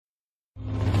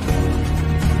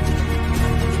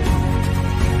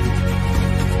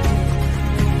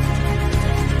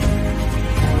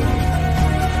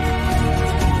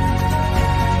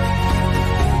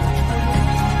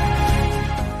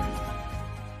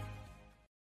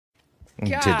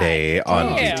God Today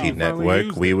on damn. BT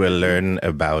Network, we will learn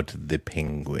about the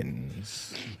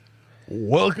penguins.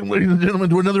 Welcome, ladies and gentlemen,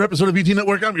 to another episode of BT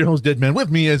Network. I'm your host, Deadman.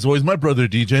 With me, as always, my brother,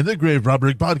 DJ, the Grave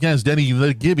Robber Podcast. Danny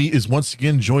the Gibby is once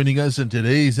again joining us, and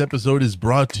today's episode is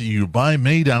brought to you by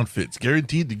Made Outfits,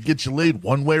 guaranteed to get you laid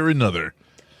one way or another.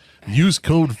 Use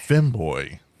code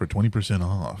FEMBOY for 20%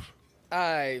 off.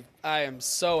 I am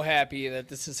so happy that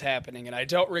this is happening, and I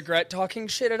don't regret talking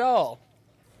shit at all.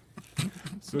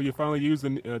 So you finally used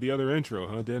the other intro,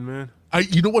 huh, Dead Man?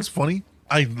 You know what's funny?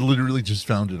 I literally just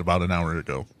found it about an hour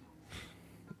ago.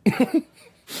 Because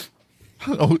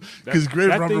Grave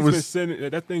Robber was.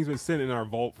 That thing's been sitting in our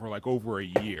vault for like over a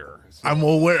year. So. I'm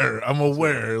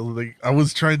aware. Like, I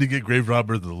was trying to get Grave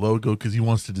Robber the logo because he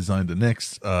wants to design the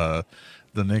next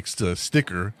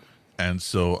sticker, and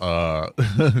so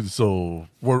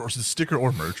or sticker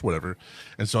or merch, whatever.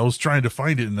 And so I was trying to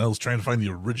find it, and I was trying to find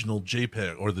the original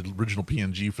JPEG or the original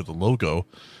PNG for the logo.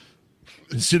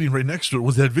 And sitting right next to it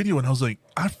was that video, and I was like,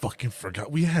 I fucking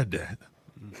forgot we had that.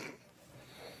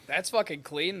 That's fucking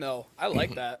clean, though. I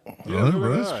like that. Yeah,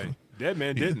 right. Dead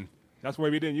Man didn't. That's why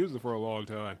we didn't use it for a long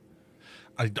time.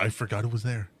 I forgot it was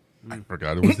there. I'm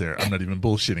not even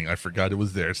bullshitting. I forgot it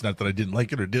was there. It's not that I didn't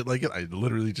like it or did like it. I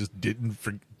literally just didn't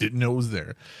know it was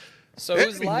there. So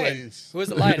who's lying? Who's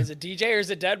lying? Is it DJ or is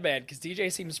it Dead Man? Because DJ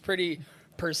seems pretty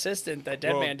persistent that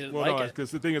Dead Man didn't like it.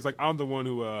 Because the thing is, like, I'm the one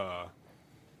who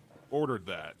ordered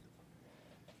that.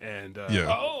 And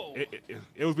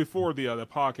it was before the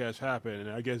podcast happened,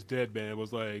 and I guess Dead Man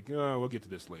was like, "Oh, we'll get to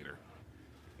this later."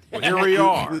 Well, here we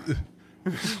are.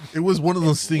 It was one of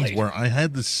those things where I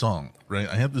had this song, right?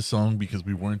 I had this song because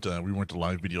we weren't a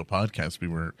live video podcast. We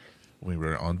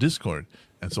were on Discord,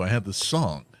 and so I had this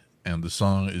song, and the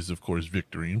song is of course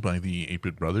 "Victory" by the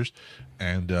 8-Bit Brothers,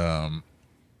 and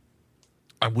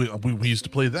we used to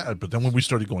play that. But then when we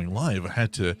started going live, I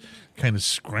had to kind of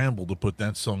scramble to put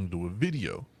that song to a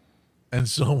video. And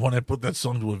so when I put that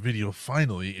song to a video,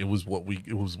 finally, it was what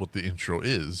the intro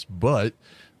is. But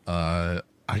I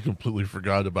completely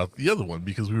forgot about the other one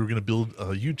because we were going to build a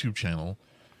YouTube channel,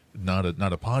 not a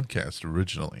podcast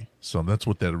originally. So that's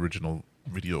what that original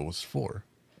video was for.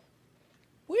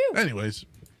 Woo. Anyways,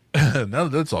 now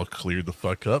that that's all cleared the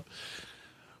fuck up,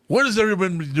 what has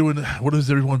everyone been doing? What has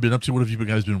everyone been up to? What have you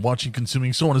guys been watching,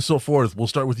 consuming, so on and so forth? We'll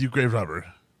start with you, Grave Robber.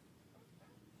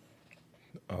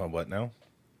 What now?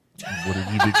 What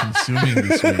have you been consuming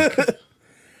this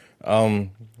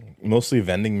week? Mostly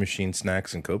vending machine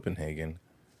snacks in Copenhagen.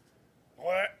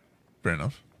 What? Fair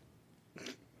enough.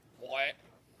 What?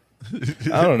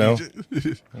 I don't know.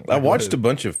 I watched a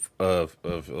bunch of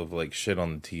like shit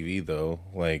on the TV though,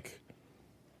 like,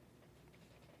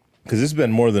 because it's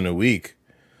been more than a week.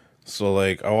 So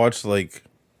like, I watched like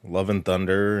Love and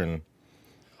Thunder and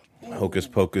Hocus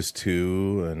Pocus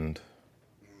 2 and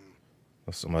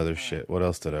some other shit. What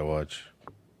else did I watch?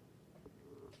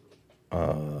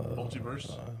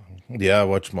 Multiverse? Yeah, I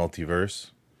watched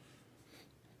Multiverse.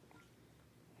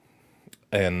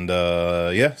 And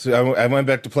so I went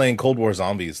back to playing Cold War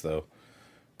Zombies though,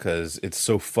 because it's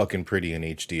so fucking pretty in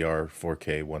HDR,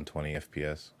 4K, 120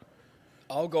 FPS.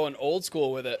 I'll go old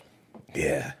school with it.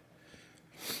 Yeah.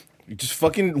 You just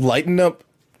fucking lighten up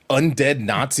undead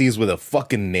Nazis with a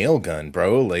fucking nail gun,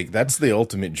 bro. Like, that's the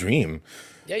ultimate dream.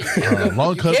 Yeah, you can't,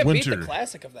 Long you Cut can't Winter. beat the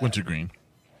classic of that. Wintergreen.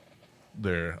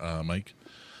 There, Mike.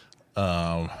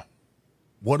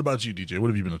 What about you, DJ? What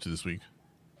have you been up to this week?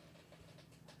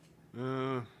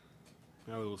 Got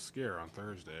a little scare on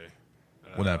Thursday.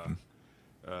 What happened?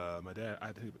 My dad. I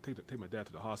had to take my dad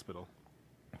to the hospital.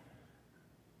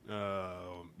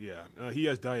 He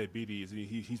has diabetes, and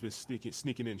he's been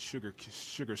sneaking in sugar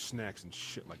snacks and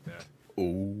shit like that.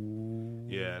 Oh.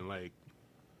 Yeah, and like,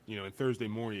 and Thursday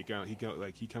morning he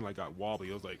kind of got wobbly.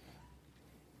 It was like,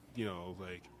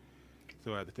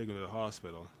 so I had to take him to the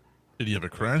hospital. Did he have a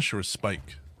crash or a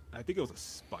spike? I think it was a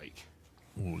spike.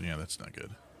 Oh, yeah, that's not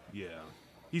good. Yeah,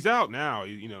 he's out now.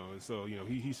 So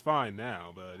he's fine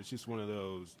now. But it's just one of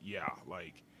those. Yeah,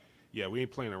 we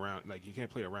ain't playing around. Like, you can't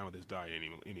play around with this diet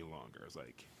any longer. It's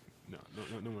like, no,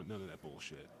 none of that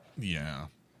bullshit. Yeah.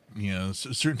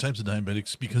 Certain types of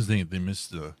diabetics, because they miss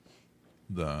the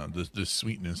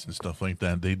sweetness and stuff like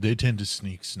that, they tend to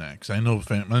sneak snacks. I know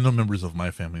members of my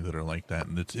family that are like that,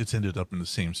 and it's ended up in the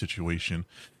same situation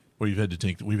where we've had to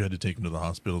take them to the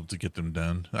hospital to get them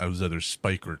done. I was either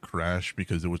spike or crash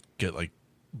because it would get like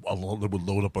they would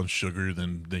load up on sugar,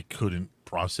 then they couldn't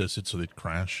process it, so they'd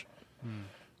crash.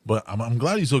 But I'm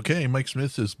glad he's okay. Mike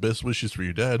Smith says best wishes for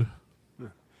your dad.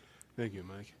 Thank you,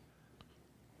 Mike.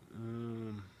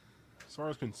 As far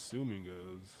as consuming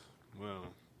goes, well,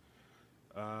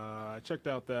 I checked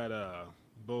out that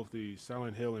both the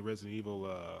Silent Hill and Resident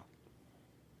Evil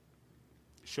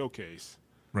showcase.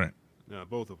 Right.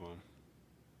 Both of them.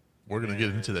 We're gonna get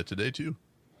into that today too.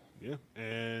 Yeah,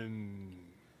 and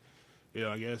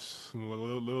I guess a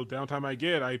little downtime I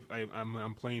get,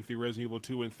 I'm playing through Resident Evil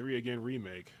 2 and 3 again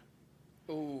remake.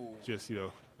 Ooh. Just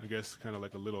I guess kind of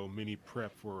like a little mini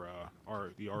prep for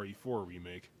the RE4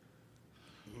 remake.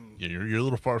 Yeah, you're a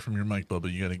little far from your mic,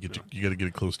 Bubba. You gotta get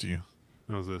it close to you.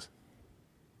 How's this?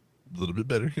 A little bit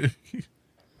better.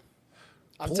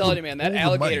 I'm telling you, man, that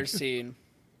alligator scene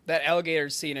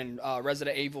in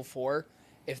Resident Evil 4,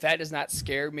 if that does not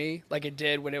scare me like it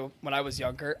did when I was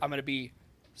younger, I'm gonna be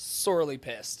sorely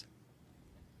pissed.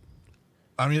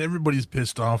 I mean, everybody's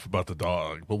pissed off about the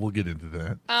dog, but we'll get into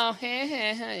that. Oh,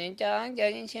 the dog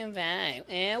doesn't survive.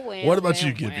 What about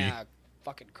you, Gibby?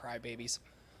 Fucking crybabies.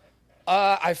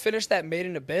 I finished that Made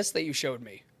in Abyss that you showed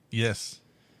me. Yes.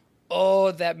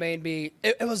 Oh, that made me...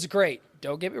 It was great.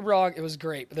 Don't get me wrong, it was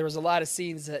great. But there was a lot of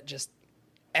scenes that just,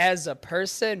 as a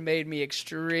person, made me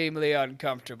extremely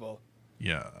uncomfortable.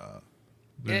 Yeah.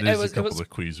 There's a couple of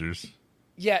queasers.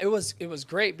 Yeah, it was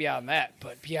great beyond that.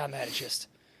 But beyond that, it's just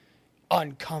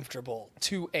uncomfortable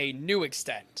to a new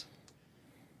extent.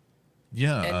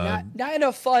 Yeah. And not in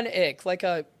a fun ick, like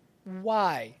a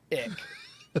why ick.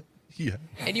 Yeah.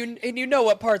 And you know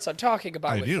what parts I'm talking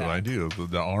about. I do.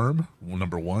 The arm,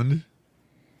 number one.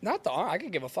 Not the arm. I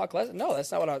could give a fuck less. No,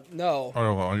 that's not what I. No.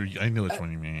 Oh, I know which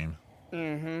one you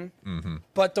mean.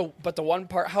 But the one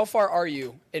part. How far are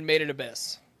you in Made in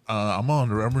Abyss? I'm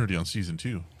already on season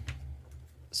 2.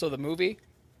 So the movie.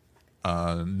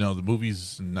 No, the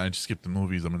movies. I just skipped the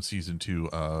movies. I'm in season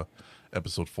 2,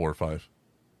 episode 4 or 5.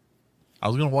 I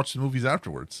was gonna watch the movies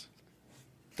afterwards.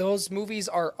 Those movies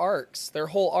are arcs. They're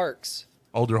whole arcs.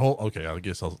 Oh, they're whole. Okay, I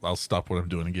guess I'll stop what I'm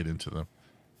doing and get into them.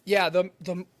 Yeah. The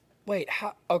wait.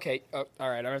 How? Okay. All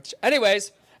right.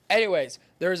 Anyways,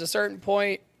 there's a certain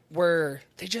point where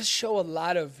they just show a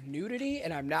lot of nudity,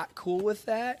 and I'm not cool with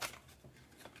that.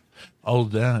 Oh,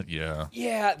 that, yeah.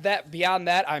 Yeah, that beyond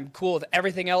that, I'm cool with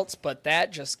everything else, but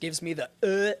that just gives me the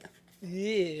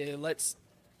yeah, let's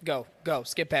go,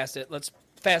 skip past it. Let's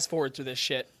fast forward through this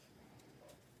shit.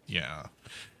 Yeah.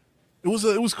 It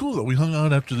was cool though. We hung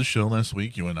out after the show last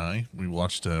week, you and I. We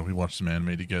watched some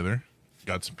anime together.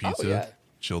 Got some pizza, yeah.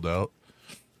 Chilled out.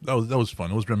 That was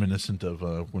fun. It was reminiscent of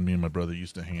when me and my brother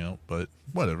used to hang out, but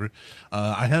whatever.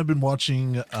 I have been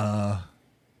watching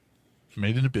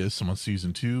Made in Abyss. I'm on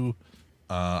season 2.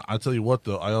 I'll tell you what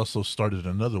though, I also started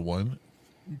another one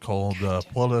called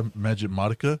Paula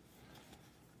Magimatica.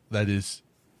 That is,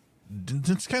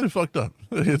 it's kind of fucked up.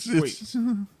 It's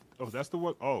Oh, that's the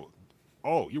one.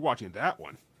 Oh, you're watching that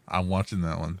one. I'm watching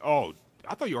that one. Oh,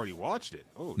 I thought you already watched it.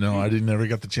 Oh, no, dude. I didn't ever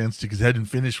got the chance to because I hadn't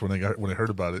finished when I heard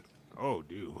about it. Oh,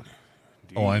 dude.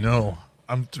 Oh, I know.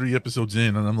 I'm 3 episodes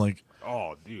in, and I'm like,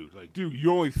 oh, dude,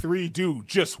 you're only 3, dude.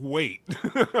 Just wait.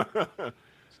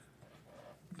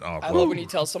 I love when you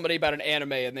tell somebody about an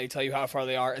anime and they tell you how far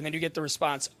they are, and then you get the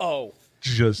response, "Oh,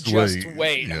 just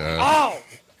wait." Yeah. Oh,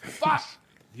 fuck.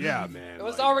 Yeah, man. It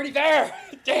was already there.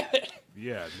 Damn it.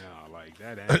 Yeah, no, like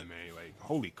that anime, like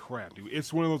holy crap, dude!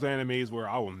 It's one of those animes where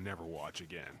I will never watch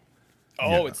again.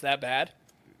 Oh, yeah. It's that bad.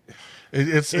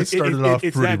 It started off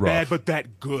it's pretty that rough, bad, but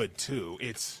that good too.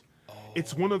 It's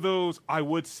one of those. I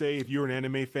would say if you're an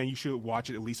anime fan, you should watch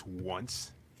it at least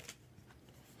once.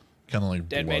 Kind of like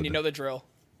Dead Blood. Man, you know the drill.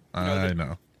 I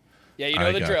know. Yeah, you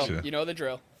know the drill. You. You know the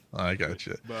drill. I got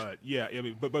you. But yeah, I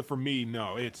mean, but for me,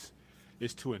 no, it's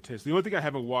too intense. The only thing I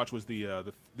haven't watched was the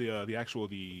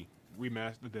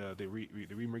remaster, the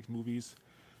remake movies,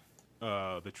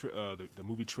 the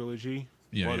movie trilogy.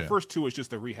 Yeah, well, the first 2 is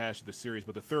just a rehash of the series,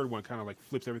 but the third one kind of like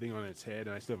flips everything on its head,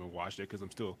 and I still haven't watched it because I'm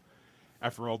still,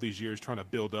 after all these years, trying to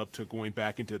build up to going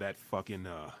back into that fucking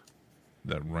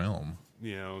that realm.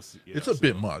 You know, it's a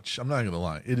bit much. I'm not gonna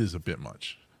lie, it is a bit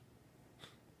much.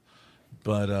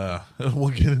 But we'll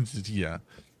get into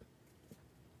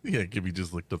Gibby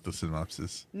just looked up the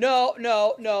synopsis. No.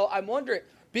 I'm wondering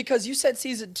because you said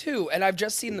season 2, and I've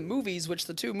just seen the movies, which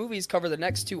the 2 movies cover the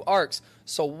next 2 arcs.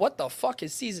 So what the fuck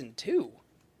is season 2?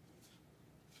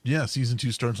 Yeah, season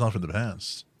 2 starts off in the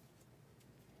past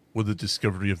with the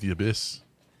discovery of the abyss.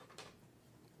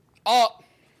 Oh.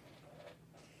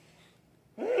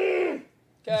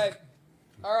 Okay.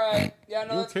 All right. Yeah,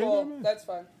 no, that's cool. That's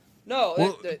fine. No.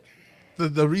 Well,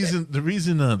 the reason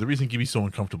Gibby's so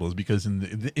uncomfortable is because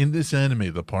in this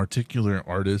anime, the particular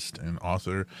artist and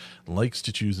author likes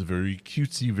to choose a very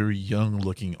cutesy, very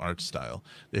young-looking art style.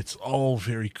 It's all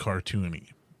very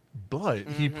cartoony, but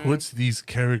he puts these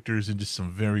characters into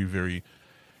some very, very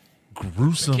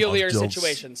gruesome peculiar adults,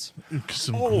 situations.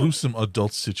 some gruesome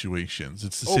adult situations.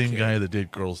 It's the same guy that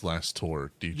did Girls Last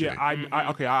Tour, DJ. Yeah,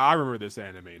 I remember this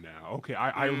anime now. Okay,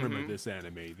 I remember this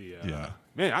anime.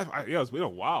 Man, it's been a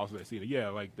while since I've seen it. Yeah,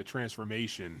 like the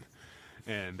transformation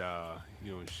and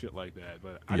and shit like that.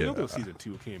 But I don't think season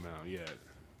 2 came out yet.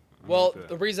 Well,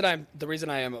 the reason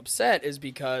I am upset is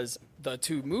because the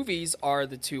 2 movies are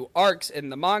the 2 arcs in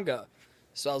the manga.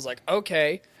 So I was like,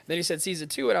 okay. Then he said season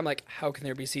 2, and I'm like, how can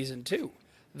there be season 2?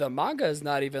 The manga is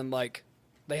not even like,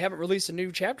 they haven't released a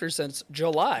new chapter since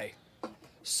July.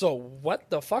 So what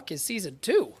the fuck is season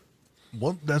 2?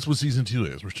 Well, that's what season 2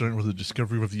 is. We're starting with the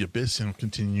discovery of the abyss and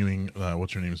continuing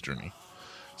what's her name's journey.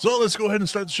 So let's go ahead and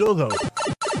start the show, though,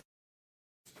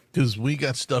 because we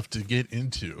got stuff to get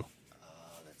into. Oh,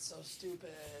 that's so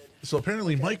stupid. So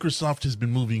apparently Microsoft has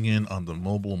been moving in on the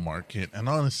mobile market, and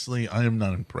honestly, I am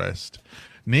not impressed.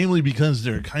 Namely because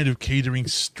they're kind of catering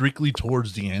strictly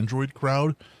towards the Android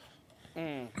crowd.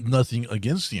 Nothing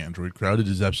against the Android crowd. It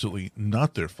is absolutely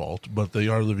not their fault, but they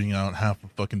are living out half a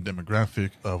fucking demographic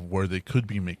of where they could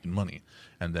be making money,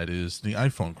 and that is the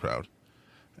iPhone crowd.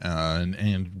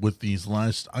 And with these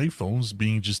last iPhones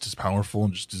being just as powerful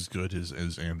and just as good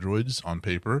as Androids on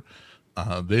paper,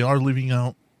 they are living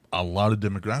out a lot of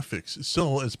demographics.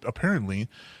 So as apparently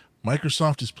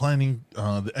Microsoft is planning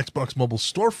the Xbox Mobile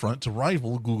storefront to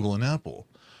rival Google and Apple,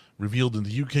 revealed in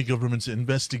the UK government's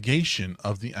investigation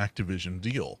of the Activision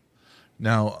deal.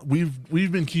 Now,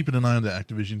 we've been keeping an eye on the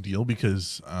Activision deal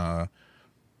because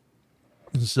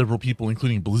several people,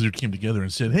 including Blizzard, came together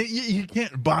and said, hey, you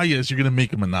can't buy us, you're going to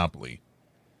make a monopoly.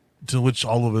 To which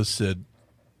all of us said,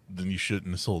 then you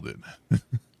shouldn't have sold it.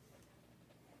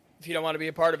 If you don't want to be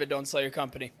a part of it, don't sell your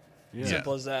company. Yeah.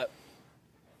 Simple as that.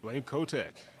 Blame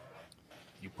Kotek.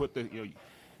 You put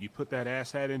that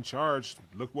asshat in charge.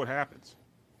 Look what happens.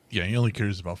 Yeah, he only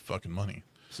cares about fucking money.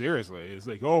 Seriously, it's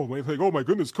like, oh my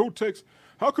goodness, Kotek's.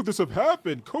 How could this have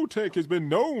happened? Kotek has been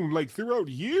known throughout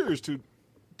years to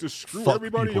screw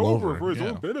everybody over for his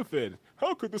own benefit.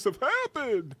 How could this have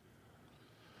happened?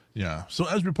 Yeah. So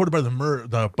as reported by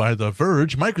The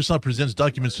Verge, Microsoft presents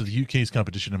documents to the UK's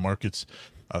Competition and Markets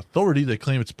Authority that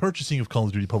claim its purchasing of Call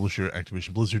of Duty publisher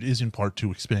Activision Blizzard is in part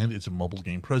to expand its mobile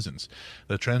game presence.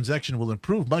 The transaction will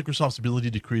improve Microsoft's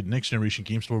ability to create a next-generation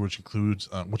game store, which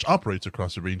operates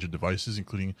across a range of devices,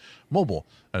 including mobile,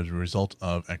 as a result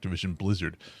of Activision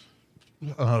Blizzard.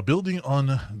 Building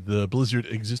on the Blizzard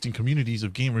existing communities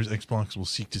of gamers, Xbox will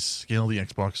seek to scale the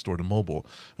Xbox store to mobile,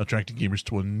 attracting gamers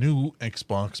to a new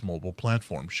Xbox mobile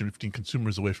platform, shifting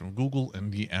consumers away from Google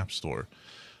and the App Store.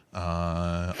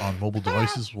 On mobile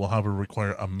devices will, however,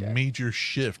 require a major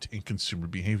shift in consumer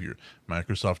behavior.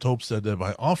 Microsoft hopes that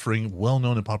by offering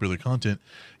well-known and popular content,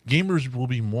 gamers will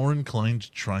be more inclined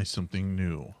to try something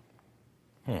new.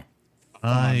 No,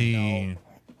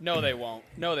 they won't.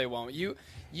 No, they won't.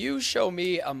 You show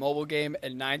me a mobile game,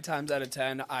 and 9 times out of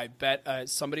 10, I bet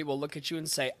somebody will look at you and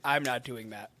say, I'm not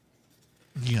doing that.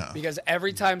 Yeah. Because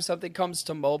every time something comes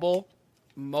to mobile,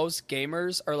 most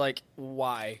gamers are like,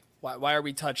 why? Why are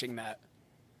we touching that?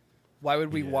 Why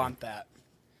would we want that?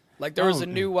 Like there was a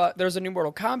new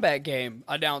Mortal Kombat game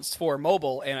announced for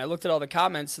mobile, and I looked at all the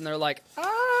comments, and they're like,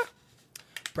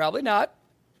 probably not.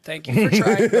 Thank you for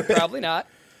trying, but probably not.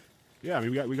 Yeah, I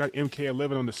mean we got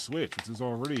MK11 on the Switch, which is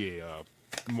already a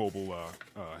mobile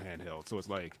handheld. So it's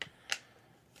like,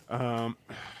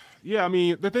 yeah. I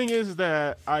mean the thing is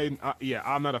that I'm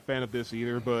not a fan of this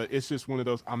either, but it's just one of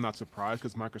those. I'm not surprised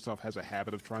because Microsoft has a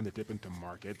habit of trying to dip into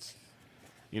markets,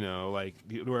 like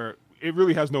where it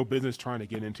really has no business trying to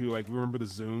get into. Like remember the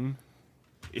Zune?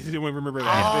 Does anyone remember that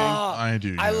thing? I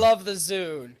do. Yeah. I love the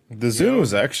Zune. The Zune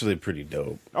was actually pretty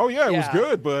dope. Oh yeah, it was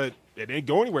good, but it didn't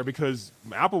go anywhere because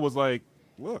Apple was like,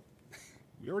 look,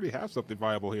 we already have something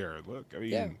viable here. Look, I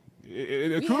mean,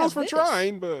 kudos for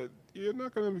trying, but you're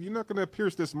not gonna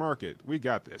pierce this market. We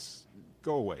got this.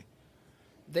 Go away.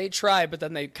 They try, but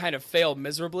then they kind of fail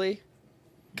miserably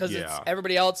because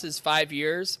everybody else is 5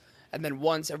 years, and then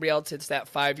once everybody else hits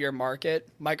that 5-year market,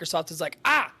 Microsoft is like,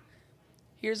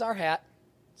 here's our hat.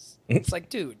 It's like,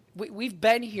 dude, we've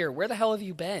been here. Where the hell have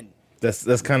you been?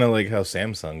 That's kind of like how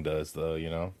Samsung does, though.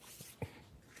 Yeah.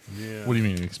 What do you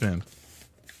mean expand?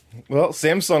 Well,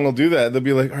 Samsung will do that. They'll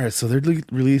be like, all right, so they're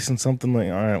releasing something like,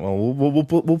 all right, well,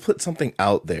 we'll put something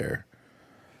out there,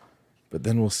 but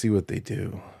then we'll see what they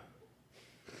do.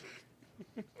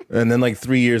 And then like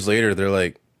 3 years later, they're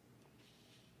like,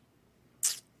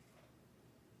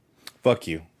 fuck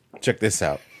you. Check this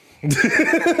out.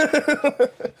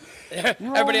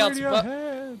 Everybody else.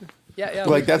 Yeah.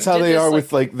 Like that's how they are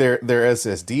with like their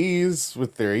SSDs,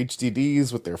 with their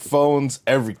HDDs, with their phones,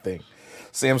 everything.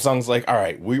 Samsung's like, all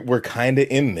right, we're kind of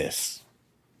in this,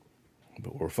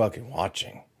 but we're fucking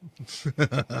watching.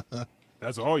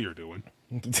 That's all you're doing.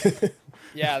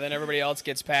 Yeah, then everybody else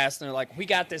gets past, and they're like, we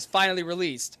got this finally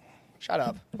released. Shut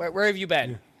up. Where have you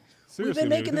been? Seriously, We've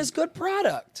been making this good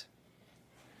product.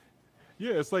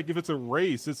 Yeah, it's like if it's a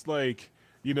race, it's like,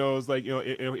 it's like,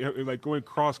 like going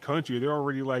cross country. They're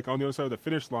already like on the other side of the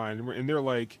finish line, and they're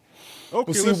like,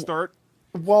 okay, let's start.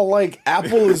 Well, like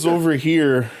Apple is over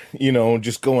here,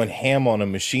 just going ham on a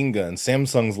machine gun.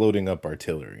 Samsung's loading up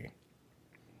artillery.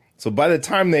 So by the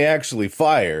time they actually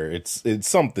fire, it's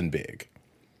something big.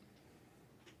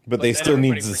 But they still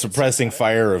need the suppressing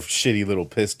fire of shitty little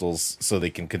pistols so they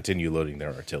can continue loading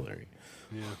their artillery.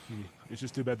 Yeah, it's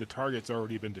just too bad the target's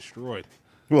already been destroyed.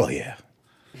 Well, yeah.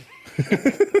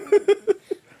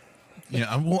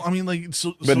 Yeah, well, I mean, like,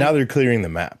 but now they're clearing the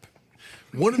map.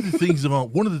 One of the things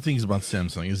about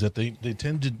Samsung is that they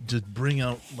tend to bring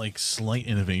out like slight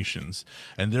innovations,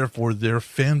 and therefore their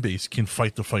fan base can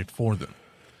fight the fight for them.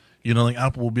 Like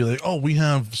Apple will be like, oh, we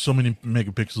have so many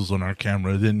megapixels on our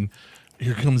camera. Then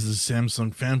here comes the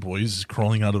Samsung fanboys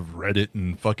crawling out of Reddit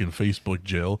and fucking Facebook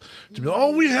jail to be like,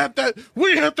 oh, we had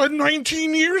that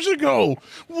 19 years ago.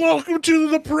 Welcome to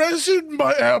the present,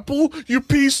 my Apple, you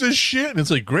piece of shit. And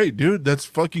it's like, great, dude, that's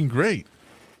fucking great.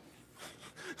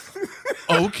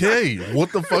 Okay,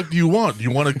 what the fuck do you want? Do you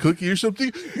want a cookie or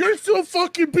something? You're so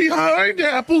fucking behind,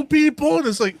 Apple people. And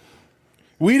it's like,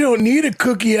 we don't need a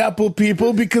cookie, Apple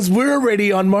people, because we're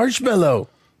already on Marshmallow.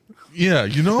 Yeah, I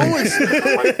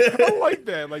like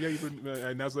that. Like,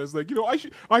 and that's like,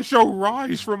 I shall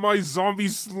rise from my zombie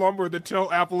slumber to tell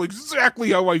Apple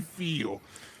exactly how I feel.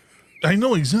 I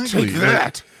know exactly. Take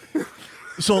that.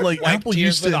 So, like Apple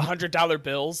used with to $100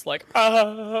 bills, like,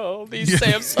 oh, these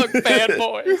Samsung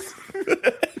fanboys.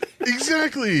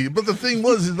 Exactly, but the thing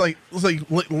was, is like with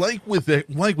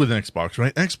Xbox,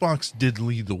 right? Xbox did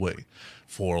lead the way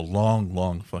for a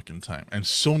long fucking time, and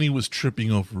Sony was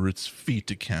tripping over its feet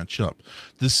to catch up.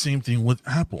 The same thing with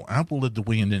Apple. Apple led the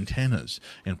way in antennas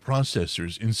and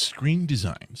processors, in screen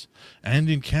designs, and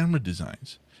in camera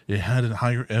designs. It had a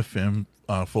higher FM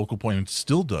focal point, and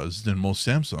still does, than most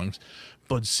Samsungs.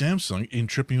 But Samsung, in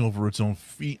tripping over its own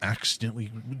feet, accidentally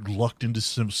lucked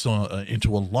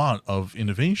into a lot of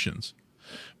innovations.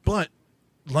 But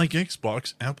like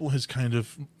Xbox, Apple has kind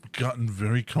of gotten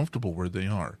very comfortable where they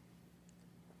are,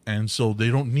 and so they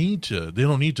don't need to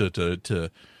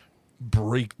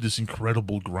break this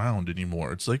incredible ground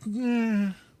anymore. It's like,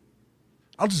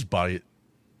 I'll just buy it.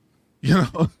 I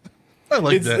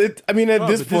like that. At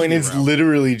this point, it's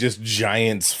literally just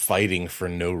giants fighting for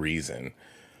no reason.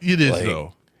 It is,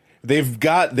 though. They've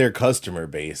got their customer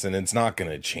base, and it's not going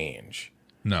to change.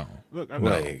 No. Look,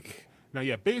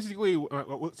 basically,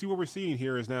 see what we're seeing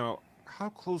here is now, how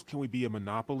close can we be a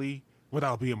monopoly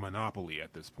without being a monopoly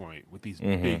at this point with these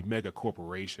big mega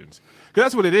corporations? Because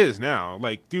that's what it is now.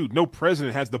 Like, dude, no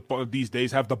president has these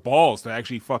days have the balls to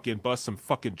actually fucking bust some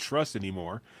fucking trust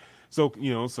anymore. So,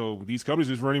 so these companies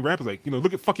are just running rampant. Like,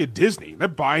 look at fucking Disney. They're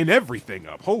buying everything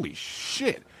up. Holy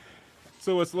shit.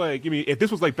 So it's like, if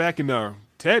this was like back in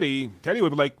Teddy would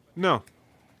be like, no,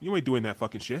 you ain't doing that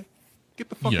fucking shit. Get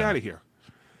the fuck out of here.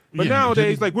 But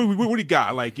nowadays, like, what do you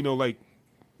got? Like,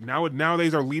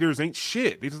 nowadays our leaders ain't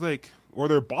shit. They just like, or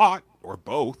they're bought, or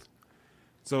both.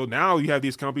 So now you have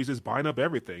these companies just buying up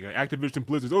everything. Like Activision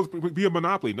Blizzard, it'll be a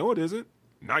monopoly. No, it isn't.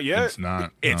 Not yet. It's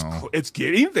not. It's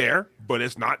getting there, but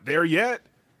it's not there yet.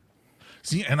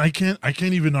 See, and I can't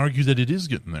even argue that it is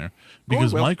getting there,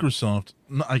 because Microsoft.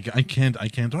 No, I can't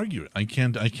argue it. I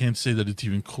can't say that it's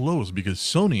even close, because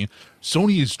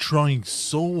Sony is trying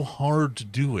so hard to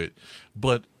do it,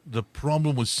 but the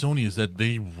problem with Sony is that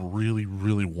they really,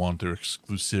 really want their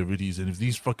exclusivities, and if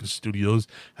these fucking studios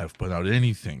have put out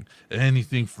anything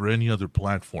for any other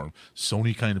platform,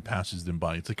 Sony kind of passes them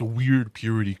by. It's like a weird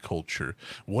purity culture.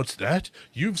 What's that?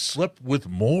 You've slept with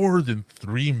more than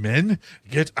 3 men?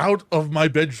 Get out of my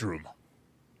bedroom.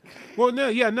 Well,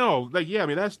 that's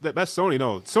Sony.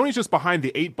 No, Sony's just behind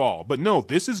the 8 ball, but no,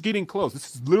 this is getting close.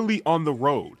 This is literally on the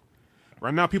road.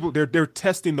 Right now, people they're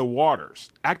testing the waters.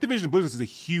 Activision Blizzard is a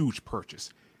huge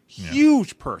purchase,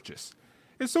 purchase,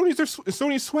 and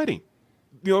Sony's sweating,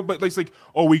 But it's like,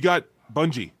 oh, we got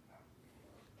Bungie.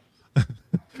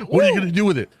 What are you gonna do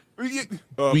with it?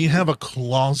 We have a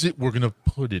closet we're gonna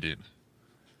put it in,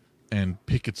 and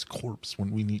pick its corpse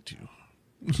when we need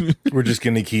to. We're just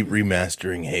gonna keep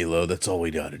remastering Halo. That's all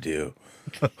we gotta do.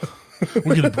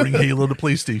 We're gonna bring Halo to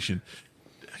PlayStation.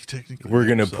 We're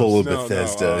gonna pull a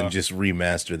Bethesda and just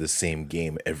remaster the same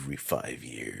game every 5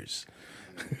 years.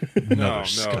 No,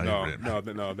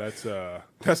 Skyrim. no. That's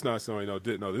not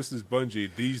Sony. No, this is Bungie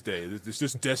these days. It's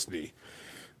just Destiny.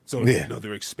 So it's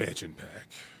another expansion pack.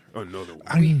 Another one.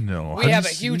 I know. We have a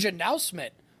huge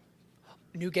announcement.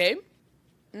 New game?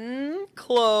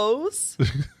 Close.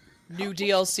 New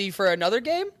DLC for another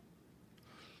game?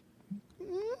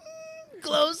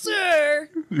 Closer.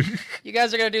 You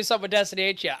guys are going to do something with Destiny,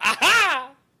 ain't you?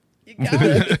 Aha! You got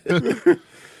it.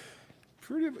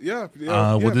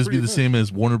 Would this be the same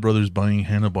as Warner Brothers buying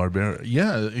Hanna-Barbera?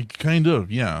 Yeah, kind of.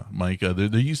 Yeah, Mike. There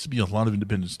used to be a lot of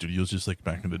independent studios, just like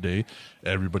back in the day.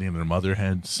 Everybody and their mother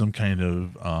had some kind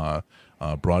of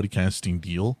broadcasting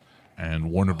deal,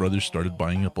 and Warner Brothers started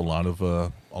buying up a lot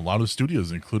of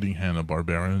studios, including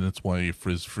Hanna-Barbera, and that's why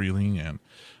Friz Freleng and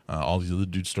all these other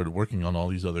dudes started working on all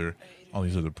these other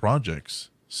projects.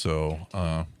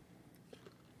 So.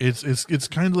 It's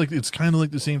kind of like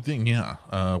the same thing, yeah.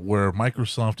 Where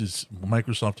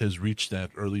Microsoft has reached that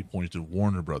early point of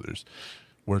Warner Brothers,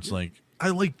 where it's like, I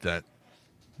like that,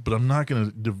 but I'm not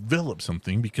gonna develop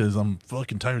something because I'm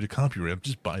fucking tired of copyright.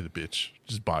 Just buy the bitch.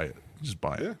 Just buy it. Just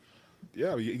buy it.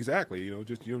 Yeah, exactly.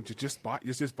 Just buy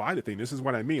the thing. This is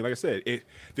what I mean. Like I said,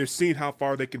 they're seeing how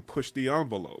far they can push the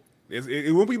envelope.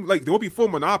 It won't be like there won't be full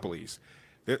monopolies.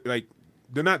 They're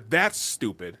not that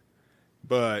stupid,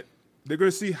 but they're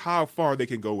going to see how far they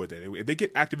can go with it. If they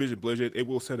get Activision Blizzard, it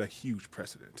will set a huge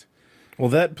precedent. Well,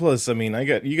 that plus, I mean,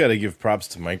 you got to give props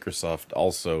to Microsoft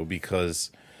also, because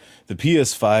the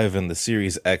PS5 and the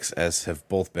Series XS have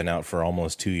both been out for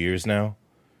almost 2 years now.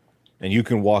 And you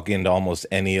can walk into almost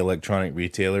any electronic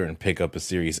retailer and pick up a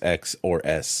Series X or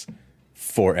S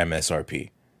for MSRP.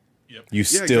 Yep. You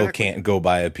still can't go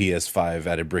buy a PS5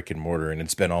 at a brick and mortar, and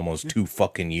it's been almost 2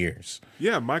 fucking years.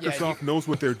 Yeah, Microsoft knows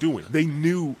what they're doing. They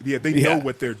know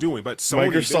what they're doing. But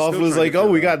Sony, Microsoft was like,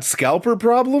 "Oh, we got scalper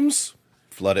problems.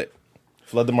 Flood it,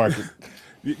 flood the market."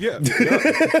 Yeah.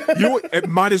 It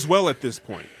might as well at this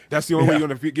point. That's the only way you're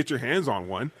going to get your hands on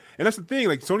one. And that's the thing.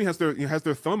 Like Sony has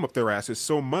their thumb up their asses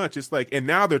so much. It's like, and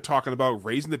now they're talking about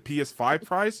raising the PS5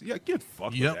 price. Yeah, get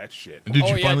fucked with that shit. And did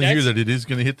you finally hear that it is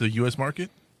going to hit the U.S. market?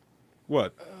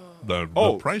 What? The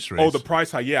price raise. Oh, the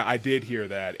price high. Yeah, I did hear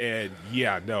that. And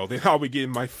I'll be getting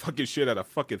my fucking shit at a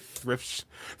fucking thrift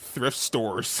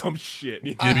store or some shit.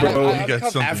 You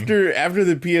got something. After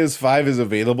the PS5 is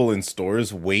available in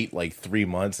stores, wait like 3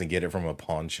 months and get it from a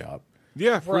pawn shop.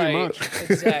 Yeah, pretty much.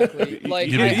 Exactly.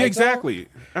 Exactly.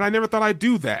 And I never thought I'd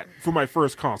do that for my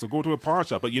first console, go to a pawn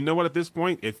shop. But you know what? At this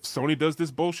point, if Sony does this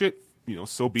bullshit,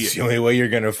 so be it. It's the only way you're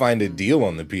going to find a deal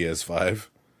on the PS5.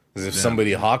 Is if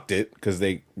somebody hawked it because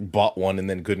they bought one and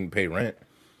then couldn't pay rent.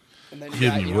 And then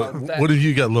what have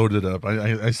you got loaded up?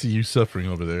 I see you suffering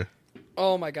over there.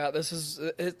 Oh my god,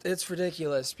 it's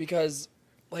ridiculous because,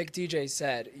 like DJ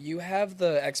said, you have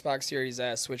the Xbox Series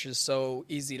S, which is so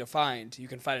easy to find. You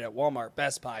can find it at Walmart,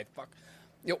 Best Buy.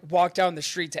 Walk down the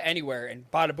street to anywhere and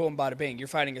bada boom, bada bing. You're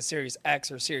finding a Series X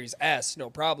or Series S, no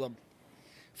problem.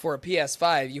 For a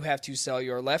PS5, you have to sell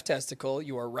your left testicle,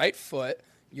 your right foot,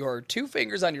 your 2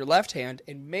 fingers on your left hand,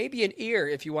 and maybe an ear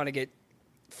if you want to get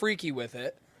freaky with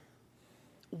it.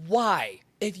 Why?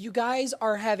 If you guys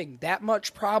are having that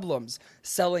much problems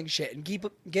selling shit and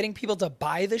getting people to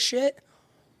buy the shit,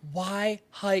 why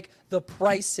hike the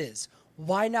prices?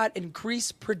 Why not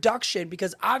increase production?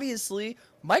 Because obviously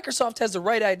Microsoft has the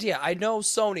right idea. I know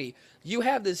Sony, you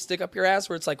have this stick up your ass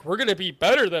where it's like, we're going to be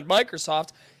better than Microsoft.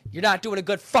 You're not doing a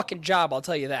good fucking job, I'll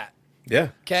tell you that. Yeah.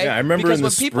 Okay. Yeah, I remember because in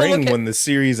the spring when the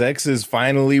Series X's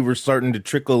finally were starting to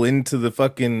trickle into the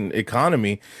fucking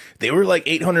economy, they were like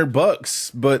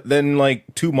 $800, but then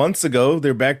like 2 months ago,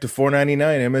 they're back to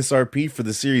 $499 MSRP for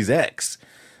the Series X.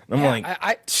 And I'm like,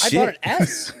 I bought an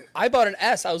S. I bought an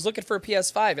S. I was looking for a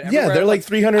PS5. And they're like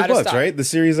 $300, right? The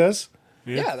Series S.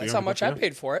 Yeah, that's how much I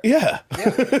paid for it. Yeah.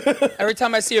 Every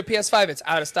time I see a PS5, it's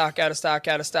out of stock, out of stock,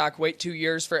 out of stock. Wait 2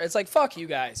 years for it. It's like, fuck you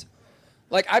guys.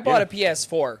 Like, I bought a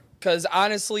PS4 because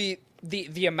honestly,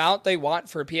 the amount they want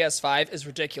for a PS5 is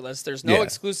ridiculous. There's no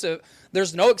exclusive.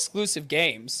 There's no exclusive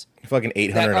games. Fucking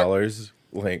 $800.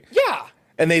 Like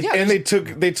And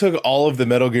they took all of the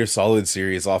Metal Gear Solid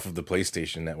series off of the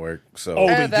PlayStation Network. So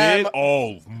they did.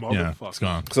 Oh, motherfucker! Yeah, it's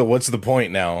gone. So what's the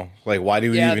point now? Like, why do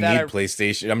we even need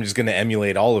PlayStation? I'm just gonna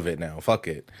emulate all of it now. Fuck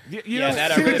it.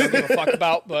 That I really don't give a fuck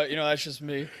about. But that's just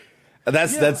me.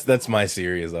 That's my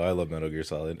series though. I love Metal Gear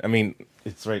Solid. I mean,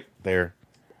 it's right there.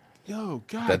 Yo,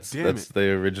 god that's damn it.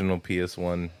 The original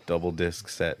PS1 double disc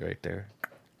set right there.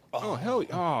 Oh hell!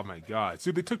 Oh my god! See,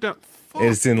 they took that.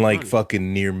 It's in like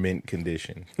fucking near mint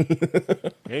condition.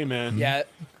 Hey man,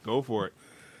 go for it.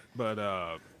 But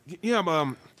no,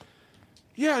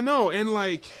 and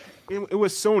like it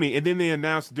was Sony, and then they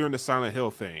announced during the Silent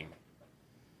Hill thing,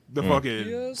 the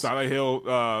fucking Silent Hill,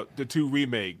 the 2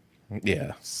 remake.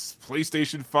 Yeah.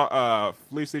 PlayStation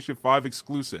 5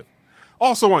 exclusive.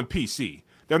 Also on PC.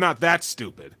 They're not that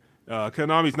stupid.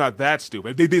 Konami's not that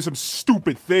stupid. They did some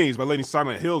stupid things by letting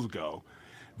Silent Hills go,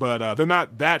 but they're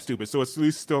not that stupid. So it's at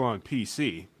least still on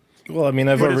PC. Well, I mean,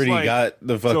 I've already got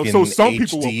the fucking so some HD,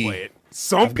 people will play it.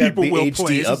 Some people will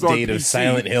play it. HD update of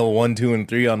Silent Hill 1, 2, and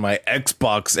 3 on my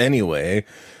Xbox anyway.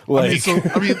 Like,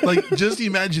 I mean, like, just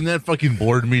imagine that fucking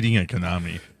board meeting at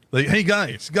Konami. Like, hey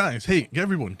guys, hey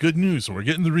everyone, good news. We're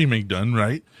getting the remake done,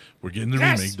 right? We're getting the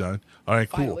remake done. All right,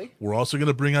 cool. Finally. We're also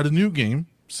gonna bring out a new game.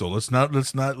 So let's not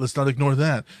ignore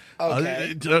that.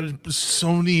 Okay.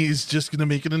 Sony is just gonna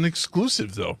make it an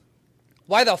exclusive, though.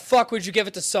 Why the fuck would you give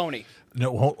it to Sony?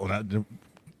 No, hold on.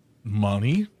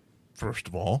 Money, first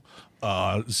of all.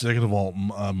 Second of all,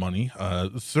 money.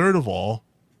 Third of all,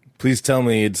 please tell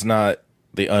me it's not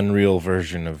the Unreal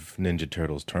version of Ninja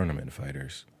Turtles Tournament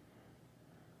Fighters.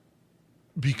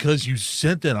 Because you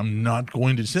said that, I'm not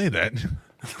going to say that.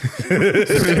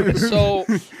 So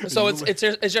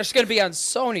it's just going to be on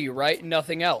Sony, right?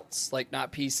 Nothing else, like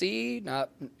not PC, not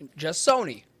just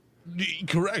Sony.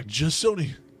 Correct, just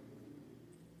Sony.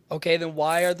 Okay, then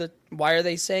why are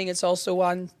they saying it's also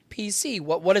on PC?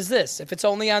 What is this? If it's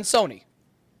only on Sony?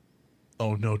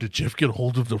 Oh no! Did Jeff get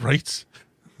hold of the rights?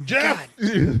 Jeff,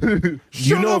 you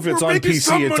know if it's on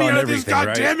PC, it's on everything,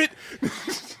 right? Damn it!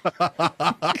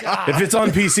 If it's on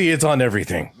PC, it's on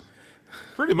everything.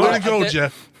 Pretty much. Way to go,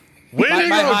 Jeff. Way to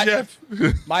go,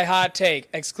 Jeff. My hot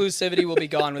take: exclusivity will be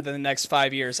gone within the next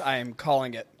 5 years. I am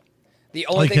calling it. The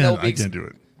only thing that will be I can't do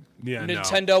it. Yeah,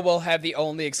 Nintendo will have the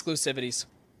only exclusivities.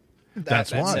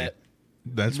 That's why. It.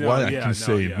 That's why I can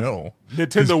say no.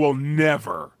 Nintendo will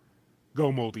never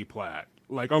go multi-plat.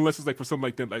 Like, unless it's like for something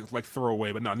like that, like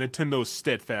throwaway. But no, Nintendo's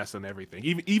steadfast on everything.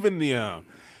 Even the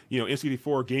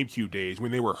N64 GameCube days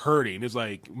when they were hurting, it's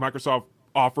like Microsoft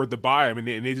offered to buy them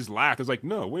and they just laughed. It's like,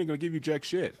 no, we ain't gonna give you jack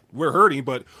shit. We're hurting,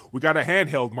 but we got a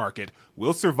handheld market.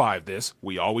 We'll survive this.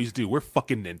 We always do. We're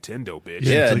fucking Nintendo, bitch.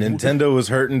 Yeah, like, Nintendo was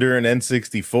hurting during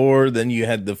N64. Then you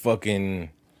had the fucking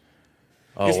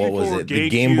what was it? The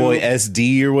Game Boy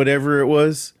SD or whatever it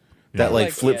was. That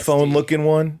like flip phone looking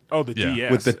one. Oh, the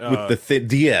DS with the thin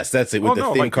DS. That's it, with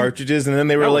the thin cartridges. And then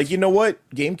they were like, you know what,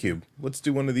 GameCube, let's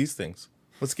do one of these things.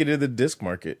 Let's get into the disc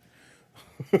market.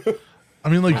 I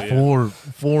mean, like for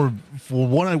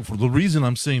the reason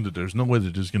I'm saying that there's no way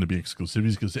that there's going to be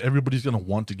exclusivities because everybody's going to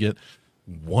want to get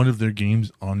one of their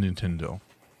games on Nintendo.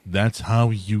 That's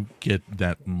how you get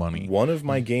that money. One of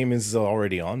my games is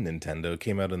already on Nintendo. It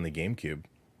came out on the GameCube.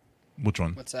 Which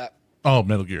one? What's that? Oh,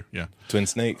 Metal Gear. Yeah, Twin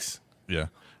Snakes. Yeah,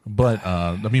 but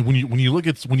I mean, when you look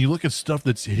at stuff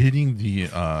that's hitting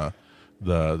the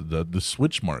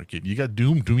Switch market, you got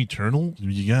Doom Eternal,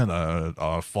 you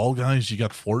got Fall Guys, you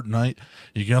got Fortnite,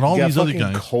 you got all these other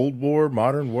guys. Cold War,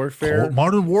 Modern Warfare,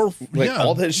 Modern Warfare, like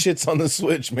all that shit's on the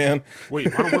Switch, man.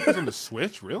 Wait, Modern Warfare's on the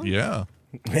Switch, really? Yeah.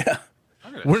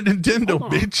 We're Nintendo,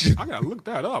 bitch. I gotta look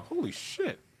that up. Holy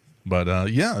shit! But I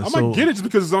might get it just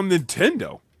because it's on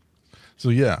Nintendo. So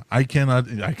yeah, I cannot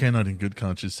in good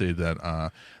conscience say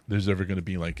that there's ever going to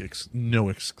be like no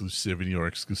exclusivity or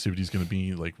exclusivity is going to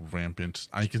be like rampant.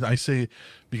 I say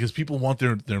because people want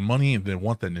their money and they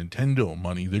want that Nintendo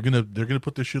money. They're gonna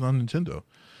put their shit on Nintendo.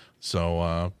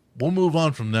 So we'll move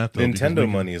on from that. Though, Nintendo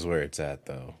money is where it's at,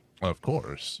 though. Of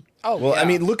course. Oh well, yeah. I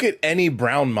mean, look at any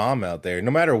brown mom out there.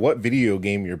 No matter what video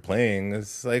game you're playing,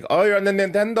 it's like, oh, you're on the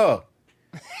Nintendo.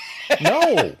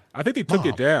 No, I think they took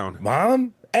it down.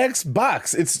 Mom,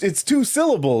 Xbox. It's 2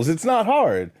 syllables. It's not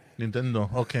hard.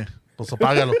 Nintendo. Okay. Pues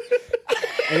apágalo.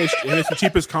 And it's the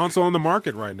cheapest console on the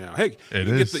market right now. Hey,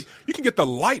 you can get the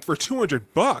Lite for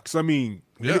 $200. I mean,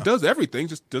 it does everything,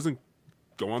 just doesn't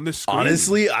go on this screen.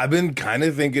 Honestly, I've been kind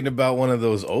of thinking about one of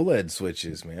those OLED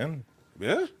switches, man.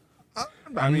 Yeah.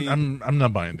 I'm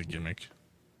not buying the gimmick.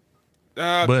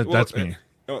 But that's me.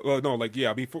 No, like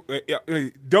I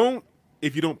mean, don't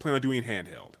if you don't plan on doing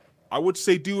handheld. I would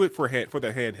say do it for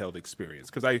the handheld experience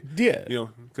because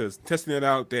testing it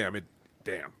out, damn. I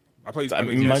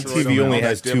mean, my TV only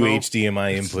has 2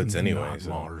 HDMI inputs anyway. It's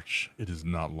not large. It is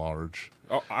not large.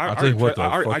 Oh,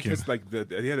 I just like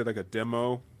they had like a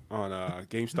demo on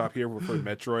GameStop here for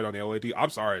Metroid on the LED. I'm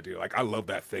sorry, dude. Like I love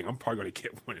that thing. I'm probably gonna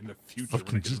get one in the future.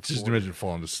 Just imagine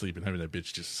falling asleep and having that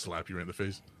bitch just slap you right in the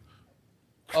face.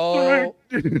 Oh,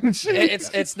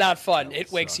 it's not fun. It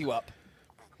wakes you up.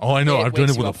 Oh, I know. I've done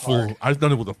it with a full. I've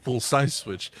done it with a full size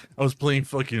Switch. I was playing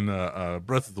fucking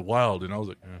Breath of the Wild, and I was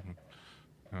like,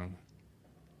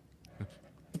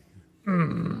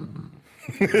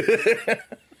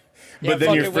 But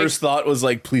then your first thought was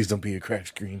like, please don't be a crash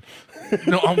screen.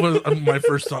 No, my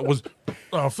first thought was,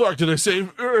 oh, fuck, did I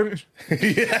save?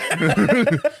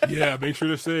 Yeah, make sure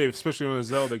to save, especially on a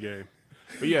Zelda game.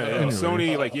 But anyway.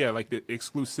 Sony, like the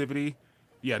exclusivity.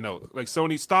 Yeah, no, like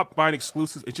Sony, stop buying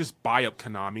exclusives and just buy up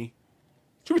Konami.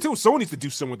 Should we tell Sony needs to do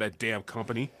something with that damn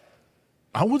company?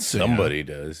 I would say somebody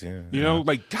does, yeah. You know,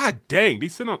 like, god dang, they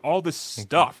send out all this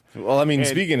stuff. Well, I mean,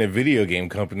 speaking of video game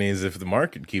companies, if the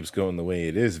market keeps going the way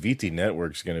it is, VT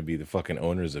Network's going to be the fucking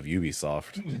owners of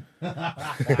Ubisoft.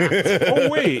 Oh,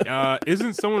 wait,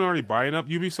 isn't someone already buying up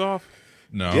Ubisoft?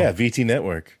 No. Yeah, VT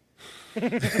Network.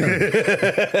 Sony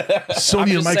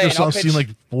and Microsoft seem like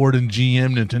Ford and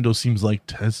GM. Nintendo seems like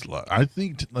Tesla. I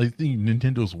think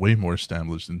Nintendo's way more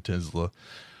established than Tesla.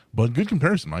 But good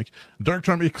comparison, Mike. Dark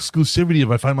Charm exclusivity. If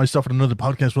I find my stuff on another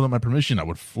podcast without my permission, I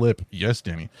would flip. Yes,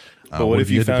 Danny. But what if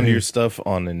you found your stuff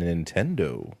on a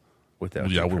Nintendo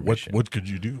without your permission? What could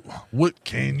you do? What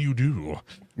can you do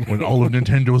when all of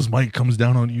Nintendo's might comes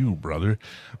down on you, brother?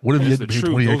 What if you had to pay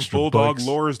 20 Those extra Bulldog bucks?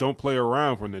 lures don't play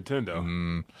around for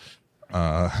Nintendo.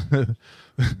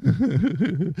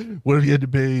 What if you had to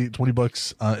pay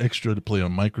 $20 extra to play a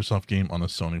Microsoft game on a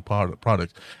Sony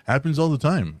product? Happens all the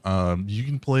time. You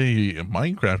can play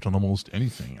Minecraft on almost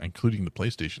anything, including the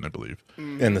PlayStation, I believe,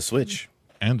 and the Switch.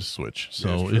 And the Switch.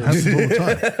 So it happens all the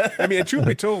time. I mean, and truth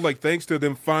be told, like, thanks to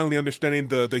them finally understanding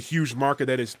the huge market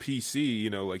that is PC, you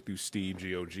know, like through Steam,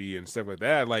 GOG, and stuff like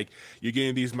that, like, you're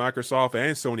getting these Microsoft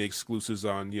and Sony exclusives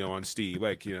on, you know, on Steam.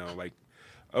 Like, you know, like,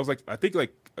 I think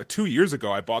 2 years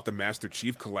ago, I bought the Master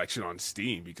Chief Collection on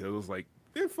Steam because it was like,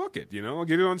 yeah, fuck it, you know, I'll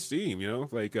get it on Steam, you know,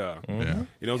 like, you know,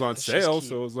 it was on sale,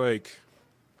 so it was like,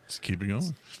 let's keep it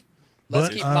going.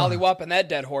 Let's keep mollywopping that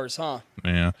dead horse, huh?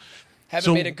 Yeah.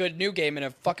 Haven't made a good new game in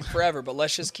a fucking forever, but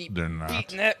let's just keep beating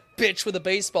that bitch with a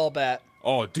baseball bat.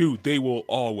 Oh, dude, they will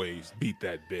always beat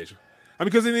that bitch. I mean,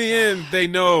 because in the end, they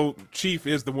know Chief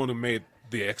is the one who made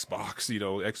the Xbox, you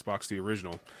know, Xbox the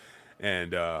original,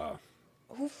 and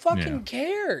who fucking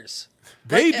cares?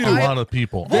 They do. A lot of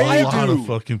people. A lot of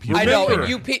fucking people. I know, and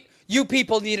you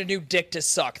people need a new dick to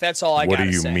suck. That's all I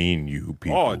gotta say. What do you mean, you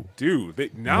people? Oh, dude.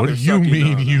 What do you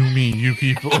mean, you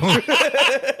people?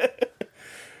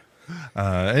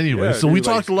 Anyway, yeah, so we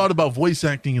talked a lot about voice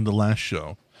acting in the last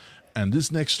show. And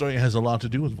this next story has a lot to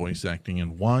do with voice acting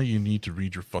and why you need to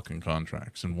read your fucking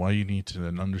contracts and why you need to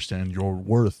understand your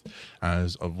worth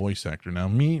as a voice actor.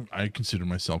 Now, I consider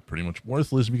myself pretty much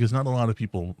worthless because not a lot of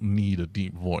people need a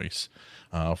deep voice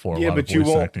for a lot of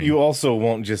voice acting. You also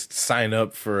won't just sign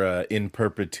up for a in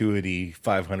perpetuity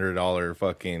 $500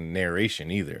 fucking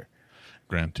narration either.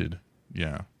 Granted,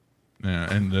 yeah.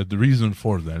 Yeah, and the reason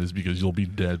for that is because you'll be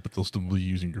dead, but they'll still be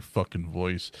using your fucking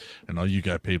voice, and all you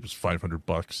got paid was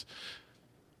 $500.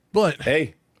 But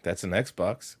hey, that's an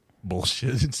Xbox.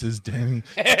 Bullshit. It says Danny.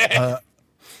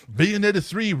 Bayonetta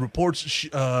 3 reports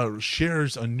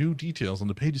shares new details on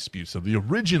the pay disputes of the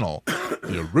original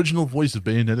voice of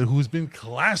Bayonetta, who has been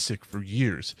classic for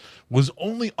years, was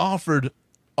only offered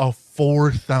a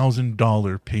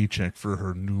 $4,000 paycheck for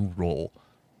her new role.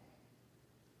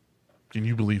 Can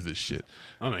you believe this shit?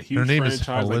 On a huge her name is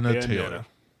Helena like Taylor.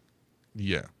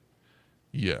 Yeah.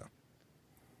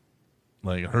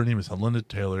 Like, her name is Helena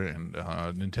Taylor, and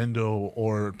Nintendo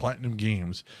or Platinum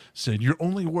Games said, you're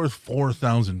only worth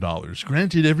 $4,000.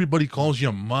 Granted, everybody calls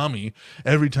you mommy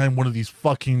every time one of these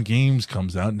fucking games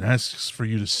comes out and asks for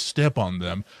you to step on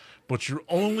them, but you're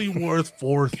only worth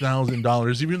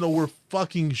 $4,000, even though we're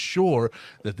fucking sure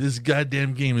that this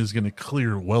goddamn game is going to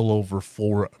clear well over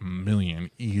 $4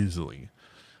 million easily.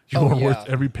 You are worth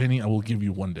every penny I will give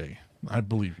you one day. I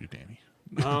believe you, Danny.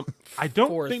 I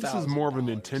don't think this is more of a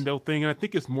Nintendo thing, and I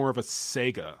think it's more of a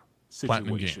Sega situation.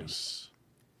 Platinum Games.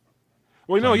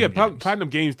 Well, no, Platinum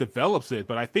Games develops it,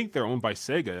 but I think they're owned by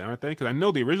Sega, aren't they? Because I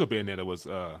know the original Bayonetta was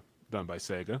done by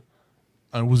Sega.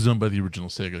 It was done by the original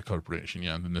Sega Corporation,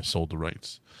 yeah, and then they sold the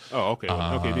rights. Oh, okay.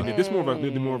 Okay, this is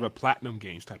more of a Platinum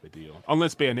Games type of deal,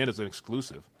 unless Bayonetta's an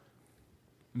exclusive.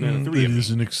 It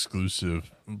is an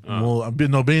exclusive. Well,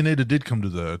 Bayonetta did come to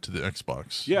the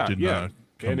Xbox. Yeah.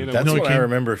 That's when I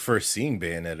remember first seeing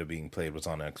Bayonetta being played was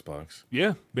on Xbox.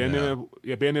 Yeah,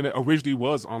 Bayonetta originally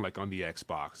was on the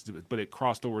Xbox, but it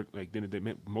crossed over then it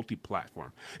meant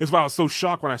multi-platform. It's why I was so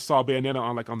shocked when I saw Bayonetta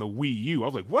on the Wii U. I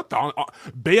was like, "What the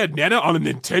Bayonetta on a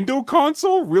Nintendo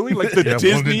console? Really? Like the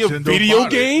Disney of video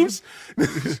games?"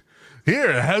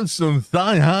 Here, have some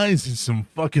thigh highs and some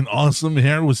fucking awesome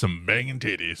hair with some banging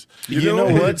titties. You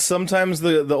know what? Sometimes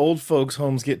the old folks'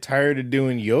 homes get tired of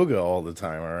doing yoga all the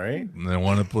time, all right? And they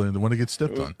want to play, they want to get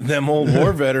stepped on. Them old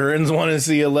war veterans want to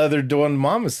see a leather doing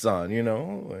mama-san, you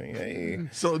know? Like, hey.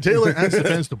 So Taylor asked the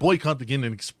fans to boycott the game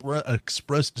and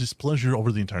express displeasure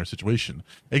over the entire situation.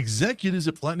 Executives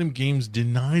at Platinum Games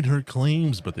denied her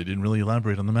claims, but they didn't really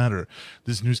elaborate on the matter.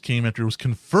 This news came after it was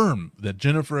confirmed that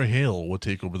Jennifer Hale would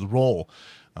take over the role.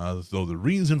 Though the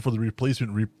reason for the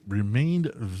replacement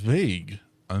remained vague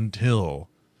until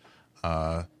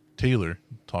Taylor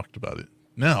talked about it.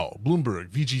 Now, Bloomberg,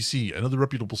 VGC, and other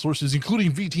reputable sources,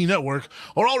 including VT Network,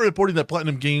 are all reporting that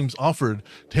Platinum Games offered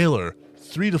Taylor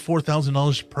 $3,000 to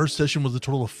 $4,000 per session, with a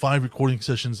total of 5 recording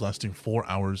sessions lasting 4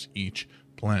 hours each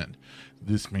planned.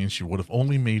 This means she would have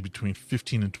only made between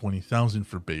 $15,000 and $20,000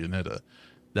 for Bayonetta.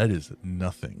 That is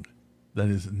nothing. That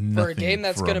is nothing for a game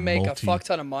that's going to make a fuck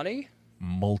ton of money.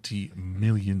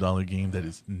 Multi-million-dollar game, that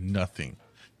is nothing.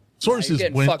 Sources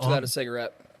went fucked without a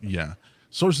cigarette. Yeah,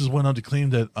 sources went on to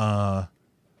claim that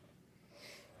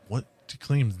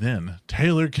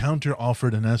Taylor counter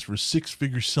offered and asked for a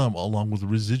 6-figure sum along with the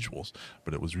residuals,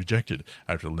 but it was rejected.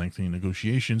 After lengthy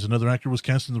negotiations, another actor was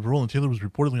cast in the role, and Taylor was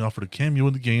reportedly offered a cameo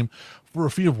in the game for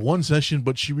a fee of 1 session,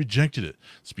 but she rejected it.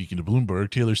 Speaking to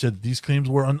Bloomberg, Taylor said that these claims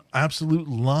were an absolute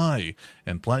lie,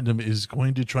 and Platinum is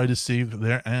going to try to save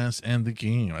their ass and the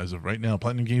game. As of right now,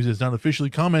 Platinum Games has not officially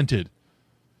commented.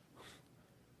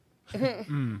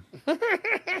 Wow.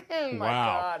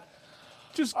 God.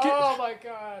 Oh my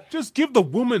God! Just give the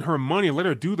woman her money and let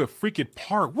her do the freaking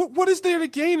part. What is there to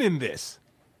gain in this?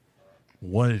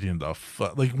 What in the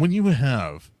fuck? Like when you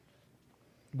have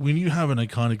an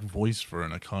iconic voice for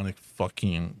an iconic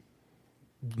fucking,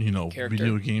 character,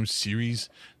 video game series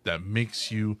that makes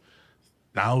you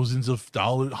thousands of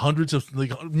dollars, hundreds of,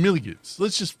 like, millions.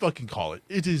 Let's just fucking call it.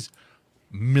 It is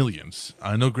millions.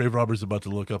 I know Grave Robber's about to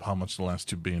look up how much the last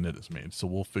 2 Bayonetta's made, so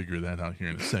we'll figure that out here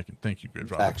in a second. Thank you,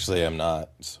 Grave Robber. Actually, I'm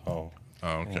not, so. Oh,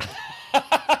 okay.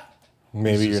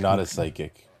 Maybe you're not a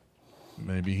psychic.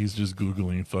 Maybe he's just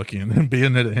Googling fucking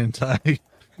Bayonetta hentai.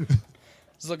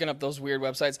 Just looking up those weird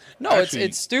websites. No, actually,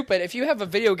 it's stupid. If you have a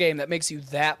video game that makes you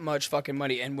that much fucking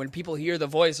money, and when people hear the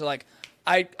voice, they're like,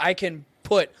 I can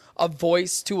put a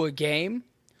voice to a game,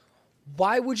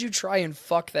 why would you try and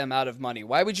fuck them out of money?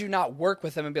 Why would you not work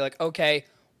with them and be like, okay,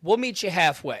 we'll meet you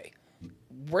halfway.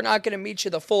 We're not going to meet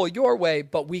you the full your way,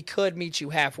 but we could meet you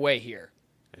halfway here.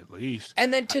 At least.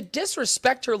 And then to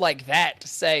disrespect her like that, to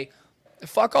say,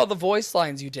 fuck all the voice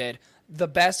lines you did. The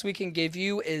best we can give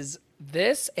you is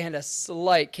this and a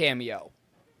slight cameo.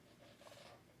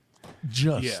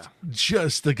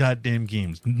 Just the goddamn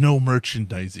games. No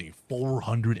merchandising.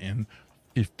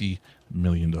 $450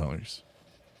 million.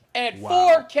 And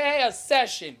 4K a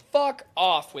session. Fuck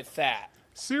off with that.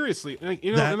 Seriously,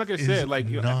 and like I said,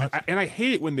 I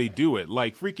hate it when they do it.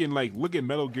 Like freaking, like look at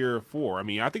Metal Gear 4. I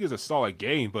mean, I think it's a solid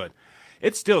game, but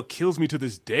it still kills me to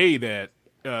this day that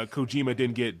Kojima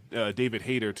didn't get David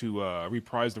Hayter to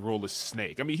reprise the role of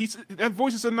Snake. I mean, that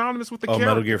voice is synonymous with the character.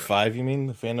 Metal Gear 5, you mean?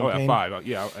 The Phantom Pain? 5.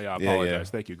 Yeah, I apologize. Yeah.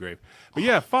 Thank you, Grave. But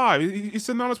yeah, 5. It's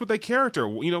synonymous with that character.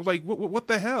 Like what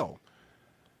the hell?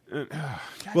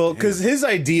 Well, because his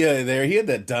idea there, he had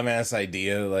that dumbass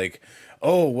idea, like,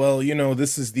 oh well,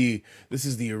 this is the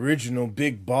original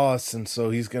big boss, and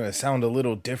so he's gonna sound a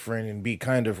little different and be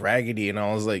kind of raggedy. And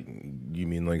I was like, you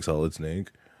mean like Solid Snake?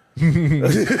 You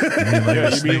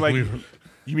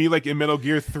mean like in Metal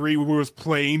Gear 3 where we was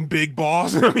playing Big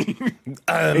Boss? I mean,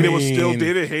 it was still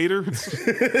David Hayter.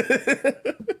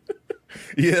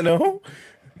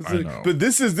 But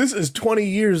this is 20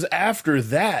 years after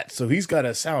that, so he's got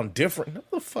to sound different. No,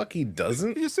 the fuck he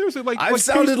doesn't. Yeah, seriously, I've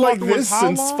sounded like this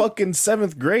since fucking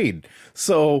 7th grade.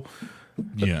 So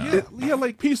yeah,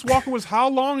 like Peace Walker was how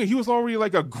long? He was already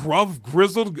like a gruff,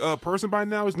 grizzled person by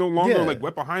now. He's no longer like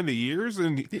wet behind the ears,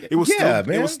 and it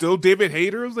was still David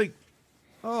Hayter. It was like,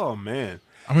 oh man.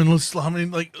 I mean, like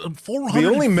 $450 The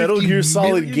only Metal Gear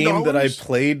Solid game $1 that I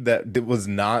played that was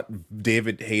not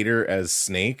David Hayter as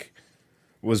Snake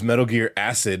was Metal Gear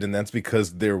Acid, and that's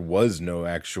because there was no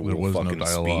actual fucking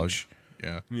speech.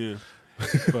 Yeah.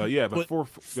 But you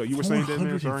were saying that,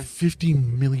 man, sorry?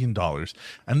 $50 million.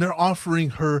 And they're offering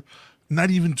her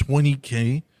not even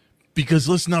 $20K, because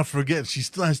let's not forget, she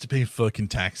still has to pay fucking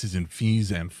taxes and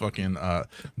fees and fucking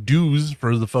dues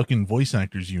for the fucking voice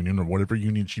actors union or whatever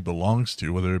union she belongs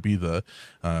to, whether it be the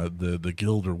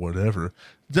guild or whatever.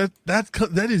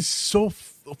 That is so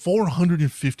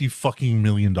 $450 fucking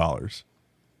million.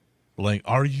 Like,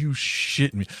 are you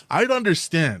shitting me? I'd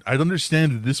understand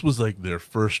that this was like their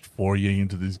first foray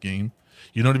into this game,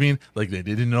 You know what I mean? Like they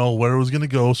didn't know where it was going to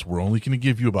go, so we're only going to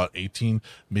give you about 18,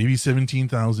 maybe $17,000,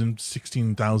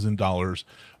 $16,000.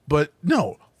 But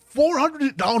no,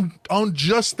 400 on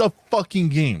just the fucking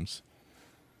games.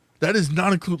 That does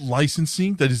not include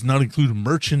licensing. That does not include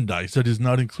merchandise. That does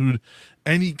not include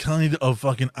any kind of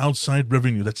fucking outside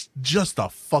revenue. That's just the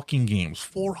fucking games.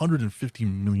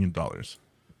 $450 million.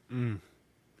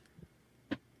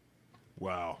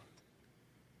 Wow.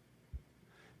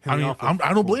 I mean,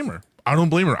 I don't blame her. I don't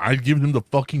blame her. I'd give them the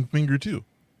fucking finger too.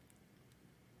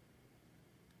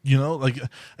 You know, like,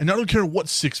 and I don't care what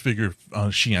six-figure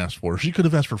she asked for. She could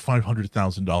have asked for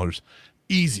 $500,000,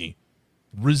 easy.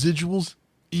 Residuals,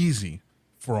 easy,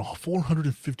 for a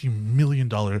 $450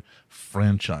 million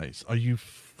franchise. Are you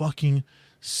fucking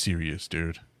serious,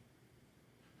 dude?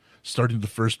 Starting the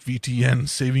first VTN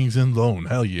savings and loan.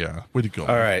 Hell yeah. Way to go.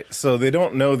 All right. So they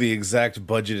don't know the exact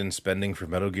budget and spending for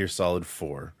Metal Gear Solid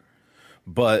 4.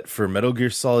 But for Metal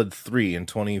Gear Solid 3 in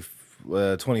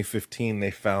 2015, they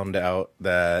found out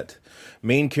that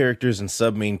main characters and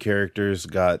sub-main characters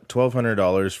got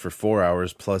 $1,200 for 4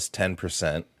 hours plus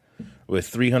 10%,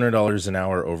 with $300 an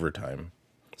hour overtime.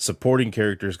 Supporting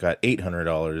characters got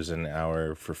 $800 an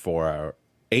hour for 4 hours.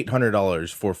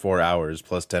 $800 for 4 hours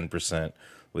plus 10%,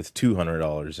 with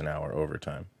 $200 an hour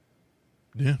overtime.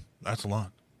 Yeah, that's a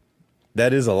lot.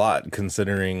 That is a lot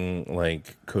considering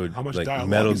like how much like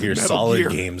Metal Gear Solid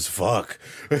games. Fuck.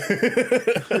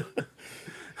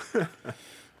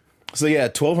 So yeah,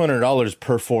 $1,200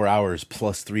 per 4 hours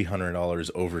plus $300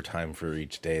 overtime for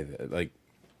each day. Like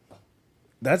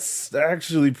that's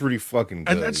actually pretty fucking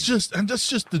good. And that's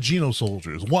just the Geno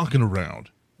soldiers walking around,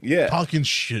 talking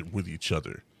shit with each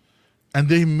other. And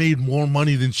they made more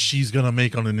money than she's gonna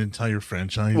make on an entire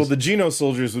franchise. Well, the Geno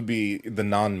soldiers would be the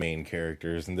non-main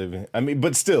characters, and I mean,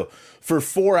 but still, for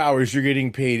 4 hours, you're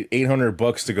getting paid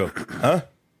 $800 to go. Huh?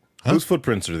 Whose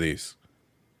footprints are these?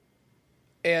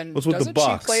 And what's with the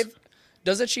box?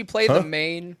 Doesn't she play the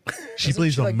main? She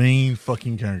plays the main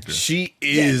fucking character. She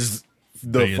is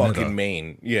the fucking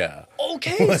main. Yeah.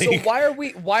 Okay, like, so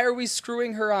why are we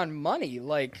screwing her on money?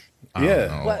 Like,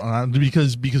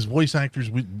 because voice actors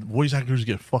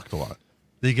get fucked a lot.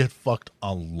 They get fucked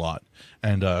a lot.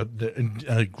 And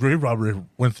Grave Robber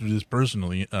went through this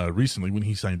personally recently when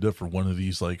he signed up for one of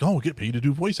these, like, oh, get paid to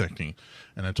do voice acting.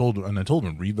 And I told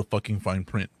him, read the fucking fine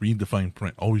print. Read the fine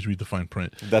print. Always read the fine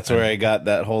print. That's where I got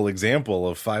that whole example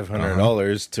of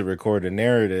 $500 to record a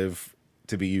narrative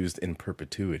to be used in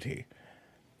perpetuity.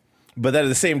 But at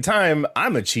the same time,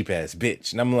 I'm a cheap ass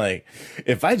bitch. And I'm like,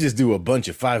 if I just do a bunch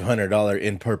of $500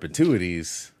 in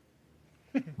perpetuities.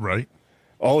 Right.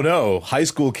 Oh no, high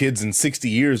school kids in 60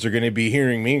 years are going to be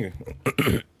hearing me.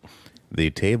 The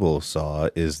table saw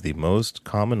is the most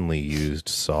commonly used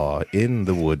saw in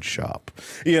the wood shop.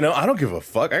 You know, I don't give a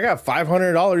fuck. I got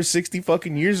 $500 60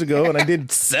 fucking years ago, and I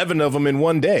did 7 of them in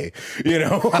one day. You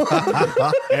know,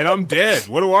 and I'm dead.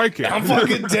 What do I care? I'm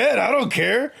fucking dead. I don't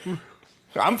care.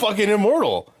 I'm fucking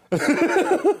immortal.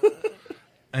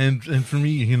 And for me,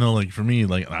 you know,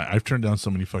 I've turned down so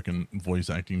many fucking voice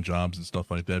acting jobs and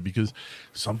stuff like that because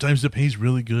sometimes the pay's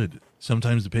really good.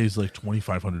 Sometimes the pay's like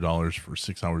 $2,500 for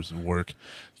 6 hours of work,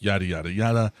 yada, yada,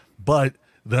 yada. But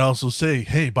they also say,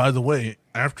 hey, by the way,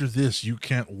 after this, you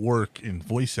can't work in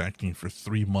voice acting for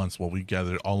 3 months while we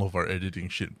gather all of our editing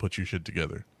shit and put your shit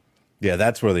together. Yeah,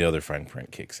 that's where the other fine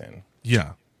print kicks in.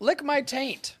 Yeah. Lick my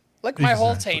taint. Lick my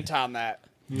whole taint on that.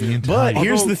 Yeah. But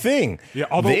here's the thing. Yeah,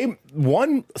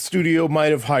 one studio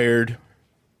might have hired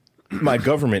my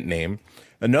government name.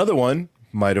 Another one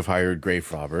might have hired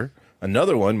Grave Robber.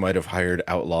 Another one might have hired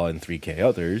Outlaw and 3K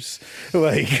others.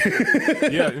 Like,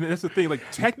 yeah, and that's the thing. Like,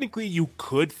 technically, you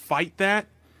could fight that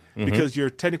because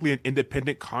you're technically an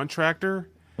independent contractor.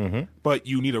 But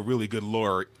you need a really good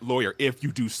lawyer if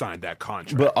you do sign that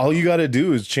contract. But all you got to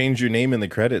do is change your name in the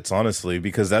credits, honestly,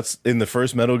 because that's in the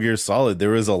first Metal Gear Solid.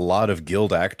 There was a lot of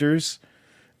guild actors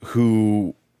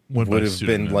who would have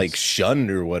been like shunned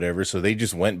or whatever, so they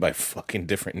just went by fucking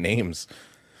different names.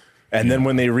 And then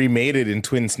when they remade it in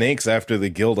Twin Snakes after the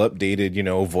guild updated, you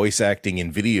know, voice acting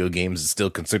in video games is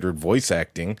still considered voice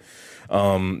acting.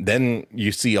 Then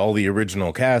you see all the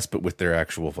original cast, but with their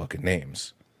actual fucking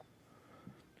names.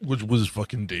 Which was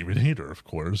fucking David Hayter, of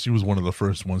course. He was one of the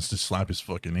first ones to slap his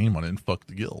fucking name on it and fuck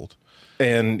the guild.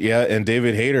 And yeah, and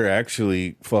David Hayter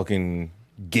actually fucking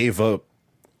gave up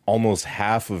almost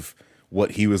half of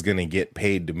what he was going to get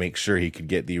paid to make sure he could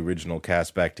get the original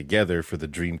cast back together for the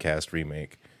Dreamcast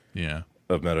remake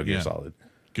of Metal Gear Solid.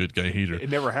 Good guy Hayter. It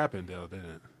never happened, though, did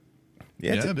it?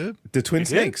 Yeah, it did. The Twin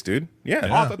Snakes, dude. Yeah.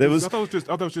 I thought it was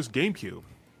just GameCube.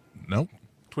 Nope.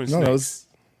 Twin Snakes.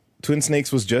 Twin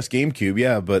Snakes was just GameCube,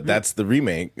 yeah, but that's the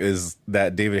remake is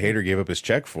that David Hayter gave up his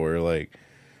check for, like,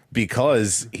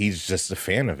 because he's just a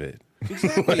fan of it.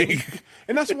 Exactly.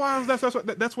 And that's why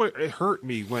that's what it hurt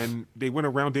me when they went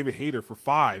around David Hayter for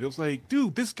 5. It was like,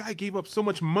 dude, this guy gave up so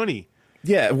much money.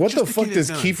 Yeah, what the fuck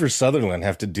does Kiefer Sutherland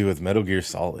have to do with Metal Gear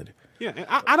Solid? Yeah, and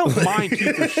I don't mind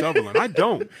Kiefer Sutherland. I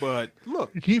don't, but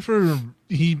look, Kiefer,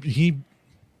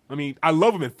 I mean, I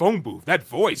love him in Phone Booth. That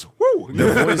voice, woo!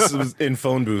 The voice in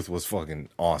Phone Booth was fucking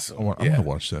awesome. I'm gonna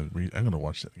watch that. I'm gonna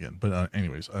watch that again. But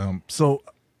anyways,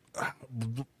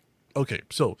 okay.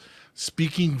 So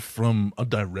speaking from a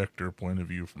director point of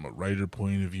view, from a writer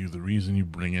point of view, the reason you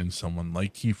bring in someone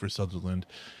like Kiefer Sutherland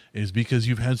is because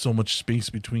you've had so much space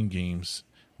between games.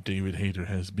 David Hayter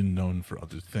has been known for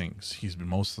other things. He's been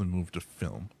mostly moved to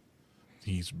film.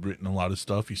 He's written a lot of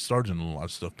stuff. He started in a lot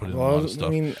of stuff, put in a lot of stuff. I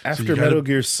mean, after Metal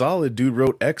Gear Solid, dude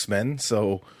wrote X-Men,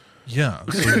 so... Yeah,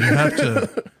 so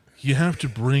you have to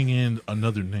bring in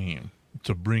another name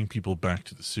to bring people back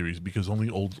to the series because only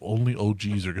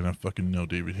OGs are gonna fucking know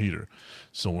David Hayter.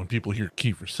 So when people hear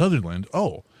Kiefer Sutherland,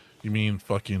 oh, you mean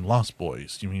fucking Lost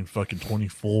Boys? You mean fucking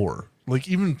 24? Like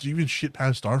even shit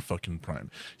past our fucking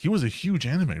prime. He was a huge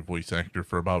anime voice actor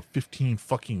for about 15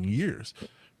 fucking years.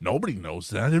 Nobody knows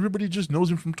that. Everybody just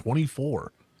knows him from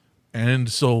 24.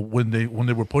 And so when they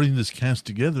were putting this cast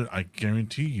together, I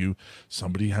guarantee you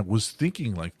somebody was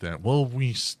thinking like that. Well,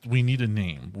 we need a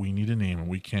name. We need a name, and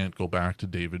we can't go back to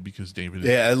David because David.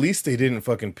 Yeah, at least they didn't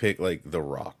fucking pick like The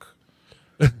Rock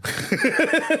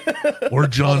or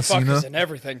John Cena and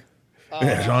everything.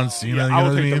 John Cena. Yeah, you know I would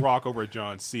what take I mean? The Rock over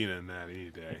John Cena in that any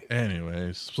day.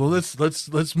 Anyways, so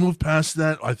let's move past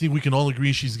that. I think we can all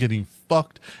agree she's getting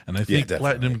fucked, and I think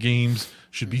Platinum Games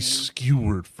should be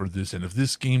skewered for this. And if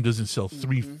this game doesn't sell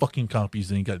 3 fucking copies,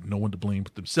 they ain't got no one to blame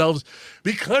but themselves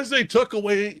because they took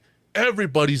away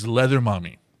everybody's leather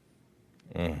mommy.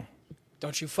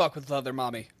 Don't you fuck with leather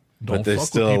mommy. But there's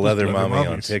still a leather mommy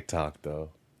on TikTok, though.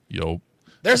 Yo.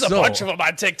 There's a bunch of them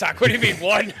on TikTok. What do you mean,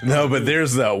 one? No, but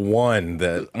there's that one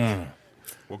that...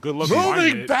 Well, good luck.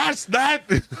 Moving past that!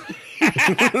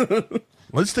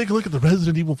 Let's take a look at the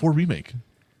Resident Evil 4 remake.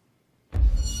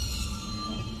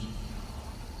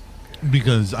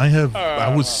 Because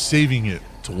I was saving it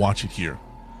to watch it here.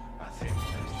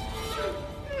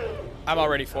 I'm all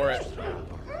ready for it.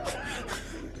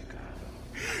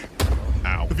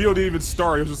 Ow. The video didn't even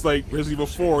start. It was just like Resident Evil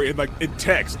 4 in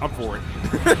text. I'm for it.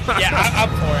 Yeah, I'm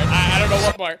for it. I don't know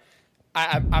what more.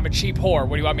 I'm a cheap whore.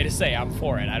 What do you want me to say? I'm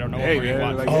for it. I don't know what more you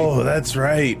want. Oh, that's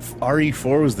right.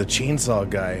 RE4 was the chainsaw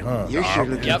guy, huh? You're sure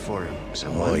looking for him.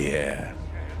 Oh, yeah.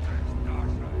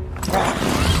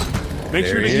 Make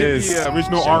sure to get the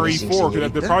original RE4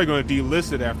 because they're probably going to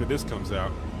delist it after this comes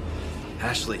out.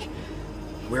 Ashley,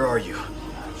 where are you?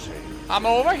 I'm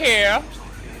over here.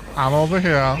 I'm over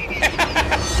here.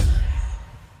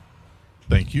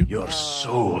 Thank you. Your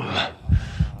soul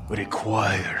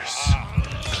requires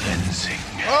cleansing.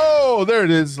 Oh, there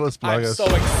it is. Let's play I'm us. so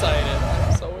excited.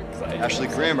 I'm so excited. Ashley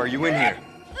Graham, are you in here?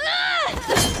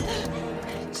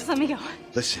 Just let me go.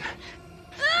 Listen.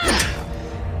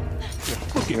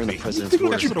 You're in the president's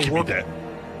work.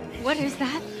 What is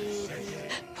that?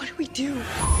 What do we do?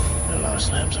 The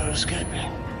Lost Lambs are escaping.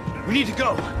 We need to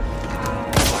go.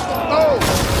 Oh!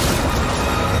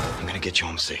 I'm gonna get you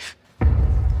home safe.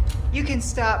 You can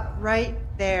stop right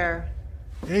there.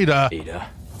 Ada. Ada,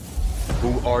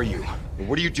 who are you? And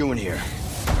what are you doing here?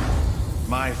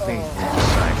 My faithful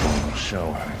disciple will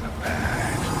show her the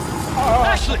path.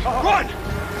 Ashley, run!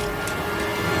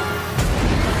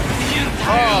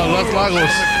 Oh, Los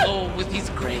Lagos. With his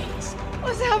grace.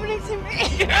 What's happening to me?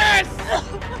 Yes!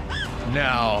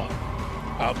 Now,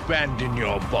 abandon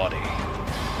your body.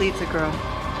 Leave the girl.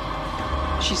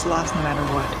 She's lost no matter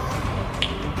what.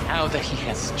 Now that he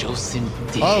has chosen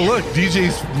death. Oh, look,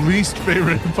 DJ's least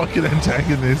favorite fucking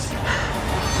antagonist.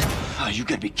 Oh, you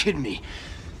gotta be kidding me.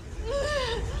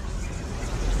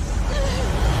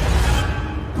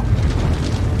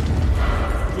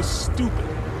 It was stupid.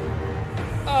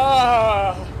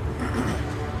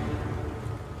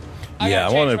 Yeah,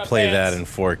 I want to play that in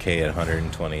 4K at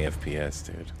 120 FPS,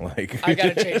 dude. Like, I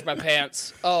gotta change my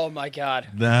pants. Oh my god.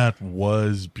 That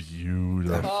was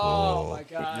beautiful. Oh my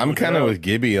god. I'm kind of with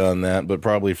Gibby on that, but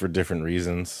probably for different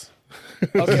reasons.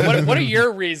 Okay, what are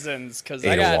your reasons? Because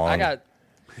I got.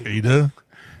 Ada?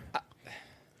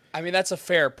 I mean, that's a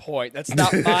fair point. That's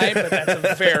not mine, but that's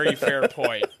a very fair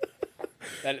point.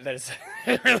 That is,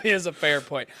 it really is a fair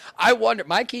point. I wonder.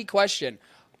 My key question: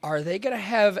 are they gonna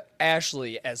have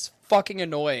Ashley as fucking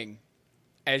annoying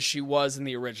as she was in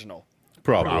the original?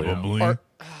 Probably. Oh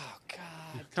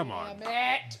God! Come on.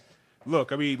 Damn it!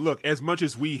 look, as much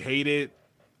as we hate it,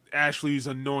 Ashley's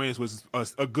annoyance was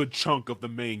a good chunk of the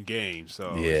main game.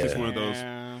 So it's just one of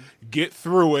those, get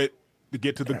through it to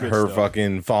get to the good Her stuff.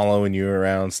 fucking following you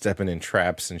around, stepping in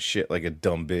traps and shit like a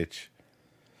dumb bitch.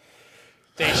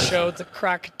 They showed the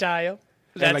crocodile.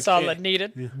 That's all I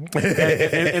needed.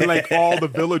 And like all the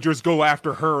villagers go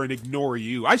after her and ignore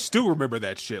you. I still remember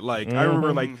that shit. Like I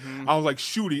remember like I was like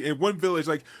shooting in one village,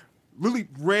 like literally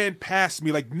ran past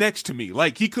me, like next to me.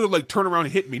 Like he could have like turned around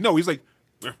and hit me. No, he's like,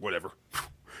 whatever.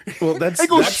 Well, that's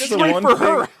the one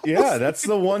thing. Yeah, that's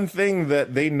the one thing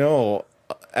that they know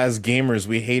as gamers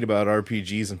we hate about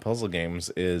RPGs and puzzle games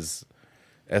is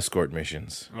escort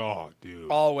missions. Oh,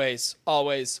 dude. Always.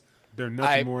 They're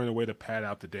nothing more than a way to pad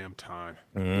out the damn time.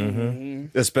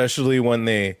 Mm-hmm. Especially when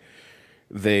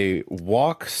they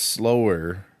walk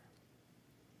slower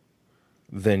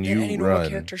than you run. What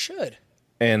character should.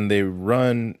 And they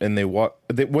run and they walk.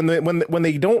 When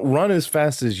they don't run as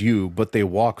fast as you, but they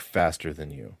walk faster than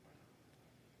you.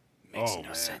 Makes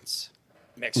no sense.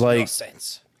 Makes no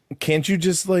sense. Can't you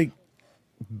just like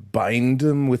bind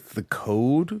them with the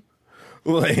code?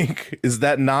 Like, is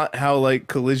that not how like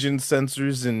collision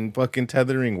sensors and fucking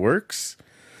tethering works?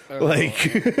 I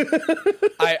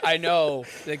know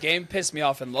the game pissed me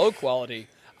off in low quality.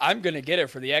 I'm gonna get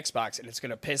it for the Xbox, and it's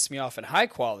gonna piss me off in high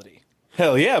quality.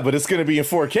 Hell yeah, but it's gonna be in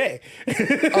 4K.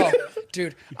 Oh,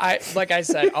 dude, like I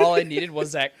said, all I needed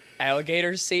was that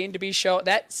alligator scene to be shown.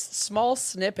 That small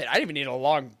snippet. I didn't even need a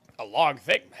long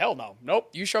thing. Hell no. Nope.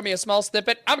 You show me a small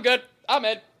snippet, I'm good. I'm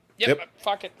in. Yep.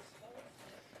 Fuck it.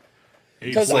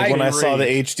 Because like when I saw the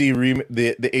HD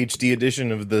the HD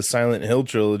edition of the Silent Hill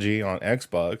trilogy on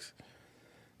Xbox,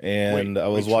 and I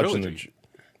was watching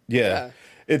yeah,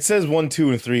 it says 1, 2,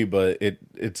 and 3, but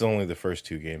it's only the first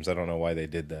two games. I don't know why they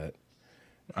did that.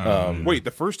 Wait,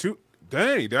 the first two?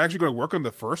 Dang, they're actually going to work on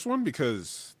the first one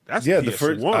because that's the PS1.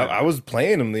 first. I was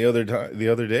playing them the other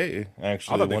day.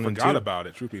 Actually, I thought they 1 and forgot 2. about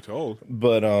it. Truth be told,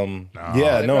 but and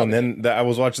then I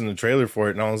was watching the trailer for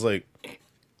it, and I was like,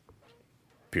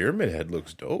 Pyramid Head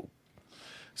looks dope.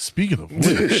 Speaking of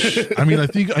which, I mean, I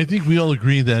think we all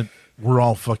agree that we're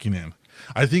all fucking in.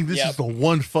 I think this is the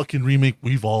one fucking remake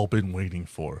we've all been waiting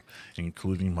for,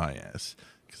 including my ass.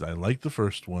 Because I liked the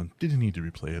first one, didn't need to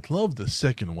replay it. Loved the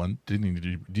second one, didn't need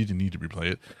to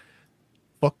replay it.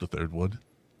 Fuck the third one.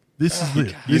 This is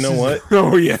it. You know what?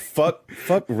 Oh yeah. Fuck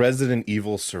Resident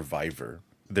Evil Survivor.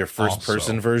 Their first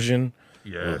person version.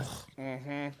 Yeah.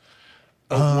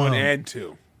 Of 1 and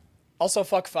 2. Also,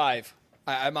 fuck 5.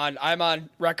 I'm on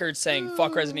record saying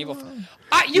fuck Resident Evil.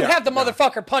 You have the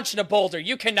motherfucker punching a boulder.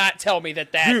 You cannot tell me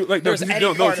that Dude, like, there's any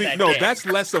part of that game. That's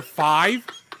less of 5,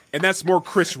 and that's more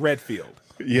Chris Redfield.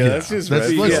 Yeah, that's just that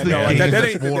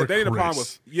ain't a problem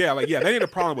with that ain't a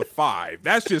problem with 5.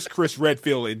 That's just Chris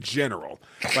Redfield in general.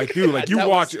 Like, dude, like you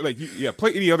watch it, like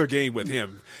play any other game with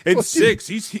him. In 6,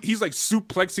 he's like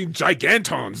suplexing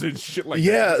gigantons and shit like that.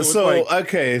 Yeah, so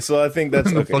I think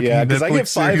that's okay. Yeah, because I get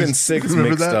 5 and 6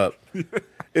 mixed up.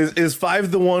 Is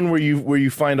 5 the one where you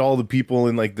find all the people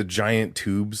in like the giant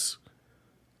tubes?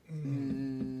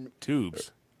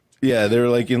 Tubes. Yeah, they're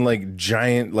like in like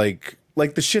giant like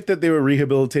the shit that they were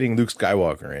rehabilitating Luke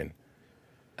Skywalker in.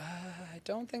 I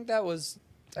don't think that was.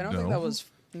 I don't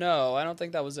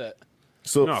think that was it.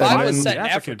 So No, 5 was set in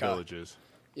African Africa. villages.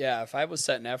 Yeah, 5 was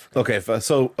set in Africa. Okay,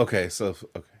 so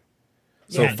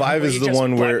Yeah, 5 is you the just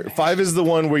one where button 5 is the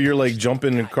one where you're like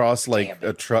jumping across like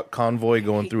a truck convoy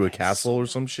going through a castle or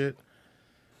some shit.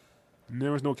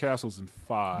 There was no castles in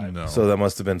 5. No. So that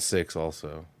must have been 6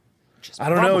 also. I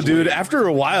don't know, dude. After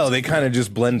a while, they kind of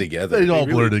just blend together. They all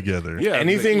blur together. Yeah,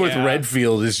 Anything with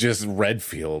Redfield is just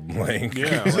Redfield. Like,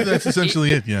 Yeah, So that's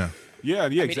essentially it. Yeah. yeah,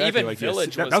 exactly. Even like,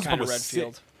 Village was that's kind of almost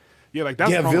Redfield. 6. Yeah, like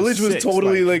that's Village was 6,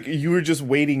 totally like you were just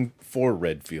waiting for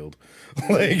Redfield,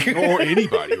 like or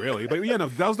anybody really. But yeah, no,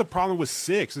 that was the problem with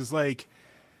 6. Is like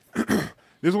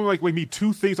there's only like maybe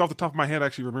 2 things off the top of my head I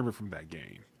actually remember from that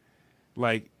game.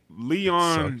 Like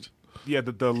Leon,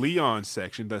 the Leon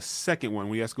section, the second one,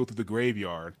 we has to go through the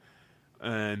graveyard,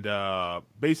 and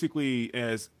basically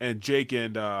Jake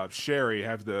and Sherry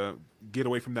have to get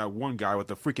away from that one guy with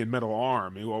the freaking metal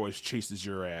arm who always chases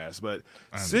your ass. But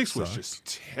 6 was just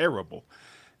terrible.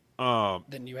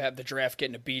 Then you have the giraffe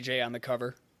getting a BJ on the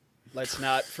cover. Let's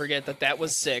not forget that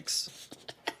was 6.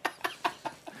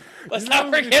 Let's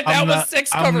not forget that was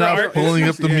 6 cover I'm not art. pulling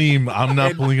up the meme. I'm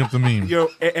not pulling up the meme.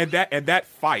 And that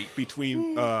fight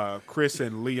between Chris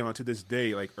and Leon to this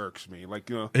day like irks me. Like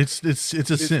It's a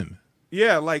sin.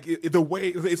 Yeah, like the way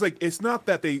it's like it's not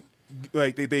that they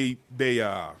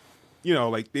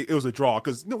it was a draw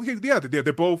because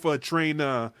they're both trained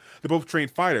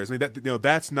fighters. I mean,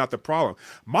 that's not the problem.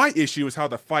 My issue is how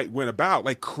the fight went about.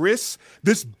 Like Chris,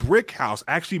 this brick house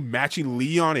actually matching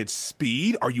Leon in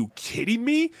speed. Are you kidding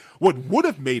me? What would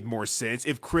have made more sense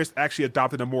if Chris actually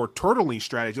adopted a more turtling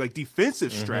strategy, like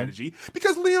defensive strategy,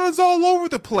 because Leon's all over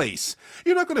the place.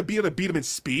 You're not going to be able to beat him in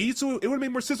speed, so it would have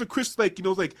made more sense if Chris,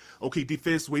 okay,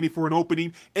 defense, waiting for an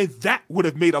opening, and that would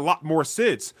have made a lot more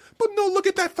sense. But no, look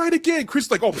at that fight again. Chris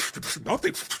is like, oh,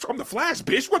 nothing. I'm the Flash,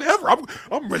 bitch. Whatever.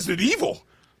 I'm Resident Evil.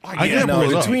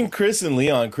 Between Chris and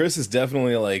Leon, Chris is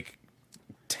definitely like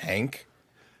tank.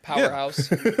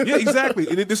 Powerhouse. Yeah, exactly.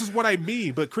 And this is what I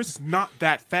mean. But Chris is not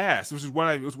that fast, which is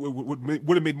what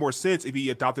would have made more sense if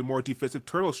he adopted more defensive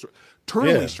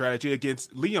turtling strategy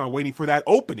against Leon, waiting for that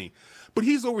opening. But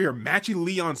he's over here matching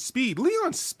Leon's speed.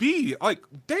 Leon's speed, like,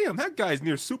 damn, that guy's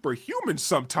near superhuman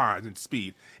sometimes in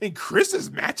speed. And Chris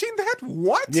is matching that?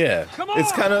 What? Yeah. Come on.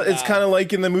 It's kind of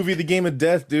like in the movie The Game of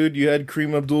Death, dude. You had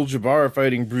Kareem Abdul-Jabbar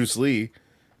fighting Bruce Lee.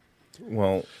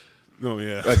 Well,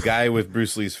 a guy with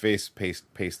Bruce Lee's face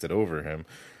pasted over him.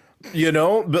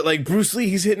 But like Bruce Lee,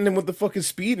 he's hitting him with the fucking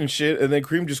speed and shit, and then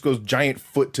Kareem just goes giant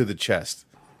foot to the chest.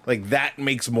 Like, that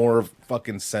makes more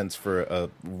fucking sense for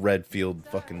a Redfield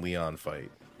fucking Leon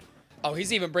fight. Oh,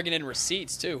 he's even bringing in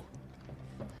receipts, too.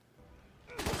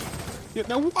 Yeah,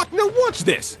 now watch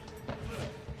this.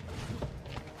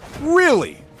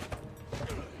 Really?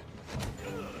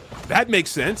 That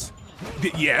makes sense.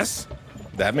 Yes.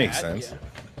 That makes sense. Yeah.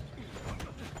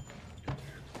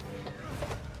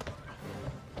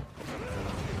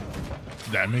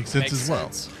 That makes sense as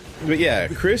well. But yeah,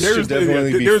 Chris should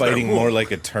definitely be fighting more like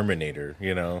a Terminator,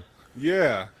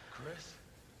 Yeah.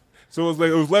 So it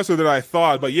was lesser than I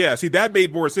thought, but yeah, see, that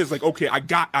made more sense. Like, okay, I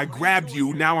grabbed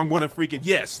you, now I'm gonna freaking,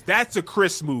 yes, that's a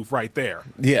Chris move right there.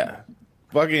 Yeah.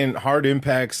 Fucking hard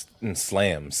impacts and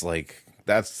slams, like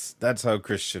that's how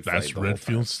Chris should fight. That's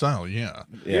Redfield style, yeah.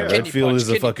 Yeah, Redfield is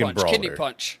a fucking brawler. Kidney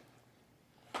punch.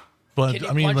 But Kidney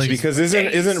I mean, punch like, because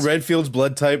isn't Redfield's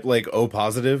blood type like O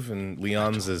positive and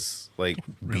Leon's is like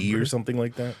B or something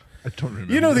like that? I don't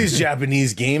remember. These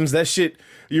Japanese games, that shit,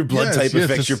 your blood type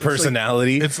affects your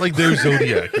personality. It's like their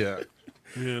zodiac, yeah.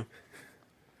 Yeah.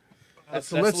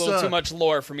 That's a little too much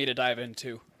lore for me to dive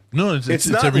into. No, it's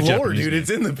not every lore, Japanese dude. game. It's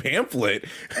in the pamphlet.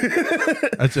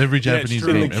 That's every Japanese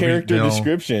in game. the character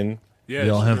description. Yeah, they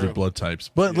all have their blood types.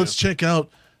 But let's check out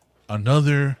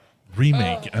another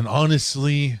remake. And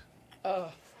honestly,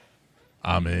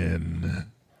 I'm in.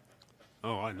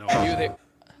 Oh, I know.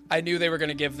 I knew they were going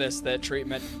to give this that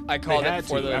treatment. I called it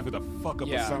before after the fuck up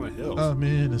of Silent Hill. I'm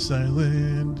in a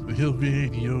Silent Hill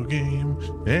video game,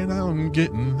 and I'm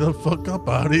getting the fuck up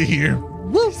out of here.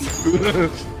 Woo!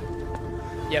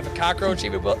 You have a cockroach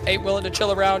ain't willing to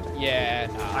chill around? Yeah,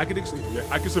 nah. I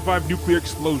can survive nuclear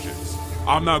explosions.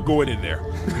 I'm not going in there.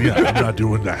 Yeah, I'm not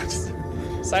doing that.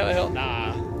 Silent Hill?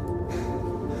 Nah.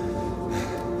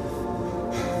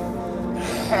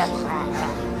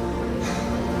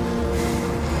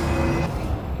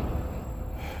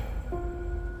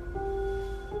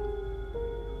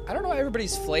 I don't know why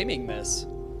everybody's flaming this.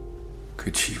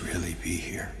 Could she really be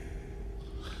here?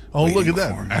 Oh, look at Waiting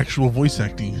that. for me. Actual voice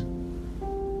acting.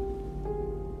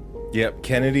 Yep,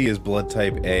 Kennedy is blood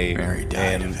type A, Mary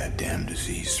died and of that damn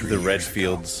disease 3 the years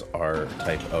Redfields are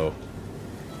type O.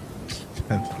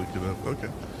 Had to look it up. Okay.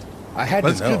 I had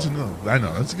That's to know. good to know. I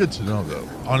know. That's good to know, though.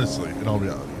 Honestly, in all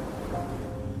reality.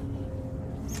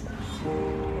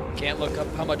 Can't look up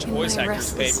how much voice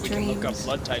actors paid. We can look up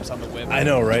blood types on the web. I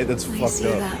know, right? That's fucked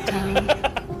up.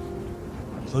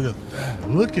 Look at that.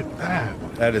 Look at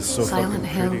that. That is so Silent fucking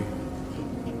Hill. pretty.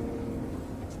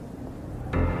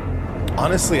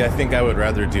 Honestly, I think I would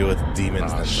rather deal with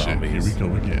demons than Shit, zombies. here we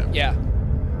go again. Yeah.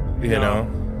 You know?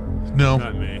 No.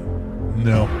 Not me.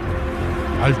 No.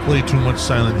 I've played too much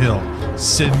Silent Hill.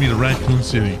 Send me to Raccoon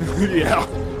City. Yeah.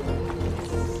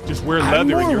 Just wear I'm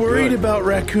leather and more you're worried good. about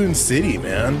Raccoon City,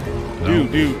 man.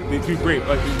 Dude, they do great.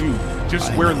 Like, dude,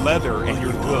 just wear leather and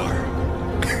you're good.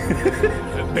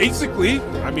 Basically,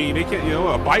 I mean, they can't.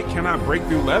 A bike cannot break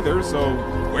through leather, so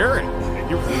wear it. And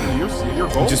you're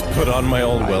golden. Just put on my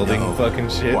old welding fucking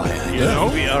shit. Why? You know?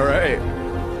 It'll be all right.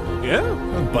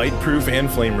 Yeah. Bite proof and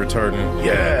flame retardant.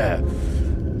 Yeah.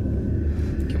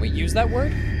 Can we use that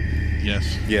word?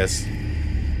 Yes. Yes.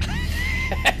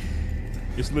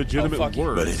 It's a legitimate fuck you.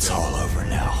 word. But it's all over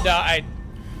now. No,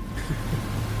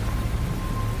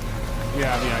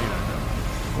 Yeah, I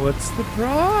mean, What's the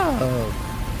problem,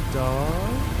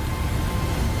 dog?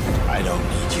 I don't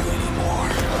need you anymore.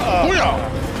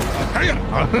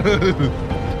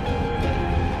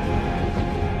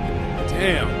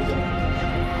 damn.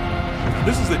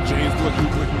 This is a James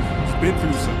who's been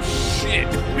through some shit.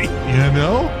 You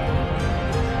know?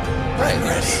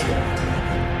 Right.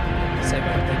 Same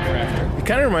thing you're after. It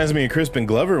kind of reminds me of Crispin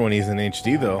Glover when he's in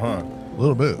HD, though, huh? A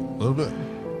little bit.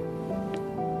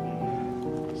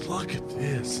 Look at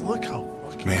this. Look how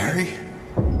fucking... Mary?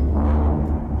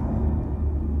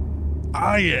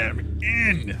 I am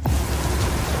in.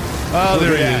 Oh,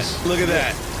 there he he is. Look at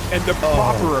that. And the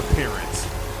proper appearance.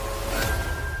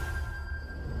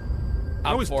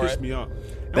 I'm always for pissed it. me off.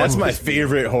 That's my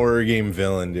favorite horror game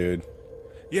villain, dude.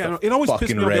 Yeah, it always pissed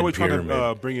fucking me off. They red always trying to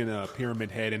pyramid. bring in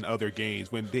Pyramid Head in other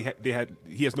games when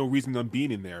he has no reason on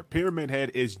being in there. Pyramid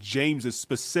Head is James's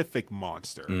specific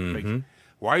monster. Like,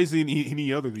 why is he in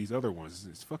any other of these other ones?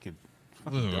 It's fucking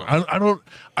dumb.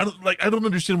 I don't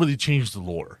understand why they changed the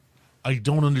lore. I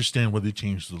don't understand why they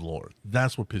changed the lore.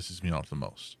 That's what pisses me off the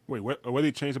most. Wait, what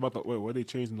they changed about the? What they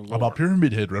changed in the lore? About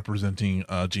Pyramid Head representing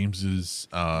James's.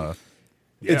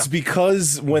 It's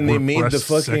because when they made the repressed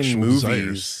fucking sexual movies,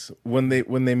 desires. when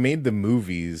they made the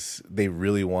movies, they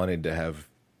really wanted to have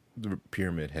the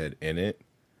Pyramid Head in it,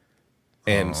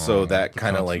 and so that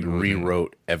kind of like continuity.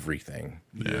 rewrote everything.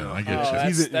 Yeah, I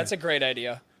get you. That's a great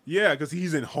idea. Yeah, because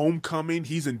he's in Homecoming,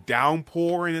 he's in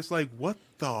Downpour, and it's like, what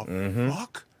the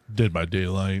fuck? Dead by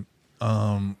Daylight.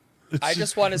 I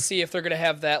just want to see if they're gonna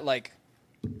have that like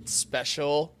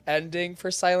special ending for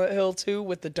Silent Hill 2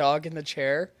 with the dog in the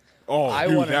chair. Oh, I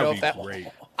dude, want to that'd know be if that. great.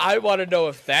 I want to know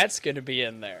if that's gonna be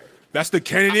in there. That's the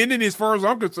canon ending as far as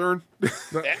I'm concerned.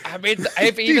 I mean,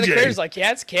 if even the DJ. creator's like,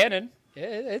 yeah, it's canon. Yeah,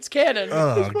 it's canon.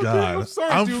 Oh God, I'm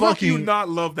sorry, dude. How can you not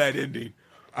love that ending?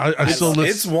 I still listen.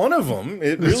 It's one of them.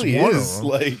 It It's really one of is. them.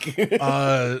 Like,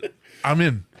 I'm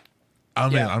in.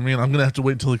 I'm in. Yeah. I mean, I'm gonna have to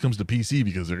wait until it comes to PC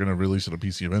because they're gonna release it on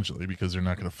PC eventually because they're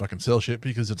not gonna fucking sell shit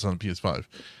because it's on PS5.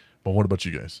 But what about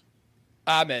you guys?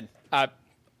 I'm in.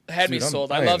 Had me dude,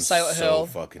 sold. I I am love Silent so Hill.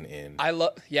 fucking in. I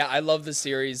love the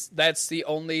series. That's the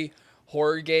only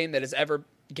horror game that has ever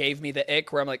gave me the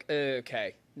ick where I'm like,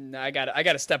 okay, I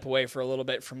gotta step away for a little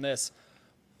bit from this.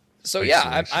 So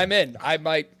yeah, I'm in. I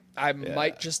might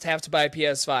just have to buy a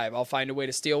PS5. I'll find a way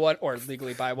to steal one or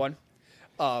legally buy one.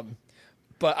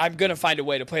 But I'm gonna find a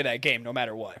way to play that game no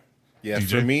matter what. Yeah, DJ?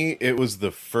 for me, it was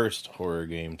the first horror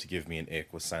game to give me an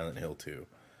ick was Silent Hill 2.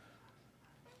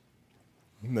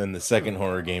 And then the second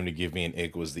horror game to give me an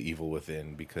ick was The Evil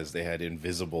Within because they had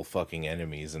invisible fucking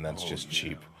enemies and that's just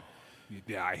cheap.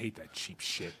 Yeah, I hate that cheap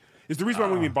shit. It's the reason why I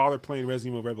wouldn't even bother playing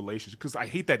Resident Evil Revelations because I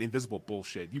hate that invisible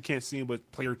bullshit. You can't see him,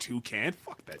 but player 2 can.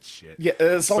 Fuck that shit. Yeah,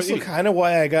 it's But also anyway. kind of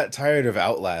why I got tired of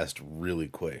Outlast really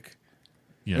quick.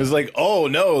 Yeah. It was like, oh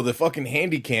no, the fucking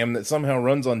handycam that somehow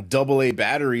runs on AA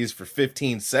batteries for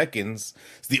 15 seconds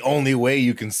is the only way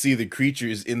you can see the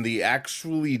creatures in the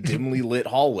actually dimly lit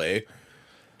hallway.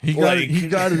 He got it. He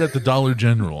got it at the Dollar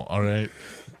General. All right,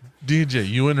 DJ,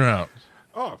 you in or out?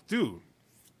 Oh, dude.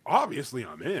 Obviously,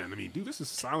 I'm in. I mean, dude, this is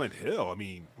Silent Hill. I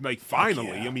mean, like, finally.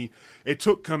 yeah. I mean, it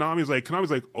took Konami's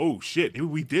like, oh shit, maybe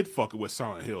we did fuck it with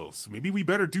Silent Hills. Maybe we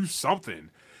better do something.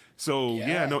 So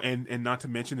yeah, no, and not to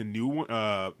mention the new one.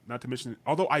 Not to mention,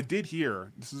 although I did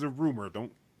hear this is a rumor.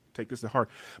 Don't take this to heart,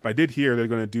 but I did hear they're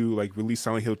gonna do like release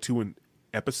Silent Hill 2 in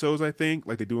episodes. I think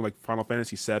like they do in like Final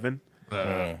Fantasy 7.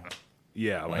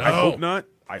 Yeah, like I hope not.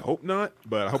 I hope not,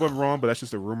 but I hope I'm wrong. But that's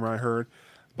just a rumor I heard.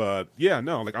 But yeah,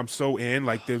 no, like I'm so in.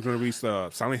 Like they're gonna release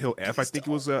Silent Hill F. I think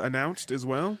it was announced as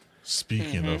well.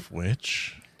 Speaking of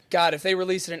which, God, if they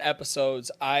release it in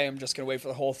episodes, I am just gonna wait for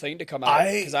the whole thing to come out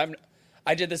because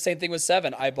I did the same thing with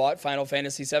 7. I bought Final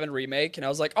Fantasy 7 Remake, and I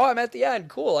was like, oh, I'm at the end.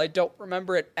 Cool. I don't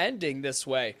remember it ending this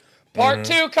way. Part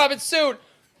 2 coming soon.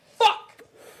 Fuck.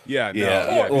 Yeah, no,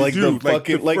 Yeah, like dude, the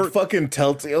fucking the fir- fucking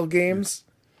Telltale games.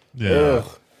 yeah,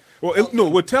 Ugh. Well, no,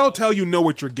 with Telltale, you know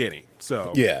what you're getting.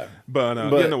 So Yeah. but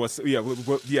yeah, no,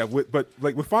 but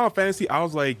like with Final Fantasy, I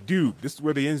was like, dude, this is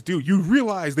where the ends do. You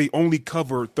realize they only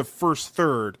cover the first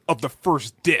third of the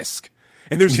first disc,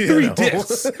 and there's 3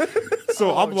 discs.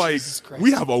 So I'm like, Jesus Christ.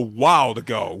 we have a while to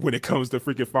go when it comes to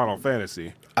freaking Final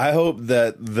Fantasy. I hope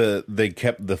that they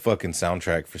kept the fucking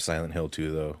soundtrack for Silent Hill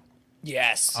 2 though.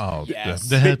 Yes. oh, yes.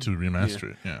 they had to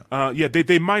remaster it. Yeah,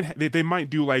 They might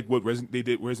do like what Resident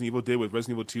Evil did with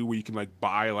Resident Evil 2, where you can like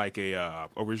buy like a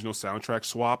original soundtrack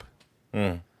swap.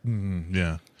 yeah.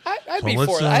 I'd So be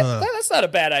let's, for that. That's not a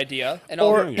bad idea.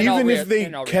 Or even if they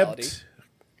in all reality. kept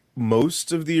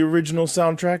most of the original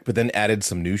soundtrack, but then added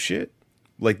some new shit,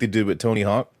 like they did with Tony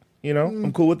Hawk. You know,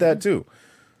 I'm cool with that too.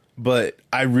 But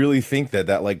I really think that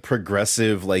like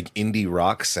progressive, like indie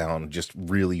rock sound just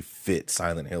really fit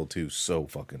Silent Hill 2 so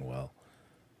fucking well.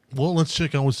 Well, let's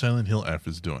check out what Silent Hill F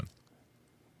is doing.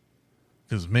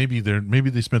 Because maybe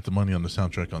they spent the money on the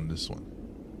soundtrack on this one.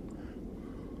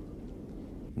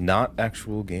 Not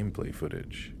actual gameplay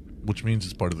footage. Which means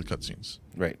it's part of the cutscenes.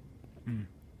 Right.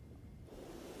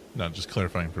 Not just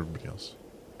clarifying for everybody else.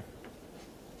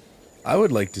 I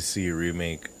would like to see a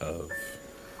remake of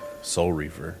Soul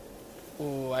Reaver.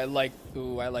 Ooh, I like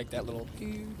that little.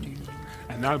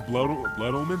 And not Blood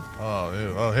Omen. Oh,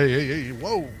 yeah. Oh, hey,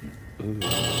 whoa.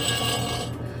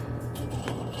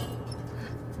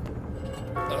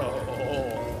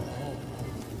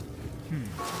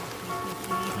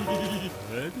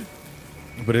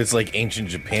 But it's like ancient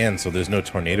Japan, so there's no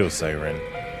tornado siren.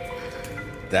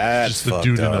 That's just a fucked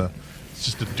dude up. it's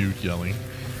just a dude yelling.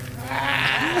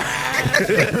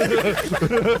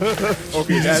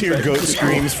 Okay, you just hear goat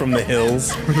screams from the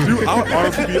hills. Dude, I'll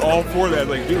honestly be all for that.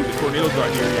 Like, dude, the tornado's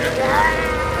not here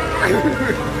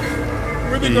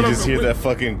yet. You just hear that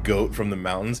fucking goat from the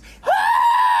mountains.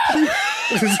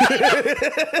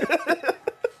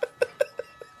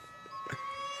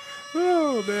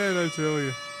 Oh man, I tell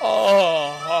you.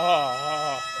 Oh,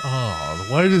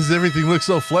 why does everything look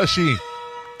so fleshy?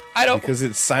 I don't. Because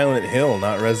it's Silent Hill,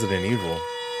 not Resident Evil.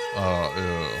 Oh,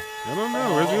 I don't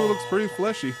know. Resident Evil looks pretty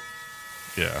fleshy.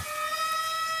 yeah.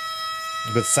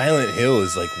 But Silent Hill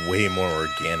is like way more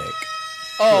organic.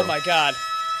 Oh my god.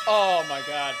 Oh my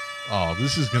god. Oh,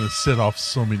 this is gonna set off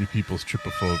so many people's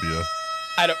trypophobia.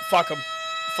 I don't. Fuck them.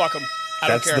 Fuck them. I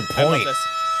That's don't care. the I love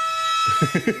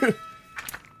point. this.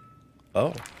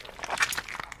 Oh,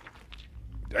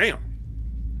 Damn.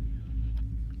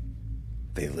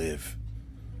 they live.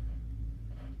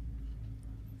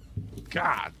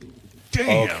 God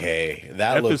damn. Okay,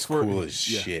 that F looks is for- cool as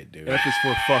yeah. shit, dude. F is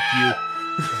for fuck you.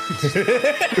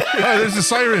 Oh, there's a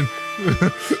siren.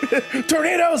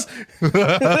 Tornadoes!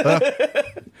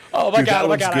 Oh my Dude, that god. Oh my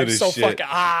looks god. good I'm as so shit. fucking.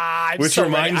 I'm Which so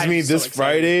reminds ready. me, I'm so this excited.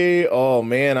 Friday, oh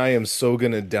man, I am so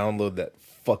gonna download that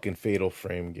fucking Fatal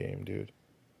Frame game, dude.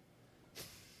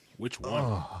 Which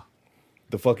one?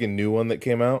 The fucking new one that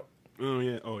came out. Oh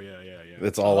yeah. Yeah.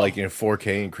 That's all like in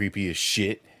 4K and creepy as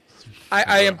shit.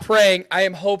 I am praying. I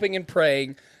am hoping and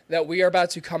praying that we are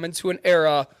about to come into an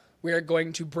era. We are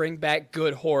going to bring back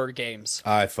good horror games.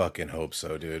 I fucking hope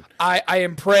so, dude. I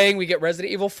am praying we get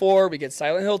Resident Evil 4, we get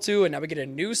Silent Hill 2, and now we get a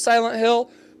new Silent Hill.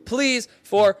 Please,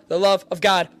 for the love of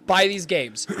God, buy these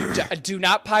games. Do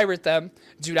not pirate them.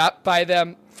 Do not buy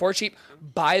them for cheap.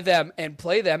 Buy them and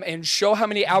play them and show how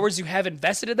many hours you have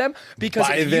invested in them. Because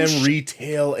Buy if them you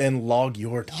retail and log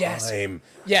your time.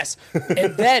 Yes.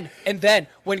 And then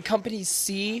when companies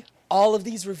see all of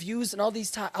these reviews and all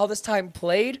this time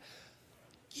played,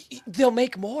 they'll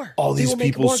make more. All They these will make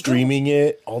people more streaming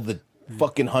it, all the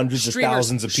fucking hundreds of Streamers,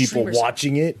 thousands of people streamers.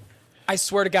 watching it. I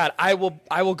swear to God, I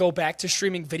will go back to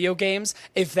streaming video games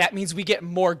if that means we get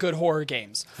more good horror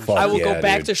games. Fuck I will yeah, go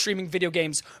back dude. to streaming video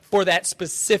games for that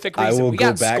specific I reason. will We go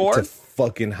got back Scorn. to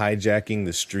fucking hijacking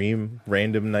the stream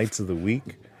random nights of the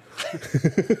week.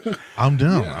 I'm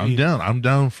down. I'm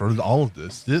down for all of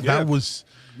this. That was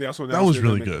They also that announced was they're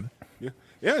really gonna good.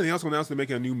 Yeah. They also announced they're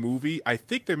making a new movie. I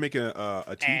think they're making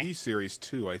a TV series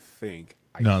too. I think.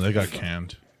 No, they got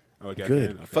canned. Oh, okay, Good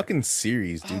okay. fucking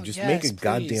series, dude. Oh, Just yes, make a please.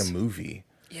 goddamn movie.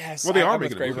 Yes. Well, they are I'm with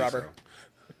making a Grave movie, Robber. so.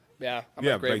 Yeah, I'm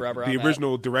Yeah, with Grave like Robber the on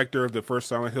original director of the first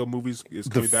Silent Hill movies is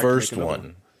The coming back to make first another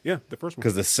one. Yeah, the first one.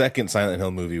 Because the second Silent Hill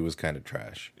movie was kind of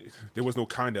trash. There was no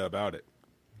kinda about it.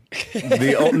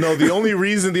 The only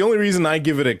reason I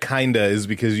give it a kinda is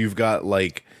because you've got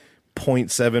like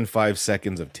 0.75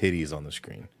 seconds of titties on the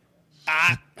screen.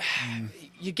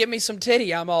 You give me some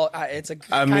titty, I'm all. It's a.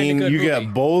 I kinda mean, good you movie.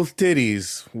 got both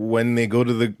titties when they go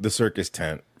to the circus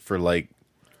tent for like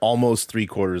almost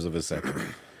 3/4 of a second.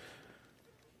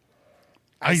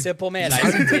 I'm a simple man. I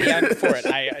see titty. I'm for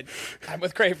it. I'm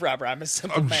with Grave Robber. I'm a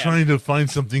simple I'm man. trying to find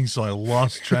something, so I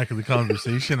lost track of the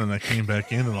conversation, and I came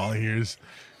back in, and all I hear is,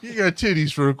 "You got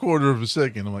titties for 1/4 of a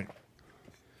second." I'm like,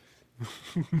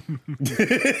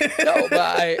 No,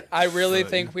 but I really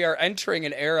think we are entering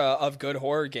an era of good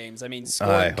horror games. I mean, I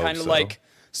Scorn hope kind of so.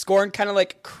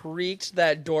 like creaked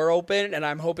that door open, and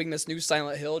I'm hoping this new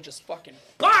Silent Hill just fucking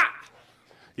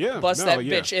Yeah, bust that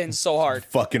bitch in so hard.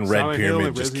 Fucking Red Silent Hill Pyramid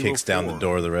and just Resident kicks Evil down the 4.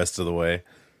 door the rest of the way.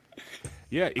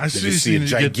 Yeah, I Did you see a seriously need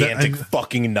to get that- gigantic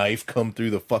fucking knife come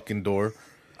through the fucking door?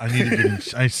 I need to get in,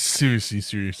 I seriously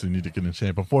need to get in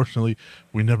shape. Unfortunately,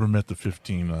 we never met the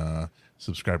 15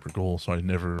 subscriber goal, so I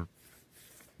never,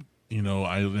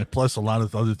 plus a lot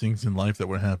of other things in life that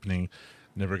were happening,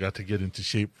 never got to get into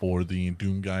shape for the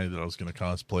Doom guy that I was going to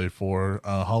cosplay for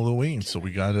Halloween. So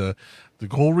we got the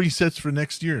goal resets for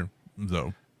next year,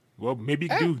 though. Well, maybe you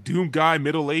can do Doom Guy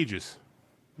Middle Ages.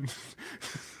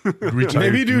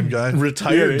 Maybe Doom guy.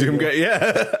 Retired Doom guy.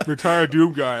 Yeah. Retired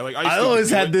Doom guy. Like I always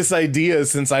had this idea,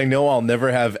 since I know I'll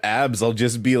never have abs, I'll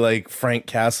just be like Frank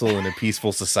Castle in A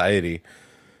Peaceful Society.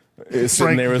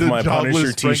 Sitting there with my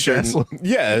Punisher t-shirt.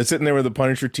 Yeah, sitting there with a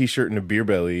Punisher t-shirt and a beer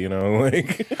belly,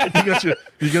 like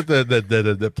you got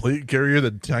that plate carrier,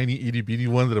 that tiny itty bitty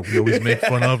one that we always make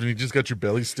fun of, and you just got your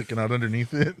belly sticking out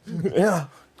underneath it. Yeah.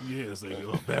 Yeah, it's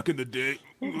like back in the day.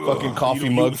 Fucking coffee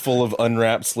mug full of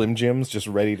unwrapped Slim Jims, just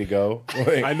ready to go.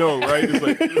 Like, I know, right? It's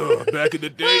like back in the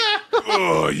day.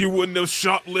 You wouldn't have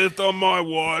shoplifted on my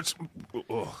watch.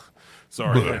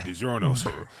 Sorry, I had DiGiorno's.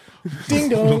 Ding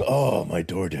dong! Oh, my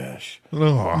DoorDash.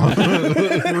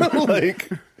 Like,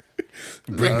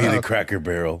 bring me the Cracker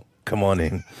Barrel. Come on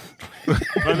in.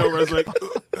 I know. I was like,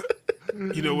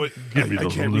 you know what? I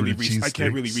can't really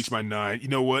reach my 9. You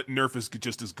know what? Nerf is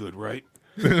just as good, right?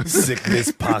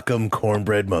 Sickness Pacum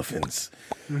cornbread muffins.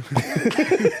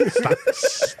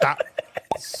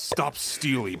 Stop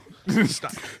stealing.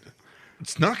 Stop.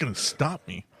 It's not going to stop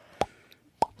me.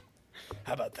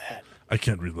 How about that? I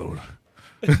can't reload.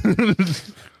 Can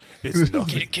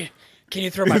you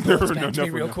throw my bullets back to me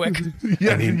real quick?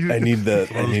 Yeah, I need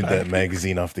that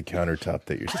magazine off the countertop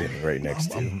that you're standing right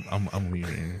next to. I'm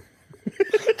leaving.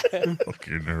 Fuck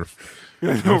your Nerf.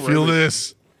 I feel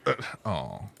this.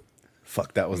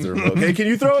 Fuck, that was the remote. Hey, can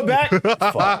you throw it back?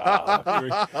 Fuck.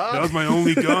 That was my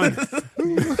only gun.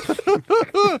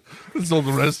 Sold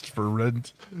the rest for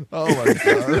rent. Oh my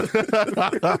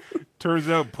god. Turns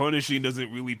out punishing doesn't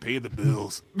really pay the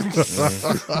bills.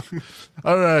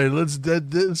 All right, let's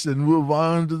dead this and move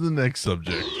on to the next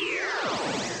subject.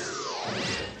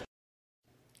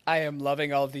 I am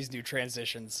loving all of these new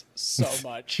transitions so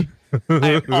much.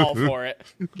 I am all for it.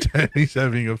 Danny's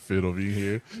having a fit over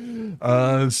here.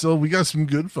 So we got some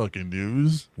good fucking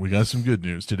news. We got some good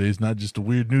news. Today's not just a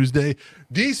weird news day.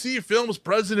 DC Films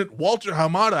president Walter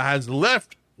Hamada has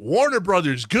left Warner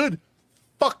Brothers. Good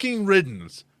fucking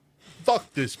riddance.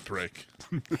 Fuck this prick.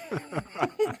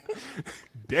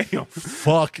 Damn.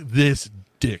 Fuck this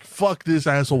dick. Fuck this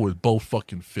asshole with both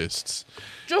fucking fists.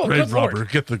 Joe, Red Robber,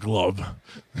 get the glove.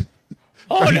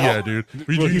 Oh, no. Yeah, dude.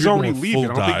 He's already leaving.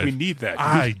 I don't think we need that.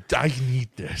 I need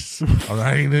this. All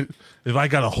right. If I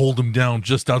gotta hold him down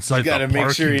just outside the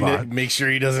parking lot, make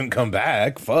sure he doesn't come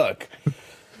back. Fuck.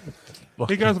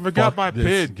 Hey guys, I forgot my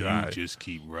pen. Guy. You just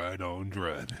keep right on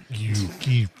driving. You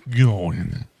keep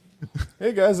going.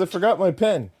 Hey guys, I forgot my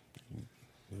pen.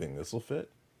 You think this will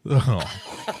fit? Oh.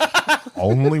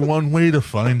 Only one way to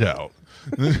find out.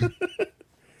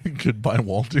 Goodbye,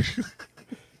 Walter.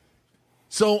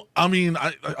 So, I mean,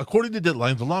 according to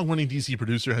Deadline, the long-running DC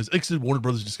producer has exited Warner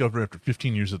Brothers Discovery after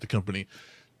 15 years at the company.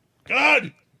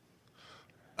 God!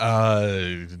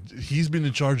 He's been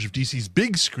in charge of DC's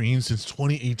big screen since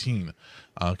 2018.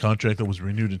 A contract that was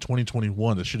renewed in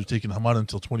 2021 that should have taken Hamada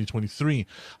until 2023.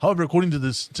 However, according to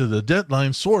the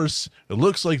Deadline source, it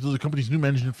looks like the company's new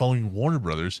management following Warner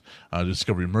Brothers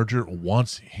Discovery merger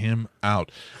wants him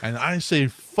out. And I say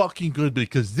fucking good,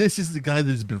 because this is the guy that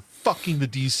has been fucking the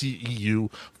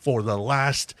DCEU for the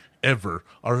last ever.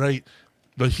 All right,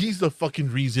 but he's the fucking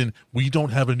reason we don't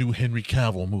have a new Henry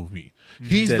Cavill movie.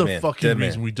 He's the fucking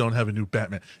reason we don't have a new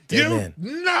Batman.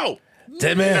 No.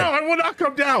 Dead man. No, I will not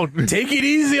come down. Take it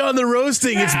easy on the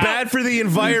roasting. It's bad for the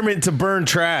environment to burn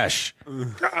trash.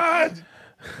 God,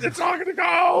 it's all gonna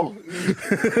go.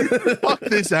 Fuck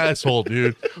this asshole,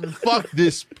 dude. Fuck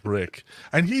this prick.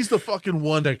 And he's the fucking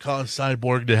one that caused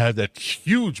Cyborg to have that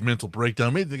huge mental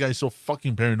breakdown. Made the guy so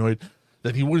fucking paranoid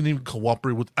that he wouldn't even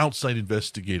cooperate with outside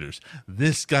investigators.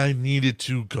 This guy needed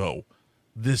to go.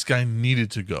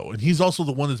 And he's also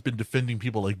the one that's been defending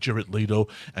people like Jared Leto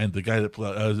and the guy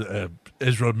that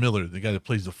Ezra Miller, the guy that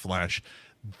plays the Flash.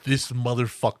 This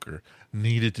motherfucker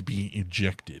needed to be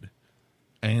ejected,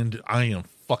 and I am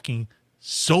fucking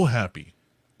so happy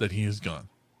that he is gone.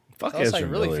 Fuck Ezra Miller. That's how you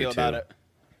really feel about it.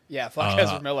 Yeah, fuck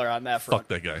Ezra Miller on that front.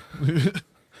 Fuck that guy.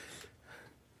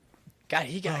 God,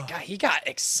 he got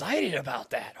excited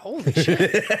about that. Holy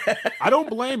shit. I don't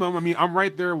blame him. I mean, I'm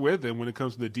right there with him when it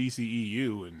comes to the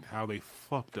DCEU and how they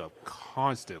fucked up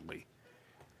constantly.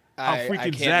 How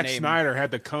freaking Zack Snyder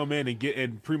had to come in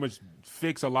and pretty much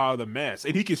fix a lot of the mess.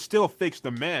 And he could still fix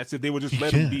the mess if they would just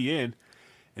let him be in.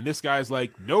 And this guy's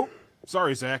like, nope.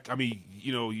 Sorry, Zach. I mean,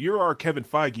 you're our Kevin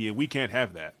Feige, and we can't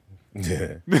have that.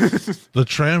 The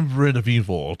triumvirate of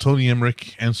evil: Tony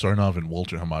Emmerich, Ann Sarnoff, and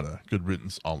Walter Hamada. Good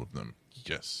riddance, all of them.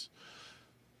 Yes.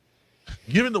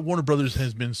 Given that Warner Brothers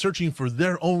has been searching for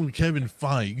their own Kevin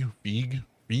Feige,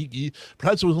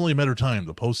 perhaps it was only a matter of time.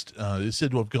 The Post is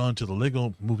said to have gone to the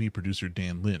Lego movie producer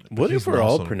Dan Lin. What if we're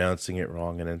all pronouncing it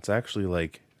wrong and it's actually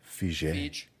like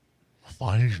Fige.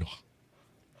 Fine.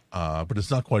 But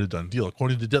it's not quite a done deal.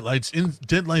 According to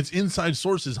Deadline's inside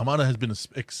sources, Hamada has been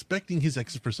expecting his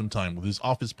exit for some time, with his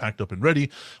office packed up and ready,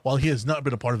 while he has not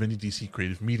been a part of any DC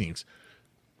creative meetings.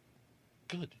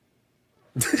 Good.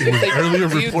 It was earlier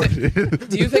reported.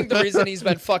 Do you think the reason he's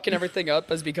been fucking everything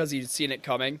up is because he's seen it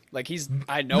coming? Like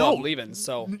I know I'm leaving,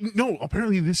 so. No,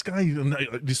 apparently this guy,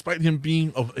 despite him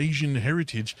being of Asian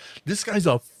heritage, this guy's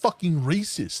a fucking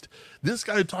racist. This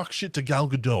guy talks shit to Gal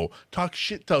Gadot, talks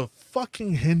shit to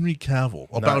fucking Henry Cavill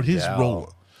about his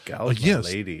role. Gal's my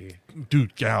lady.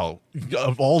 Dude, Gal,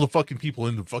 of all the fucking people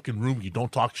in the fucking room, you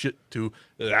don't talk shit to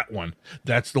that one.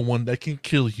 That's the one that can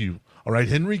kill you. All right,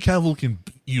 Henry Cavill can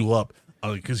beat you up.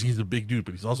 Because he's a big dude,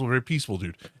 but he's also a very peaceful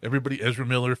dude. Everybody, Ezra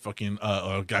Miller, fucking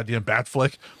goddamn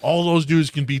Batfleck, all those dudes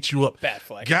can beat you up.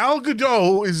 Batfleck. Gal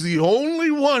Gadot is the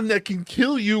only one that can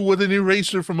kill you with an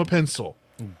eraser from a pencil.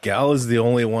 Gal is the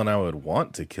only one I would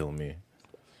want to kill me.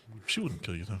 She wouldn't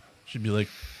kill you, though. She'd be like,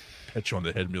 pat you on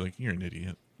the head and be like, you're an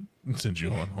idiot, and send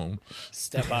you on home.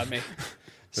 Step on me.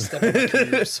 Step on my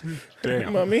cubes.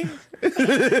 Damn. Mommy?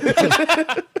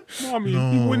 Mommy,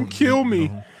 you wouldn't kill me.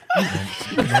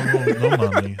 No,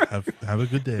 mommy. Have a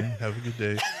good day. Have a good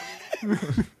day.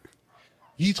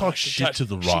 He talks shit to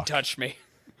The Rock. She touched me.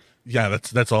 Yeah,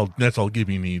 that's all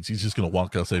Gibby needs. He's just gonna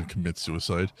walk outside and commit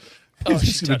suicide. He's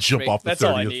just gonna jump me. off the That's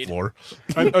all I 30th need. floor.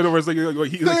 In other words, he's about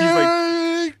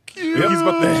to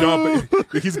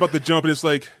jump. He's about to jump, and it's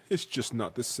like it's just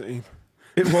not the same.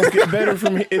 It won't get better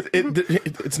from here.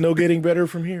 It's no getting better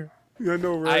from here. I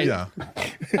know, right? Yeah.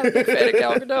 I'm a big fan of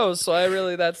Gal Gadot,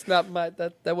 so that's not my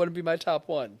that wouldn't be my top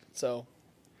one. So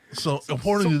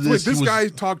according to this, this guy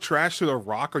talked trash to The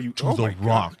Rock. Are you to The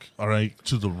Rock? All right,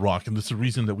 to The Rock, and that's the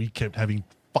reason that we kept having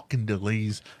fucking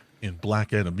delays in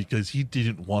Black Adam, because he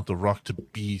didn't want The Rock to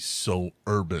be so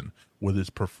urban with his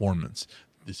performance.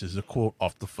 This is a quote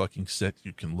off the fucking set.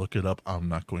 You can look it up. I'm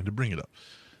not going to bring it up.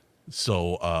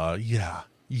 So, yeah.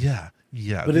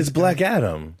 But it's Black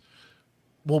Adam.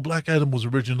 Well, Black Adam was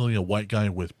originally a white guy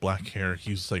with black hair.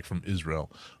 He's like from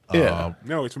Israel. Yeah.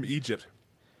 No, it's from Egypt.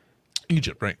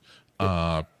 Egypt, right?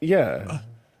 Yeah.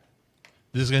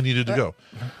 This guy needed to go.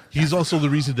 He's also the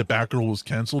reason that Batgirl was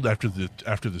canceled after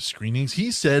the screenings. He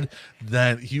said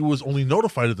that he was only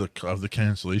notified of the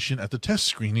cancellation at the test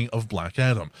screening of Black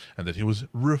Adam, and that he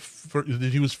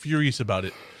was furious about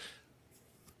it.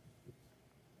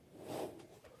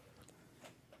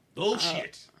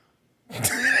 Bullshit.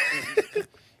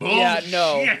 Yeah,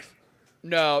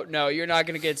 no, you're not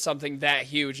gonna get something that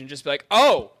huge and just be like,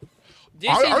 oh,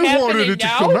 this is I wanted it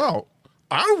now? to come out.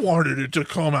 I wanted it to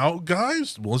come out,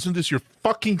 guys. Wasn't this your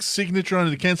fucking signature on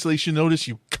the cancellation notice,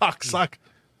 you cocksuck?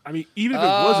 I mean, even if it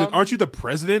wasn't, aren't you the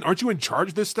president? Aren't you in charge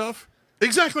of this stuff?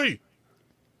 Exactly.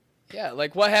 Yeah,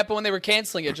 like what happened when they were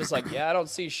canceling it? Just like, yeah, I don't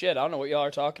see shit. I don't know what y'all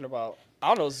are talking about. I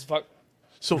don't know this is fuck.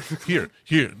 So here,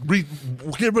 get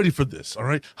ready for this, all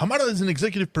right? Hamada is an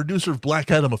executive producer of Black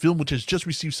Adam, a film which has just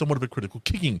received somewhat of a critical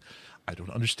kicking. I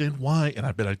don't understand why, and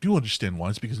I bet I do understand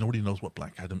why. It's because nobody knows what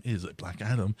Black Adam is. Black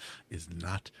Adam is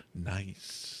not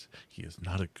nice. He is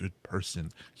not a good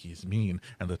person. He is mean,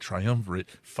 and the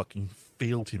triumvirate fucking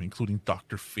failed him, including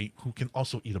Dr. Fate, who can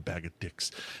also eat a bag of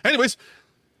dicks. Anyways,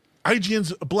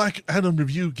 IGN's Black Adam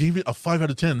review gave it a 5 out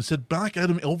of 10. It said Black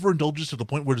Adam overindulges to the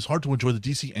point where it is hard to enjoy the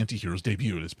DC anti-hero's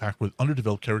debut. It is packed with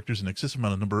underdeveloped characters and an excessive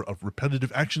number of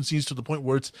repetitive action scenes to the point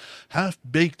where its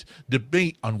half-baked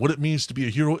debate on what it means to be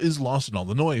a hero is lost in all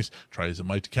the noise. Try as it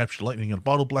might to capture lightning in a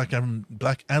bottle, Black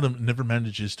Adam never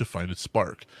manages to find its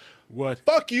spark. What?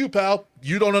 Fuck you, pal.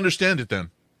 You don't understand it then.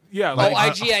 Yeah. Like,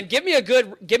 IGN, give me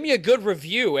a good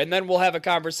review, and then we'll have a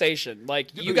conversation. Like,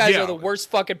 you guys are the worst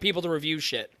fucking people to review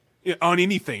shit. Yeah, on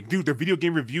anything, dude. Their video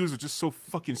game reviews are just so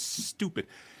fucking stupid.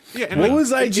 Yeah. And what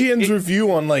was IGN's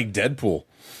review on like Deadpool?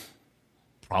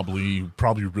 Probably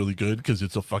really good because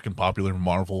it's a fucking popular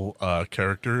Marvel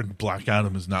character, and Black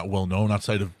Adam is not well known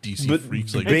outside of DC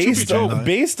freaks like based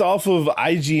off of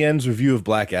IGN's review of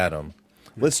Black Adam.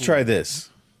 Let's try this.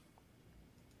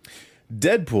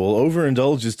 Deadpool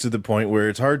overindulges to the point where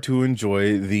it's hard to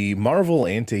enjoy the Marvel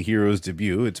anti-hero's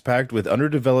debut. It's packed with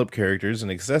underdeveloped characters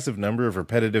and excessive number of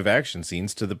repetitive action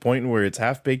scenes to the point where its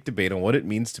half-baked debate on what it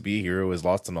means to be a hero is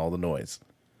lost in all the noise.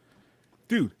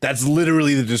 Dude. That's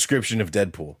literally the description of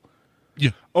Deadpool.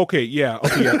 Yeah. Okay, yeah.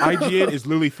 IGN is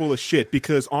literally full of shit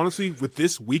because honestly, with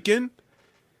this weekend,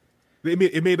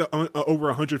 it made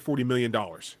over $140 million.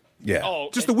 Yeah. Oh,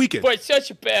 just the weekend. But it's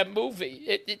such a bad movie.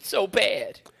 It's so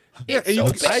bad. Yeah, so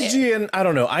bad. IGN, I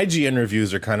don't know. IGN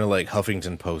reviews are kind of like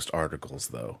Huffington Post articles,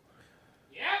 though.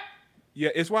 Yeah,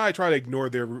 it's why I try to ignore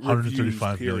their reviews,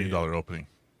 $135 million opening.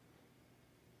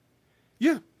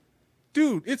 Yeah,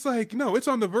 dude, it's like, no, it's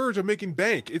on the verge of making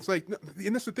bank. It's like,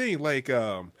 and that's the thing. Like,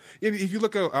 if you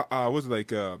look at, what's it like,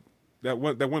 that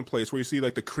one place where you see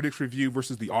like the critics review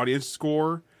versus the audience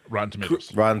score. Rotten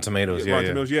Tomatoes. Rotten Tomatoes, yeah. Rotten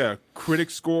Tomatoes, yeah. Critic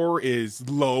score is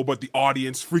low, but the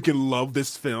audience freaking love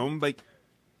this film. Like,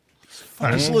 all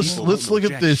right, so let's look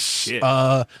at this.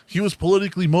 He was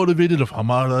politically motivated of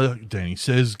Hamada. Danny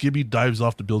says Gibby dives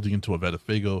off the building into a vat of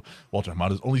Fago. Walter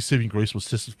Hamada's only saving grace was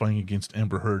testifying against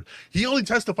Amber Heard. He only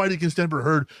testified against Amber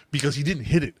Heard because he didn't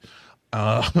hit it.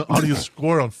 Audio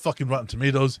score on fucking Rotten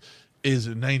Tomatoes is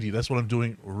 90. That's what I'm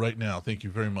doing right now. Thank you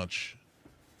very much.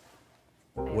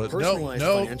 What? Personalized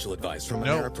financial advice from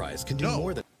Ameriprise can do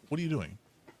more than. What are you doing?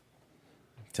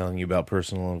 Telling you about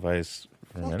personal advice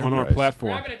from on our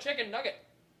platform. Grabbing a chicken nugget.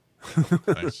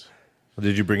 Nice.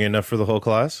 Did you bring enough for the whole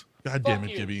class? God damn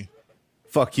it, Gibby.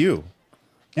 Fuck you.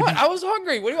 What? I was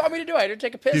hungry. What do you want me to do? I had to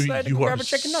take a piss Gibby, and I had to you grab are a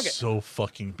chicken nugget. so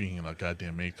fucking being in a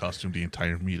goddamn maid costume the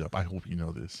entire meetup. I hope you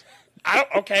know this.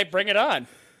 Okay, bring it on.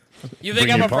 You think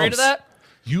Bring I'm your afraid pumps. of that?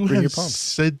 You Bring your have pumps.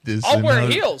 said this. I'll and wear now-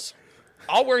 heels.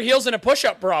 I'll wear heels and a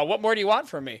push-up bra. What more do you want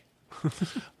from me?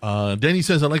 Danny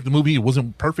says, I like the movie. It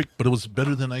wasn't perfect, but it was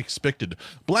better than I expected.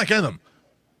 Black Adam,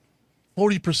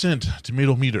 40%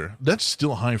 tomato meter. That's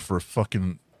still high for a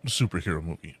fucking superhero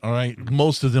movie. All right.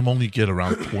 Most of them only get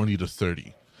around 20 to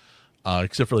 30,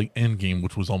 except for like Endgame,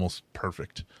 which was almost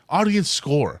perfect. Audience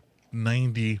score,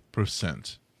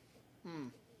 90%.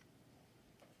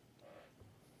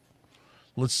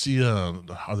 Let's see. Are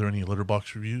there any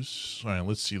Letterboxd reviews? All right.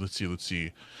 Let's see.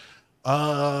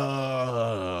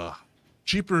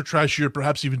 Cheaper, trashier,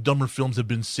 perhaps even dumber films have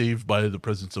been saved by the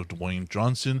presence of Dwayne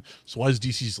Johnson. So why is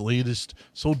DC's latest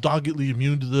so doggedly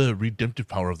immune to the redemptive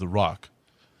power of The Rock?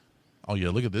 Oh yeah,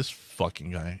 look at this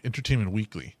fucking guy. Entertainment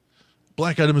Weekly.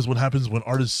 Black Adam is what happens when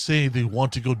artists say they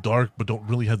want to go dark but don't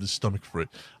really have the stomach for it.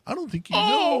 I don't think you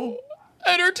know.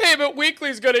 Entertainment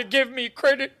Weekly's gonna give me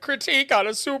critique on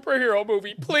a superhero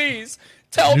movie. Please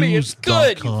tell me it's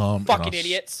good, you News.com fucking in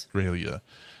idiots. Australia.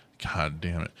 God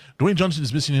damn it. Dwayne Johnson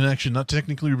is missing in action, not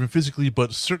technically or physically,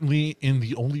 but certainly in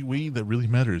the only way that really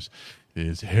matters.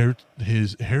 His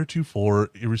heretofore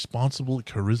irresponsible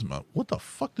charisma. What the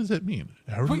fuck does that mean?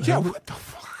 What the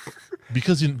fuck?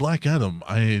 Because in Black Adam,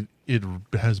 it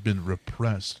has been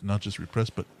repressed, not just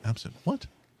repressed, but absent. What?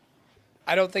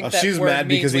 I don't think that She's word mad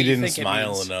means because what he you didn't think it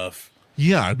smile means. enough.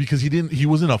 Yeah, because he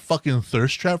wasn't a fucking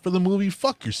thirst trap for the movie.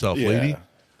 Fuck yourself, lady.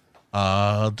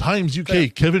 Times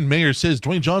UK, Kevin Mayer says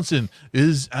Dwayne Johnson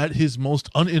is at his most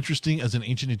uninteresting as an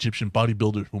ancient Egyptian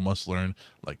bodybuilder who must learn,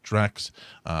 like Drax,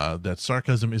 that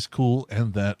sarcasm is cool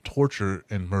and that torture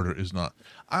and murder is not.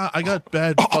 I got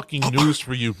bad fucking news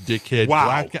for you, dickhead. Wow.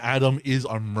 Black Adam is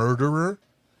a murderer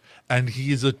and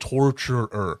he is a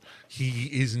torturer. He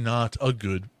is not a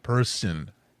good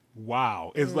person.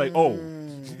 Wow. It's like, oh,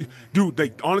 dude,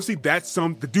 like, honestly,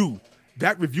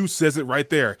 that review says it right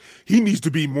there. He needs to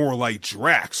be more like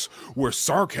Drax, where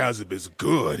sarcasm is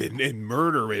good and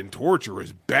murder and torture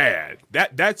is bad.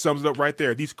 That sums it up right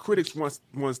there. These critics wants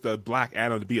the Black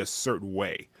Adam to be a certain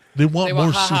way. They want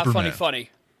more ha-ha, Superman. funny.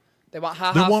 They want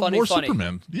ha-ha, They want funny, more funny.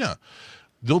 Superman. Yeah.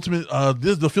 The ultimate,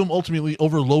 the film ultimately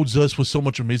overloads us with so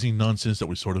much amazing nonsense that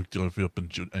we sort of give up and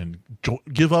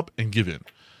give in.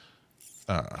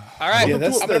 All right, Yeah, I'm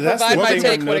that's going to the provide my thing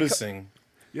take I'm when it noticing.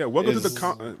 Yeah, welcome is- to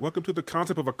the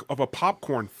concept of a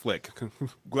popcorn flick.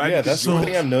 Glad Yeah, you that's could the do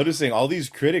thing it. I'm noticing. All these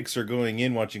critics are going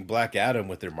in watching Black Adam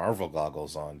with their Marvel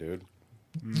goggles on, dude.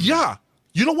 Yeah.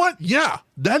 You know what? Yeah.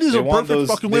 That is They a want perfect those,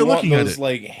 fucking they way of want looking at those it.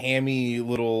 like hammy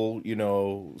little,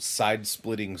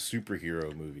 side-splitting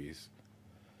superhero movies.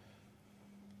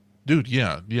 Dude,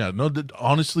 yeah. No,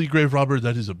 honestly, Grave Robber,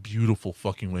 that is a beautiful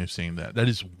fucking way of saying that. That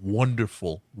is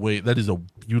wonderful way. That is a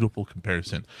beautiful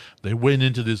comparison. They went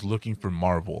into this looking for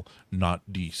Marvel, not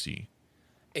DC.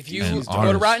 If you And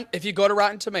go to ours-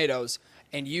 Rotten Tomatoes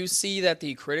and you see that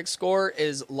the critic score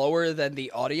is lower than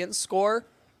the audience score,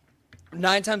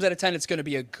 9 times out of 10 it's going to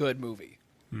be a good movie.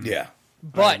 Yeah.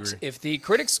 But if the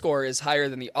critic score is higher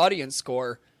than the audience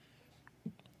score,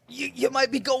 you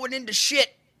might be going into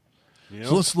shit.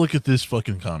 So let's look at this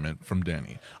fucking comment from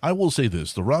Danny. I will say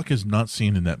this. The Rock is not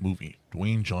seen in that movie.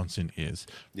 Dwayne Johnson is.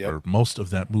 Yep. For most of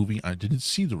that movie, I didn't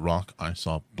see The Rock. I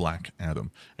saw Black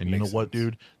Adam. And you know Makes what, sense.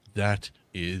 dude? That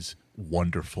is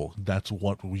wonderful. That's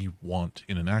what we want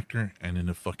in an actor and in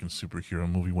a fucking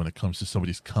superhero movie when it comes to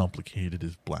somebody as complicated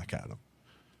as Black Adam.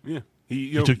 Yeah,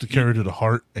 He took the character to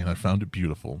heart, and I found it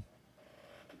beautiful.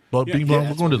 But Yeah, we're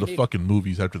that's going what to we the need. fucking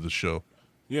movies after the show.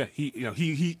 Yeah,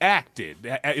 he acted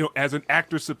as an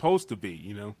actor's supposed to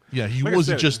be. Yeah, he Like I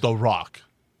wasn't said, just The Rock.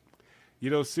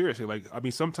 Seriously, like, I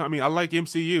mean, sometimes, I mean, I like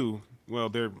MCU. Well,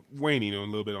 they're waning a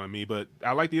little bit on me, but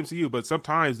I like the MCU. But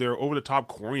sometimes their over the top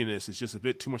corniness is just a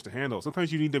bit too much to handle.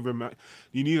 Sometimes you need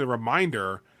a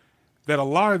reminder that a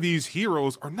lot of these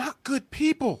heroes are not good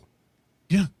people.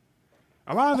 Yeah,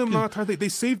 a lot of them. A lot of times they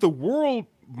save the world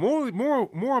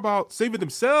more about saving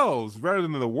themselves rather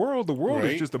than the world. The world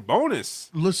is just a bonus.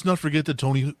 Let's not forget that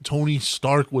Tony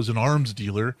Stark was an arms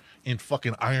dealer in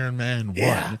fucking Iron Man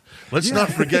 1. Let's not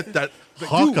forget that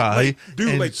Hawkeye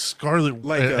and Scarlet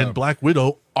and Black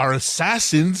Widow are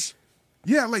assassins.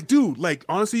 Yeah, like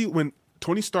honestly, when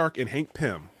Tony Stark and Hank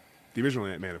Pym, the original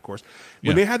Ant-Man, of course,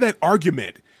 when they had that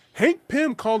argument, Hank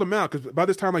Pym called him out because by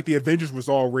this time, like, the Avengers was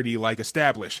already like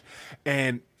established,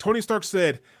 and Tony Stark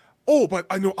said, "Oh, but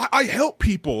I know I help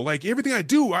people. Like, everything I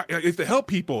do is to help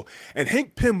people." And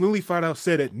Hank Pym literally flat out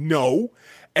said it. No,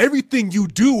 everything you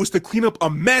do is to clean up a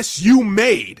mess you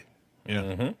made.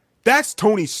 Yeah, that's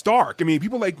Tony Stark. I mean,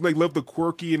 people like love the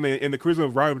quirky and the charisma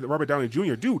of Robert Downey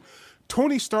Jr. Dude,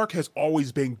 Tony Stark has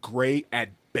always been gray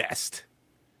at best.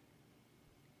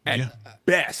 At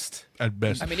best. I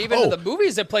mean, even in the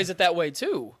movies, it plays it that way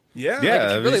too. Yeah, like,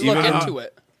 if you really look into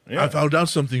it. I found out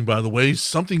something, by the way.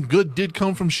 Something good did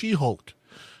come from She-Hulk.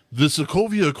 The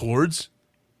Sokovia Accords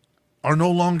are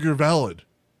no longer valid.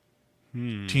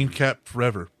 Team Cap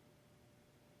forever.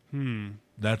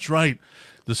 That's right.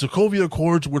 The Sokovia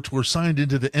Accords, which were signed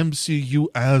into the MCU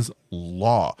as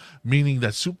law, meaning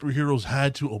that superheroes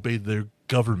had to obey their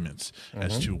governments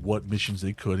as to what missions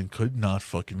they could and could not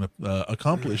fucking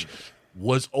accomplish,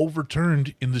 was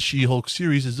overturned in the She-Hulk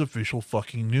series as official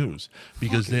fucking news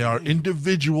because they are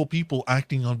individual people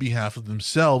acting on behalf of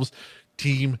themselves.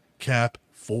 Team Cap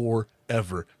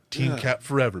forever. Team Cap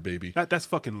forever, baby. That's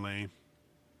fucking lame.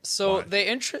 So Why? they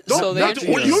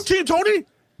introduced. You Team Tony?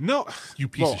 No, you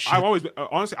piece of shit. I've always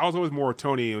honestly, I was always more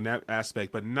Tony in that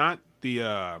aspect, but not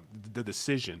the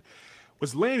decision.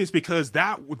 What's lame is because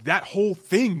that whole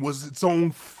thing was its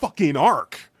own fucking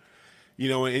arc. You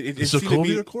know, the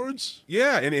Sokovia Accords?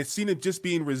 Yeah, and it's seen it just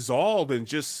being resolved and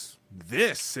just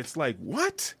this. It's like,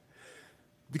 what?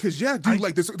 Because,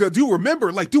 dude,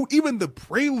 remember, like, dude, even the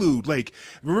prelude, like,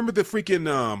 remember the freaking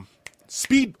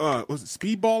was it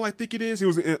Speedball, I think it is? He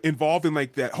was involved in,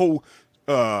 like, that whole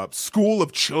school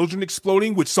of children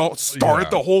exploding, which started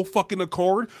the whole fucking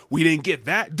Accord. We didn't get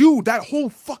that. Dude, that whole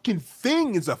fucking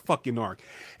thing is a fucking arc.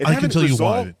 And I can tell you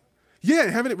why. Yeah,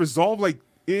 and having it resolved, like,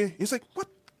 it's like, what?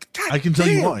 God I can tell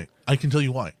you why. I can tell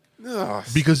you why. Ugh.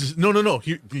 Because no.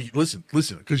 Listen,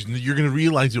 because you're gonna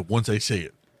realize it once I say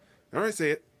it. All right, say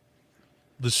it.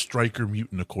 The Stryker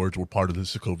Mutant Accords were part of the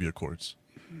Sokovia Accords.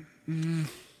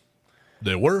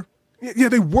 They were. Yeah,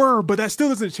 they were, but that still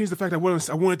doesn't change the fact that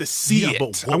I wanted to see it.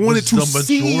 But I wanted to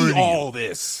see all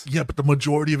this. Yeah, but the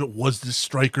majority of it was the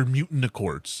Stryker Mutant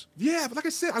Accords. Yeah, but like I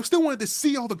said, I still wanted to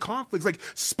see all the conflicts, like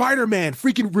Spider-Man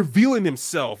freaking revealing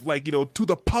himself, like, you know, to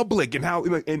the public, and how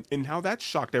and how that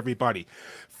shocked everybody.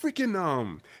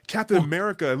 Freaking Captain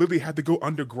America literally had to go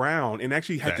underground and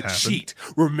actually had to cheat.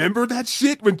 Remember that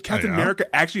shit when Captain America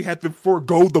actually had to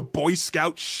forego the Boy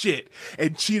Scout shit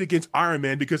and cheat against Iron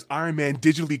Man because Iron Man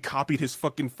digitally copied his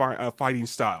fucking fighting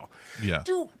style. Yeah,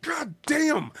 dude, god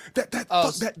damn,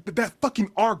 that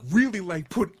fucking arc really like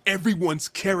put everyone's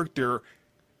character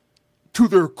to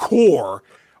their core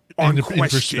on question. In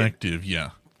perspective.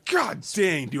 Yeah. God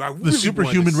dang, dude! The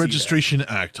Superhuman Registration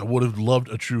Act. I would have loved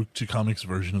a true to comics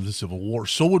version of the Civil War.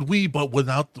 So would we, but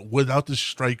without the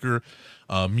Stryker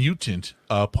mutant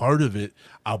part of it.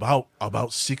 About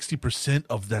 60%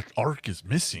 of that arc is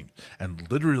missing, and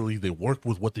literally they worked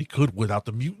with what they could without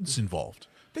the mutants involved.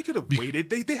 They could have waited.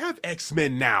 They have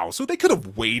X-Men now, so they could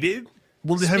have waited.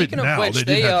 Well, they have it now. Which, they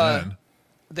didn't have then.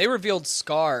 They revealed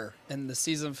Scar in the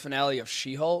season finale of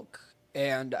She-Hulk,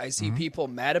 and I see people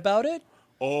mad about it.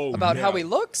 About how he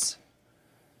looks.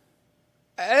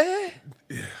 A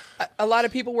lot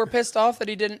of people were pissed off that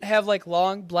he didn't have like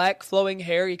long black flowing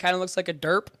hair. He kind of looks like a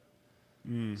derp.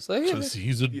 So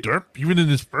he's a derp even in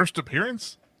his first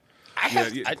appearance.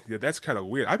 Yeah, that's kind of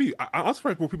weird. I'm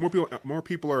surprised more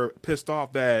people are pissed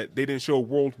off that they didn't show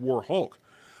World War Hulk.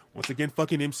 Once again,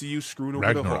 fucking MCU screwing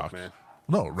over the Hulk, man.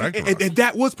 No, Ragnarok. And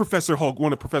that was Professor Hulk,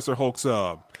 one of Professor Hulk's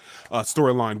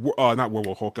storyline. Not World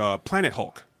War Hulk, Planet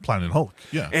Hulk. Planet Hulk,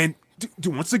 yeah. And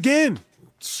once again,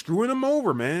 screwing him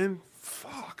over, man.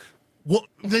 Fuck. Well,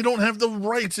 they don't have the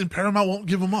rights, and Paramount won't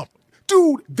give them up.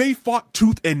 Dude, they fought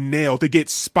tooth and nail to get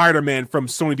Spider-Man from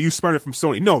Sony, to use Spider-Man from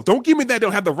Sony. No, don't give me that. They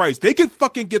don't have the rights. They can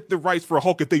fucking get the rights for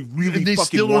Hulk if they really and they fucking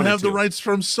still don't wanted have to. the rights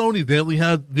from Sony. They only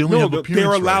have They're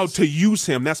allowed to use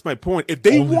him. That's my point. If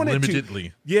they Only wanted limitedly.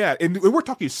 to, yeah, and we're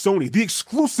talking Sony, the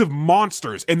exclusive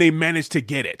monsters, and they managed to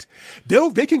get it.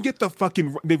 They can get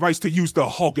the rights to use the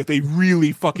Hulk if they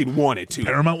really fucking wanted to.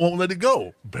 Paramount won't let it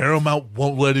go. Paramount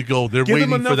won't let it go. They're Give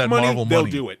them waiting for enough that money, Marvel they'll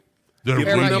money. do it. They're Give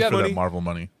them waiting enough for money. that Marvel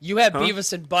money. You have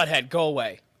Beavis and Butthead. Go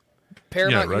away.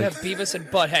 Paramount, Yeah, right. you have Beavis and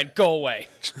Butthead. Go away.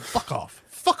 Fuck off.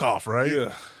 Fuck off, right?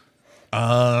 Yeah.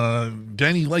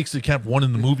 Danny likes the Cap 1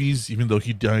 in the movies, even though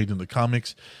he died in the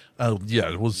comics.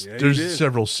 Yeah, it was. Yeah, he there's did.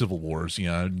 several Civil Wars.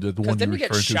 Yeah, the one Then you you get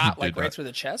referred to. shot he like did right that. through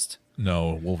the chest.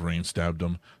 No, Wolverine stabbed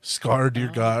him. Scar, dear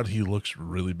God, he looks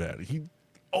really bad. He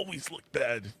always looked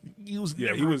bad. He was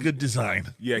never a good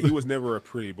design. Yeah, he was never a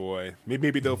pretty boy.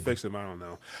 Maybe they'll fix him. I don't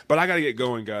know. But I got to get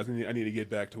going, guys. I need to get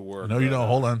back to work. No, you don't.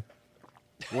 Hold on.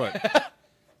 What?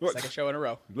 Second show in a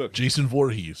row. Look, Jason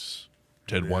Voorhees,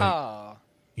 Ted White. Ah,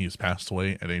 He has passed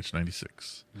away at age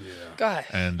 96. God.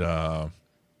 And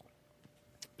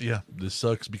yeah, this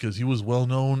sucks because he was well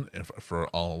known for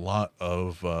a lot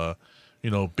of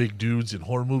big dudes in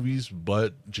horror movies,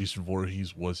 but Jason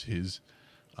Voorhees was his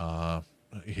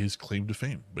claim to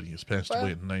fame. But he has passed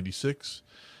away at 96.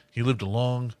 He lived a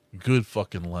long, good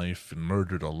fucking life and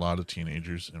murdered a lot of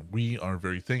teenagers, and we are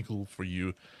very thankful for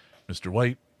you, Mr.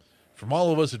 White. From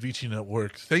all of us at VT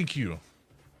Network, thank you.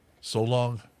 So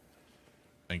long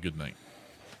and good night.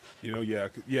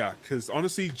 yeah, because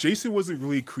honestly, Jason wasn't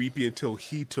really creepy until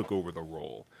he took over the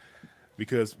role.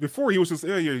 Because before he was just,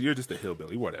 you're just a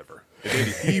hillbilly, whatever.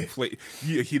 And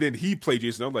then he played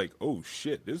Jason. I'm like, oh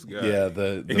shit, this guy.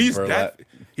 Yeah, he's burlap,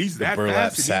 that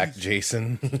burlap fast, sack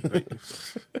Jason.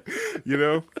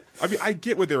 I mean, I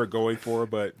get what they were going for,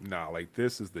 but nah, like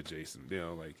this is the Jason.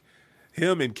 Like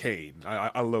him and Kane.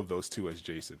 I love those two as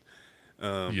Jason.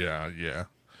 Yeah.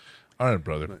 All right,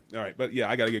 brother. All right, but yeah,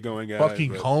 I gotta get going, guys.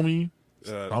 Fucking call me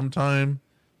sometime.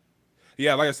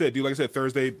 Yeah, like I said,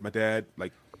 Thursday, my dad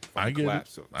I get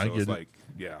collapsed. it. So I it was get like,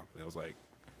 yeah, it was like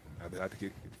I had to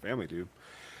get family, dude.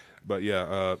 But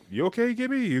yeah, you okay,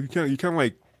 Gibby? You kind of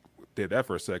like did that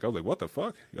for a sec. I was like, what the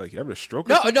fuck? You having a stroke?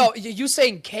 No, you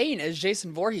saying Kane as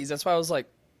Jason Voorhees. That's why I was like,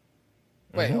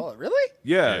 wait, hold on, really?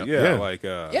 Yeah.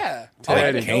 Yeah. Ted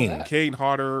I didn't know that. Kane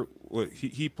Hodder.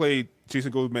 He played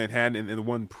Jason Goes to Manhattan and the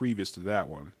one previous to that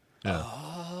one. Yeah.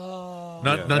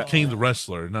 Not Kane the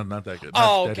wrestler. Not that good.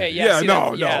 Oh, Not okay. that Yeah.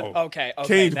 No. Okay.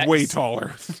 Kane's that way is-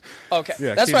 taller. Okay.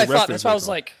 Yeah, That's Kane what I the thought. wrestler's That's why I way was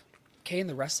taller. like, Kane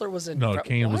the wrestler was in. No,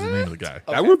 Kane was the name of the What?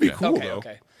 guy. That would be cool, though.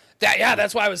 Okay.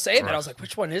 That's why I was saying that. I was like,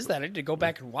 which one is that? I need to go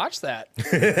back and watch that.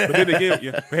 But then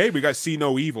again, hey, we got See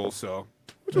No Evil, so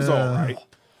which was all right.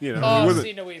 He Oh, wasn't-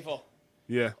 see no evil.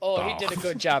 Yeah. Oh, he did a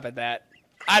good job at that.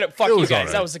 I don't. Fuck It you was guys.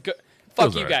 alright. That was a good. It Fuck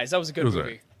was you alright. guys. That was a It good was movie.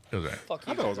 alright. It was alright. Fuck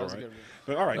you I thought it guys. was That was a alright. good movie.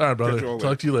 But all right. All right, catch you brother. all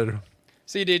Talk to you later.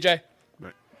 See you, DJ.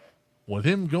 Right. With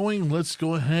him going, let's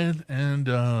go ahead and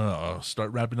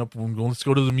start wrapping up. Let's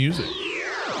go to the music.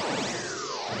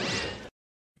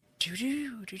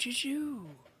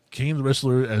 Kane the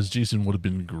wrestler as Jason would have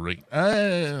been great.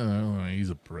 He's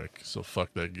a prick, so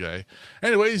fuck that guy.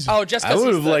 Anyways, Oh, just I 'cause would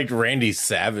he's have the- liked Randy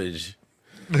Savage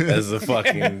as the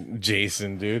fucking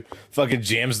Jason, dude. Fucking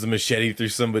jams the machete through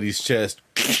somebody's chest.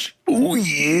 Oh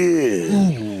yeah.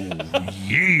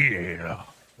 yeah.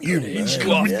 It's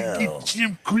coming to get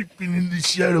you creeping in the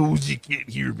shadows. You can't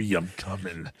hear me. I'm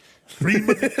coming. Cream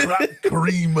of the crop,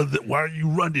 cream of the. Why are you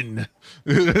running?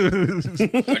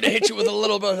 Gonna hit you with a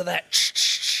little bit of that.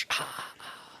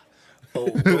 Oh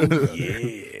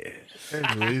yeah.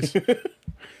 Anyways,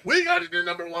 we got it new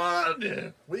number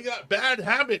one. We got Bad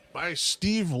Habit by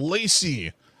Steve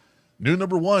Lacy. New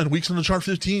number one. Weeks on the chart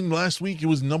 15. Last week it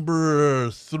was number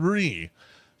 3.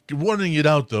 Warning it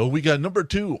out though. We got number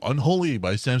 2, Unholy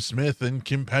by Sam Smith and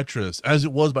Kim Petras. As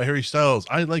It Was by Harry Styles.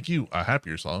 I Like You, a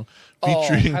happier song,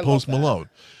 featuring I love Post that. Malone.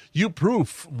 You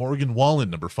Proof, Morgan Wallen,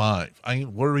 number 5. I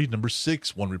Ain't Worried, number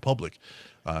 6, One Republic.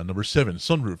 Number 7,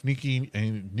 Sunroof,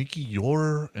 Nikki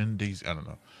Yor and Daisy. I don't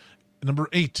know. Number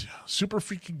 8, Super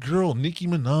Freaky Girl, Nicki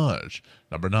Minaj.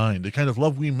 Number 9, The Kind of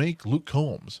Love We Make, Luke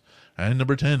Combs. And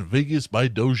number 10, Vegas by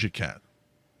Doja Cat.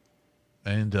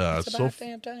 And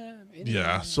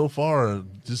so far,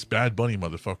 this Bad Bunny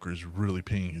motherfucker is really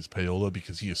paying his payola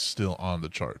because he is still on the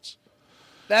charts.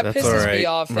 That That's pisses all right. me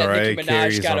off that Mariah Nicki Minaj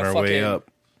Carey's got on a her fucking. way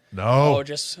up. No. Oh,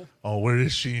 just. Oh, where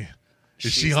is she? Is she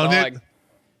she's on thawing. it?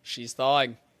 She's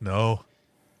thawing. No.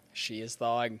 She is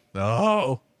thawing.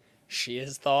 No. She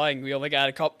is thawing. We only got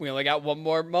a couple. We only got one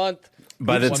more month.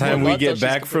 By the One time more we month till get she's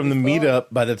back from the completely thawed.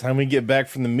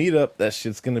 meetup, that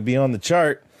shit's gonna be on the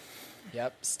chart.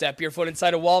 Yep. Step your foot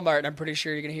inside a Walmart, and I'm pretty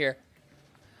sure you're gonna hear.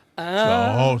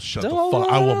 No, shut the fuck.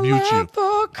 I will mute you.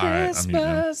 All right,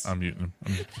 I'm muting him.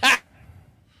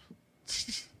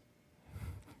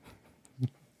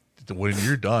 When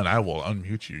you're done, I will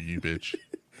unmute you, you bitch.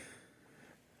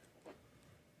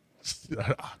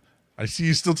 I see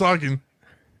you still talking.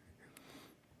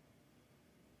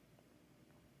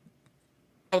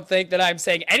 I don't think that I'm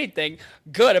saying anything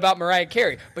good about Mariah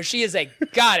Carey, but she is a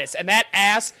goddess, and that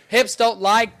ass, hips don't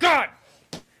lie. God,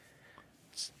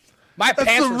 my That's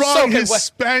pants the were wrong so good.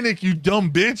 Hispanic, you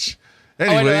dumb bitch. Oh,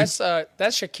 Anyway, no,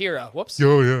 that's Shakira. Whoops.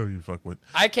 Yo, you fuck with.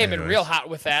 I came in real hot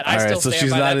with that. All I right, still so stand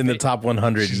she's by not that in the video. top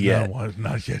 100 She's yet.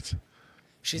 not yet.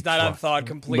 She's not unthawed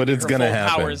completely. But it's Her gonna full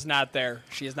happen. power is not there.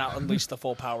 She has not unleashed the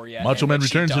full power yet. Macho And Man when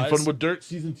she returns in does- Fun with Dirt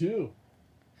season 2.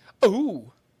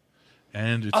 Ooh.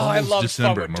 And it's I almost love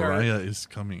December. Fun with Dirt. Mariah is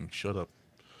coming. Shut up.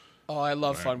 Oh, I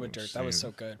love Right, Fun with we'll Dirt. That was see.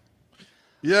 so good.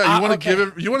 Yeah, you want to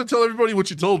okay. you want to tell everybody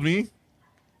what you told me?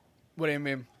 What do you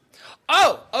mean?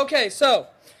 Oh, okay. So,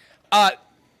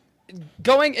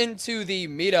 going into the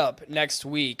meetup next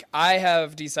week, I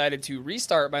have decided to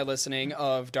restart my listening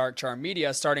of Dark Charm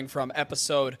Media, starting from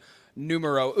episode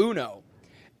numero uno.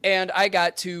 And I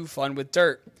got to Fun with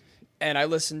Dirt, and I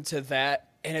listened to that,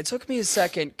 and it took me a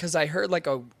second because I heard like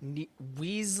a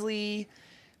Weasley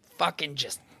fucking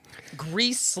just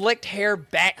grease slicked hair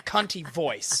back cunty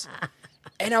voice.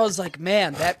 And I was like,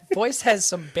 man, that voice has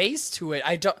some bass to it.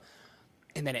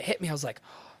 And then it hit me. I was like,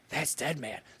 oh, that's Dead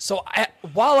Man. So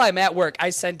while I'm at work, I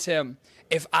sent him,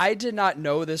 if I did not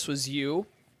know this was you,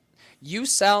 you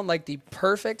sound like the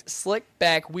perfect slick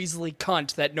back Weasley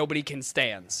cunt that nobody can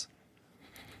stand.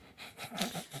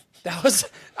 That was,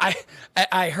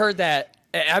 I heard that.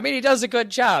 I mean, he does a good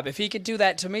job. If he could do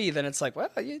that to me, then it's like, well,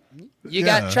 you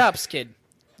got chops, kid.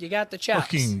 You got the chops.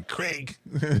 Fucking Craig.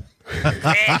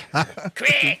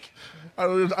 Craig. I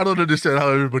don't understand how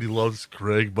everybody loves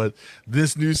Craig, but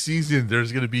this new season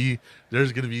there's gonna be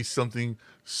something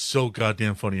so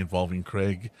goddamn funny involving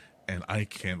Craig, and I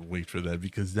can't wait for that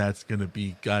because that's gonna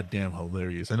be goddamn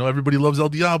hilarious. I know everybody loves El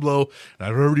Diablo, and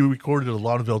I've already recorded a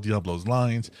lot of El Diablo's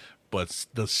lines, but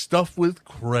the stuff with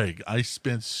Craig, I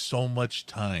spent so much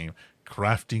time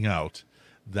crafting out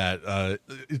that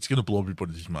it's gonna blow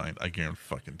everybody's mind. I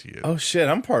guarantee it. Oh shit,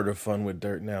 I'm part of Fun with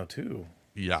Dirt now too.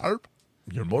 Yarp.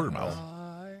 Your motor mouth.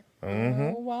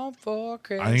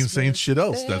 Mm-hmm. I ain't saying shit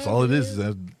else. That's all it is.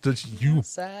 That's you.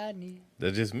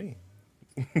 That's just me.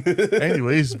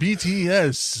 Anyways,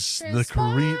 BTS, the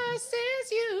Korean.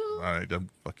 All right, I'm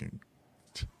fucking.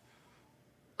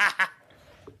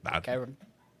 Okay.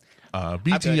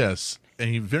 BTS,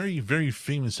 a very, very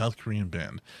famous South Korean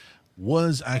band,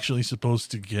 was actually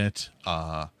supposed to get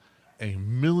a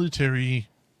military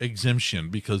exemption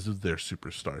because of their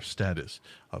superstar status.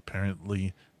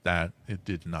 Apparently, that it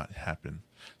did not happen.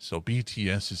 So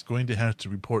BTS is going to have to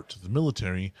report to the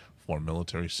military for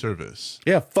military service.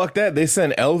 Yeah, fuck that. They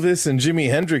sent Elvis and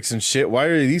Jimi Hendrix and shit. Why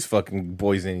are these fucking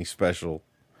boys any special?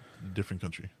 Different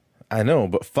country. I know,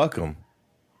 but fuck them.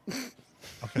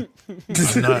 Okay.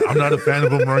 I'm not a fan of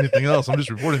them or anything else. I'm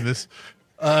just reporting this.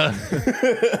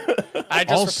 I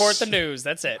just report the news.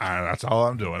 That's it. That's all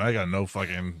I'm doing. I got no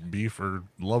fucking beef or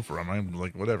love for them. I'm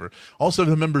like, whatever. Also,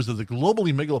 the members of the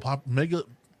globally mega popular.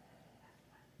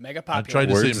 I tried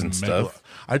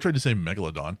to say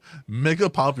Megalodon. Mega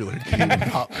popular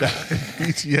K-pop band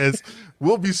BTS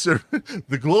will be serving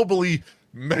the globally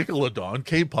Megalodon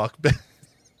K-pop band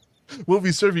will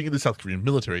be serving in the South Korean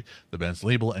military. The band's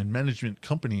label and management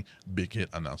company Big Hit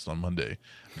announced on Monday.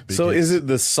 Is it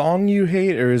the song you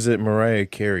hate or is it Mariah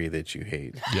Carey that you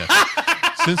hate? Yeah.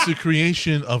 Since the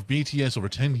creation of BTS over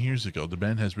 10 years ago, the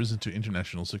band has risen to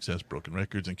international success, broken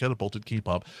records, and catapulted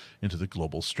K-pop into the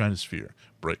global stratosphere.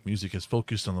 Bright Music has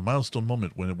focused on the milestone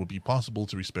moment when it will be possible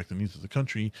to respect the needs of the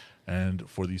country and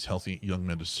for these healthy young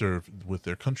men to serve with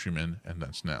their countrymen, and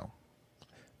that's now.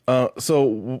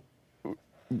 So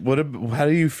how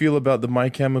do you feel about the My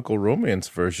Chemical Romance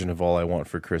version of All I Want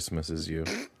for Christmas Is You?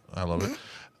 I love it.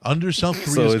 Under South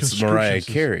Korea's So it's Mariah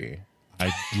Carey.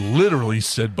 I literally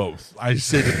said both. I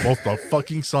said both the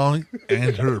fucking song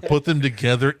and her. Put them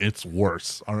together, it's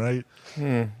worse. All right?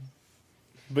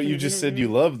 But you just said you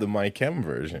love the My Chem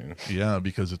version. Yeah,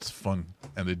 because it's fun.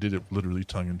 And they did it literally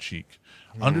tongue-in-cheek.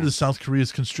 Under the South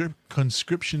Korea's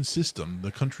conscription system,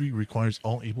 the country requires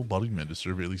all able-bodied men to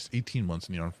serve at least 18 months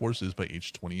in the armed forces by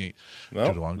age 28. Well,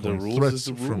 due to ongoing threats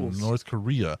from North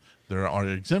Korea, there are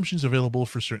exemptions available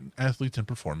for certain athletes and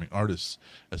performing artists,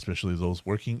 especially those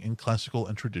working in classical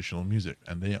and traditional music,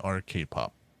 and they are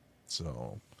K-pop.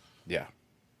 So, yeah.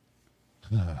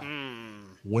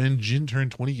 When Jin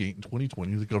turned 28 in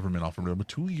 2020, the government offered him a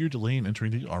 2-year delay in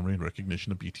entering the army in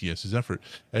recognition of BTS's effort,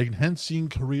 enhancing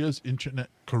Korea's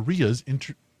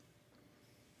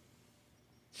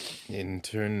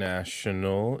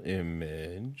international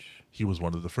image. He was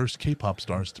one of the first K-pop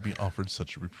stars to be offered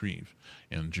such a reprieve.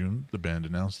 In June, the band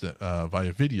announced that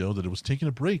via video that it was taking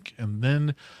a break, and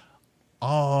then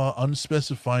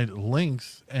unspecified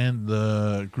length, and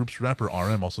the group's rapper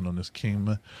RM, also known as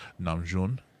Kim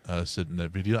Namjoon, said in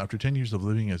that video, "After 10 years of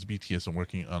living as BTS and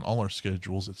working on all our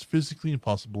schedules, it's physically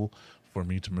impossible for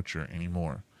me to mature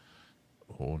anymore."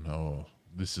 Oh no,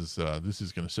 this is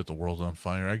going to set the world on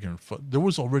fire. There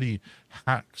was already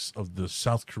hacks of the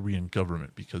South Korean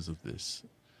government because of this.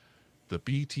 The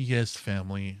BTS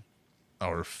family,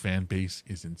 our fan base,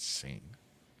 is insane.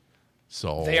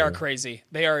 So they are crazy.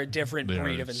 They are a different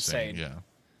breed of insane. Yeah.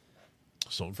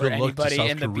 So for good luck to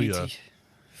South Korea.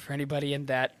 For anybody in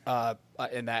that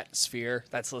sphere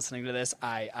that's listening to this,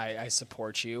 I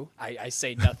support you. I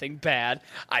say nothing bad.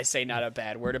 I say not a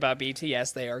bad word about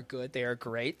BTS. They are good. They are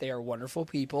great. They are wonderful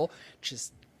people.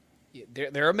 Just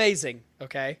they're amazing.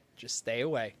 Okay, just stay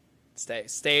away.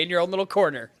 Stay in your own little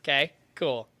corner. Okay,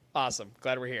 cool, awesome.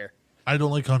 Glad we're here. I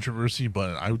don't like controversy,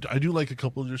 but I do like a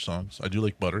couple of their songs. I do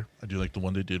like Butter. I do like the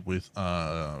one they did with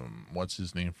what's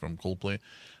his name from Coldplay,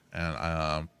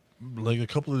 and like a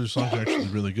couple of their songs are actually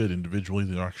really good individually.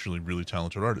 They're actually really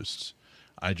talented artists.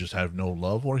 I just have no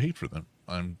love or hate for them.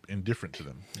 I'm indifferent to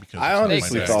them. Because I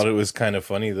honestly thought it was kind of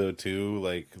funny though too,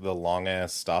 like the long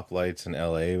ass stoplights in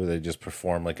LA where they just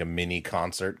perform like a mini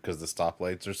concert because the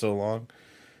stoplights are so long.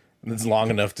 And it's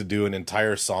long enough to do an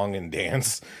entire song and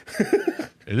dance.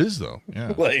 It is though,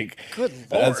 yeah. Like, good Lord.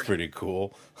 That's pretty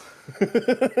cool.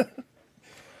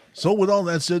 So with all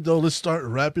that said, though, let's start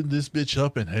wrapping this bitch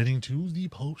up and heading to the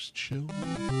post show.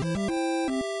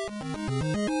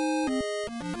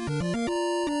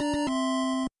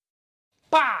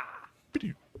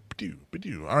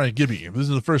 All right, Gibby, this is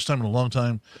the first time in a long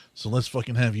time, so let's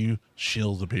fucking have you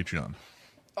shill the Patreon.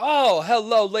 Oh,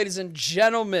 hello, ladies and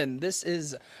gentlemen. This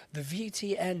is the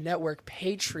VTN Network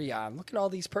Patreon. Look at all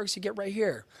these perks you get right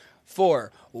here.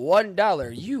 For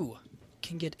 $1, you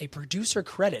can get a producer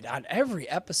credit on every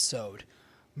episode,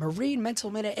 Marine Mental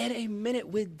Minute, and a Minute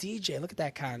with DJ. Look at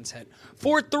that content.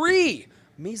 For $3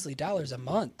 measly a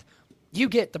month, you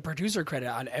get the producer credit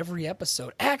on every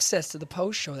episode, access to the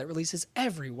post show that releases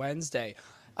every Wednesday,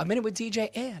 a Minute with DJ,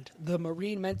 and the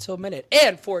Marine Mental Minute.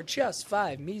 And for just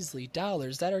 $5 measly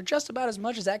that are just about as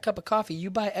much as that cup of coffee you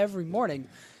buy every morning,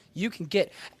 you can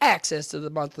get access to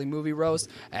the monthly movie roast,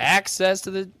 access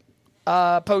to the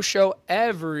post show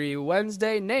every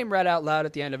Wednesday, name read out loud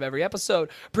at the end of every episode,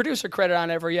 producer credit on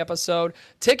every episode,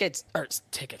 tickets,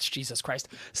 Jesus Christ,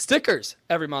 stickers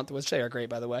every month, which they are great,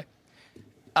 by the way,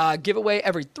 giveaway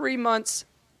every 3 months,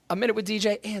 a Minute with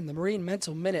DJ, and the Marine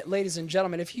Mental Minute. Ladies and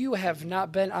gentlemen, if you have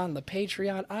not been on the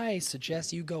Patreon, I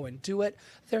suggest you go and do it.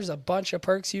 There's a bunch of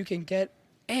perks you can get,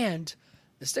 and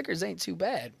the stickers ain't too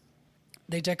bad.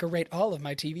 They decorate all of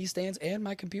my TV stands and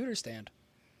my computer stand.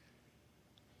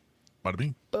 Bada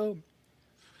bing. Boom.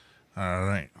 All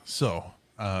right. So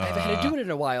I haven't had to do it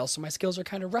in a while, so my skills are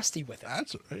kind of rusty with it.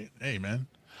 That's all right. Hey, man.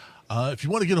 If you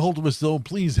want to get a hold of us, though,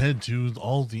 please head to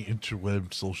all the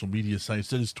interweb social media sites.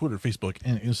 That is Twitter, Facebook,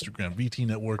 and Instagram, VT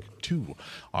Network 2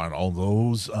 on all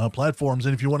those platforms.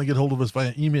 And if you want to get a hold of us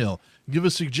via email, give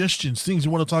us suggestions, things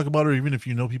you want to talk about, or even if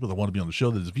you know people that want to be on the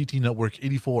show, that is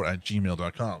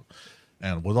vtnetwork84@gmail.com.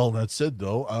 And with all that said,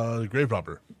 though, Grave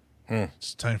Robber,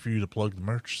 it's time for you to plug the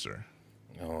merch, sir.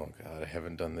 Oh, God, I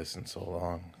haven't done this in so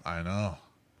long. I know.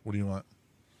 What do you want?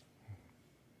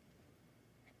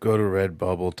 Go to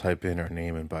Redbubble, type in our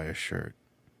name, and buy a shirt.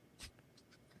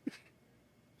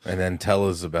 And then tell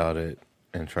us about it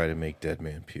and try to make Dead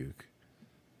Man puke.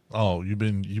 Oh, you've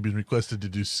been requested to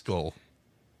do Skull.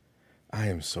 I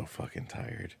am so fucking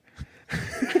tired.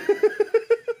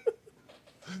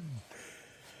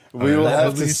 We will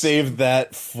have to save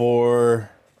that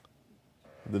for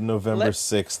the November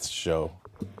 6th show.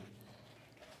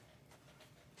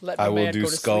 I will do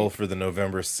Skull for the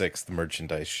November 6th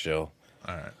merchandise show.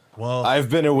 All right. Well,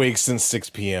 I've been awake since 6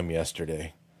 p.m.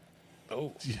 yesterday.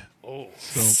 Oh. Yeah. Oh.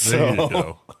 So there you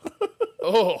go.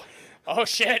 Oh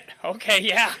shit. Okay,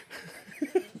 yeah.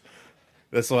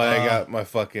 That's why I got my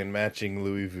fucking matching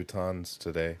Louis Vuittons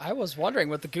today. I was wondering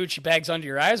what the Gucci bags under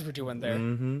your eyes were doing there.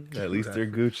 Mm-hmm. At least they're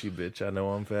Gucci, bitch. I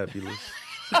know I'm fabulous.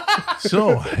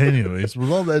 So, anyways, with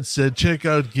all that said, check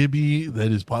out Gibby,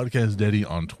 that is Podcast Daddy,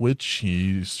 on Twitch.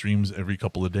 He streams every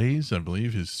couple of days, I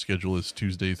believe. His schedule is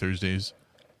Tuesday, Thursdays.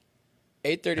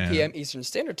 8:30 p.m. Eastern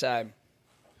Standard Time.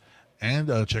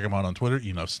 And check him out on Twitter,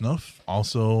 Enough Snuff.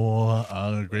 Also,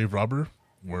 Grave Robber.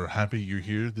 We're happy you're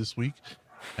here this week.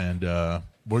 And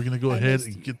we're going to go ahead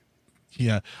and get...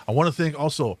 Yeah, I want to thank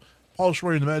also Paul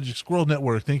Schroyer and the Magic Squirrel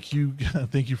Network. Thank you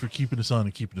for keeping us on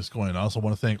and keeping us going. I also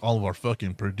want to thank all of our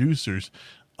fucking producers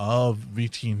of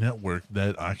VT Network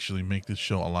that actually make this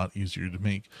show a lot easier to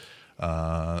make.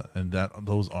 And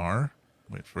those are...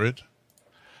 Wait for it.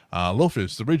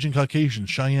 Lofus, the Raging Caucasian,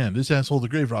 Cheyenne, this asshole, the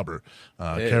Grave Robber,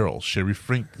 Carol, Sherry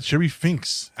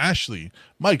Finks, Ashley,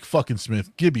 Mike fucking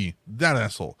Smith, Gibby, that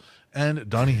asshole, and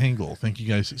Donnie Hengel. Thank you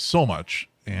guys so much.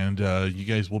 And you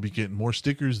guys will be getting more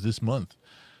stickers this month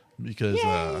because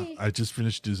I just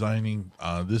finished designing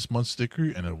this month's sticker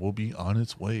and it will be on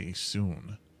its way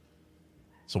soon.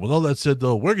 So with all that said,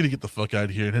 though, we're going to get the fuck out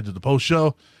of here and head to the post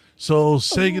show. So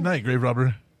say goodnight, Grave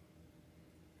Robber.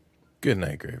 Good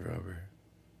night, Grave Robber.